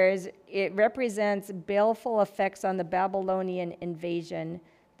tree there, it represents baleful effects on the Babylonian invasion,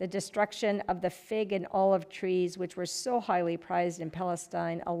 the destruction of the fig and olive trees, which were so highly prized in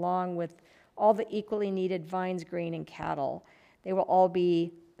Palestine, along with all the equally needed vines, grain, and cattle. They will all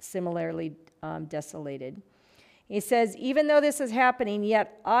be similarly desolated. He says, even though this is happening,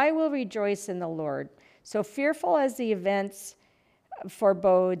 yet I will rejoice in the Lord. So fearful as the events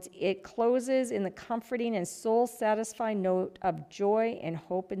forebodes. It closes in the comforting and soul-satisfying note of joy and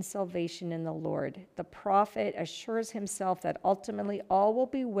hope and salvation in the Lord. The prophet assures himself that ultimately all will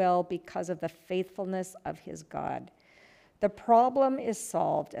be well because of the faithfulness of his God. The problem is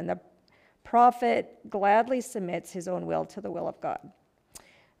solved, and the prophet gladly submits his own will to the will of God.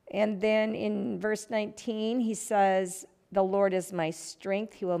 And then in verse 19, he says, the Lord is my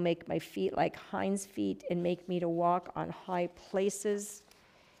strength. He will make my feet like hinds' feet and make me to walk on high places.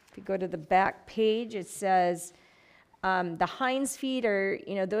 If you go to the back page, it says, the hinds' feet are,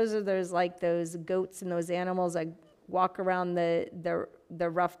 those are those goats and those animals that walk around the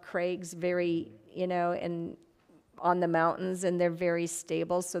rough crags very, and on the mountains, and they're very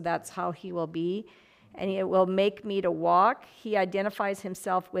stable, so that's how he will be. And it will make me to walk. He identifies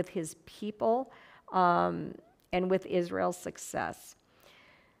himself with his people and with Israel's success.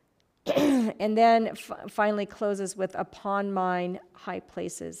 And then finally closes with, upon mine high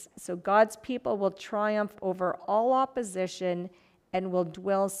places. So God's people will triumph over all opposition and will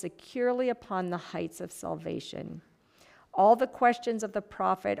dwell securely upon the heights of salvation. All the questions of the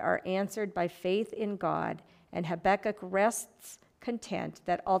prophet are answered by faith in God, and Habakkuk rests content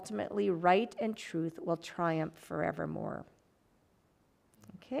that ultimately right and truth will triumph forevermore.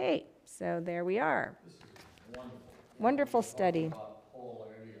 Okay, so there we are. This is wonderful. Wonderful study. About Paul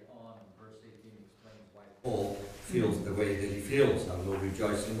earlier on, in verse 18 explains why Paul feels the way that he feels. I will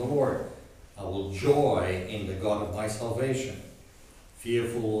rejoice in the Lord. I will joy in the God of my salvation.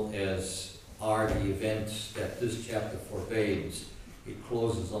 Fearful as are the events that this chapter forbids, it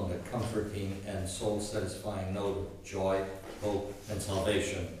closes on the comforting and soul-satisfying note of joy, hope, and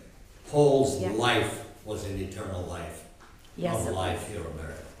salvation. Paul's life was an eternal life, not a life here on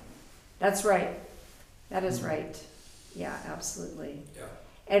earth. That's right. That is right. Yeah, absolutely. Yeah.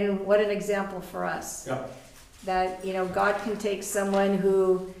 And what an example for us. Yeah. That, God can take someone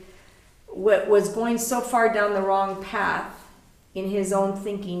who was going so far down the wrong path in his own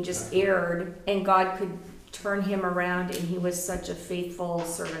thinking, just erred, and God could turn him around, and he was such a faithful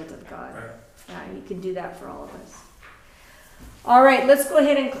servant of God. Right. Yeah, he can do that for all of us. All right, let's go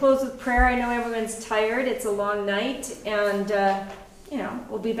ahead and close with prayer. I know everyone's tired. It's a long night, and,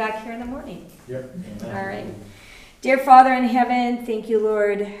 we'll be back here in the morning. Yep. All right. Dear Father in heaven, thank you,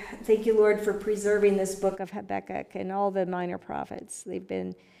 Lord. Thank you, Lord, for preserving this book of Habakkuk and all the minor prophets. They've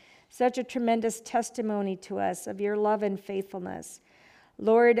been such a tremendous testimony to us of your love and faithfulness.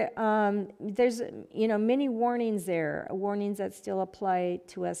 Lord, there's, many warnings there, warnings that still apply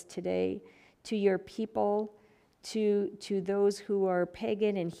to us today, to your people, to those who are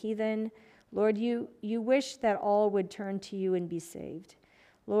pagan and heathen. Lord, you wish that all would turn to you and be saved.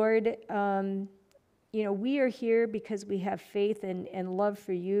 Lord, we are here because we have faith and love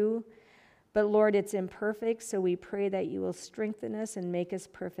for you. But Lord, it's imperfect, so we pray that you will strengthen us and make us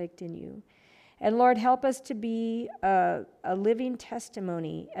perfect in you. And Lord, help us to be a living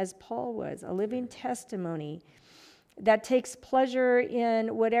testimony, as Paul was, a living testimony that takes pleasure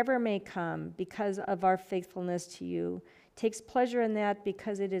in whatever may come because of our faithfulness to you. Takes pleasure in that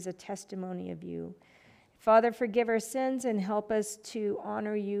because it is a testimony of you. Father, forgive our sins and help us to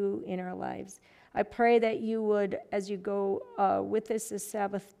honor you in our lives. I pray that you would, as you go with us this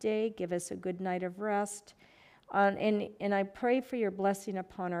Sabbath day, give us a good night of rest. And I pray for your blessing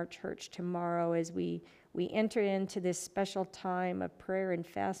upon our church tomorrow as we enter into this special time of prayer and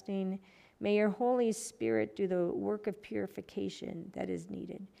fasting. May your Holy Spirit do the work of purification that is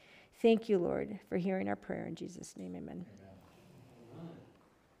needed. Thank you, Lord, for hearing our prayer. In Jesus' name, amen.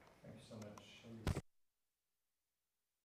 Thank you so much.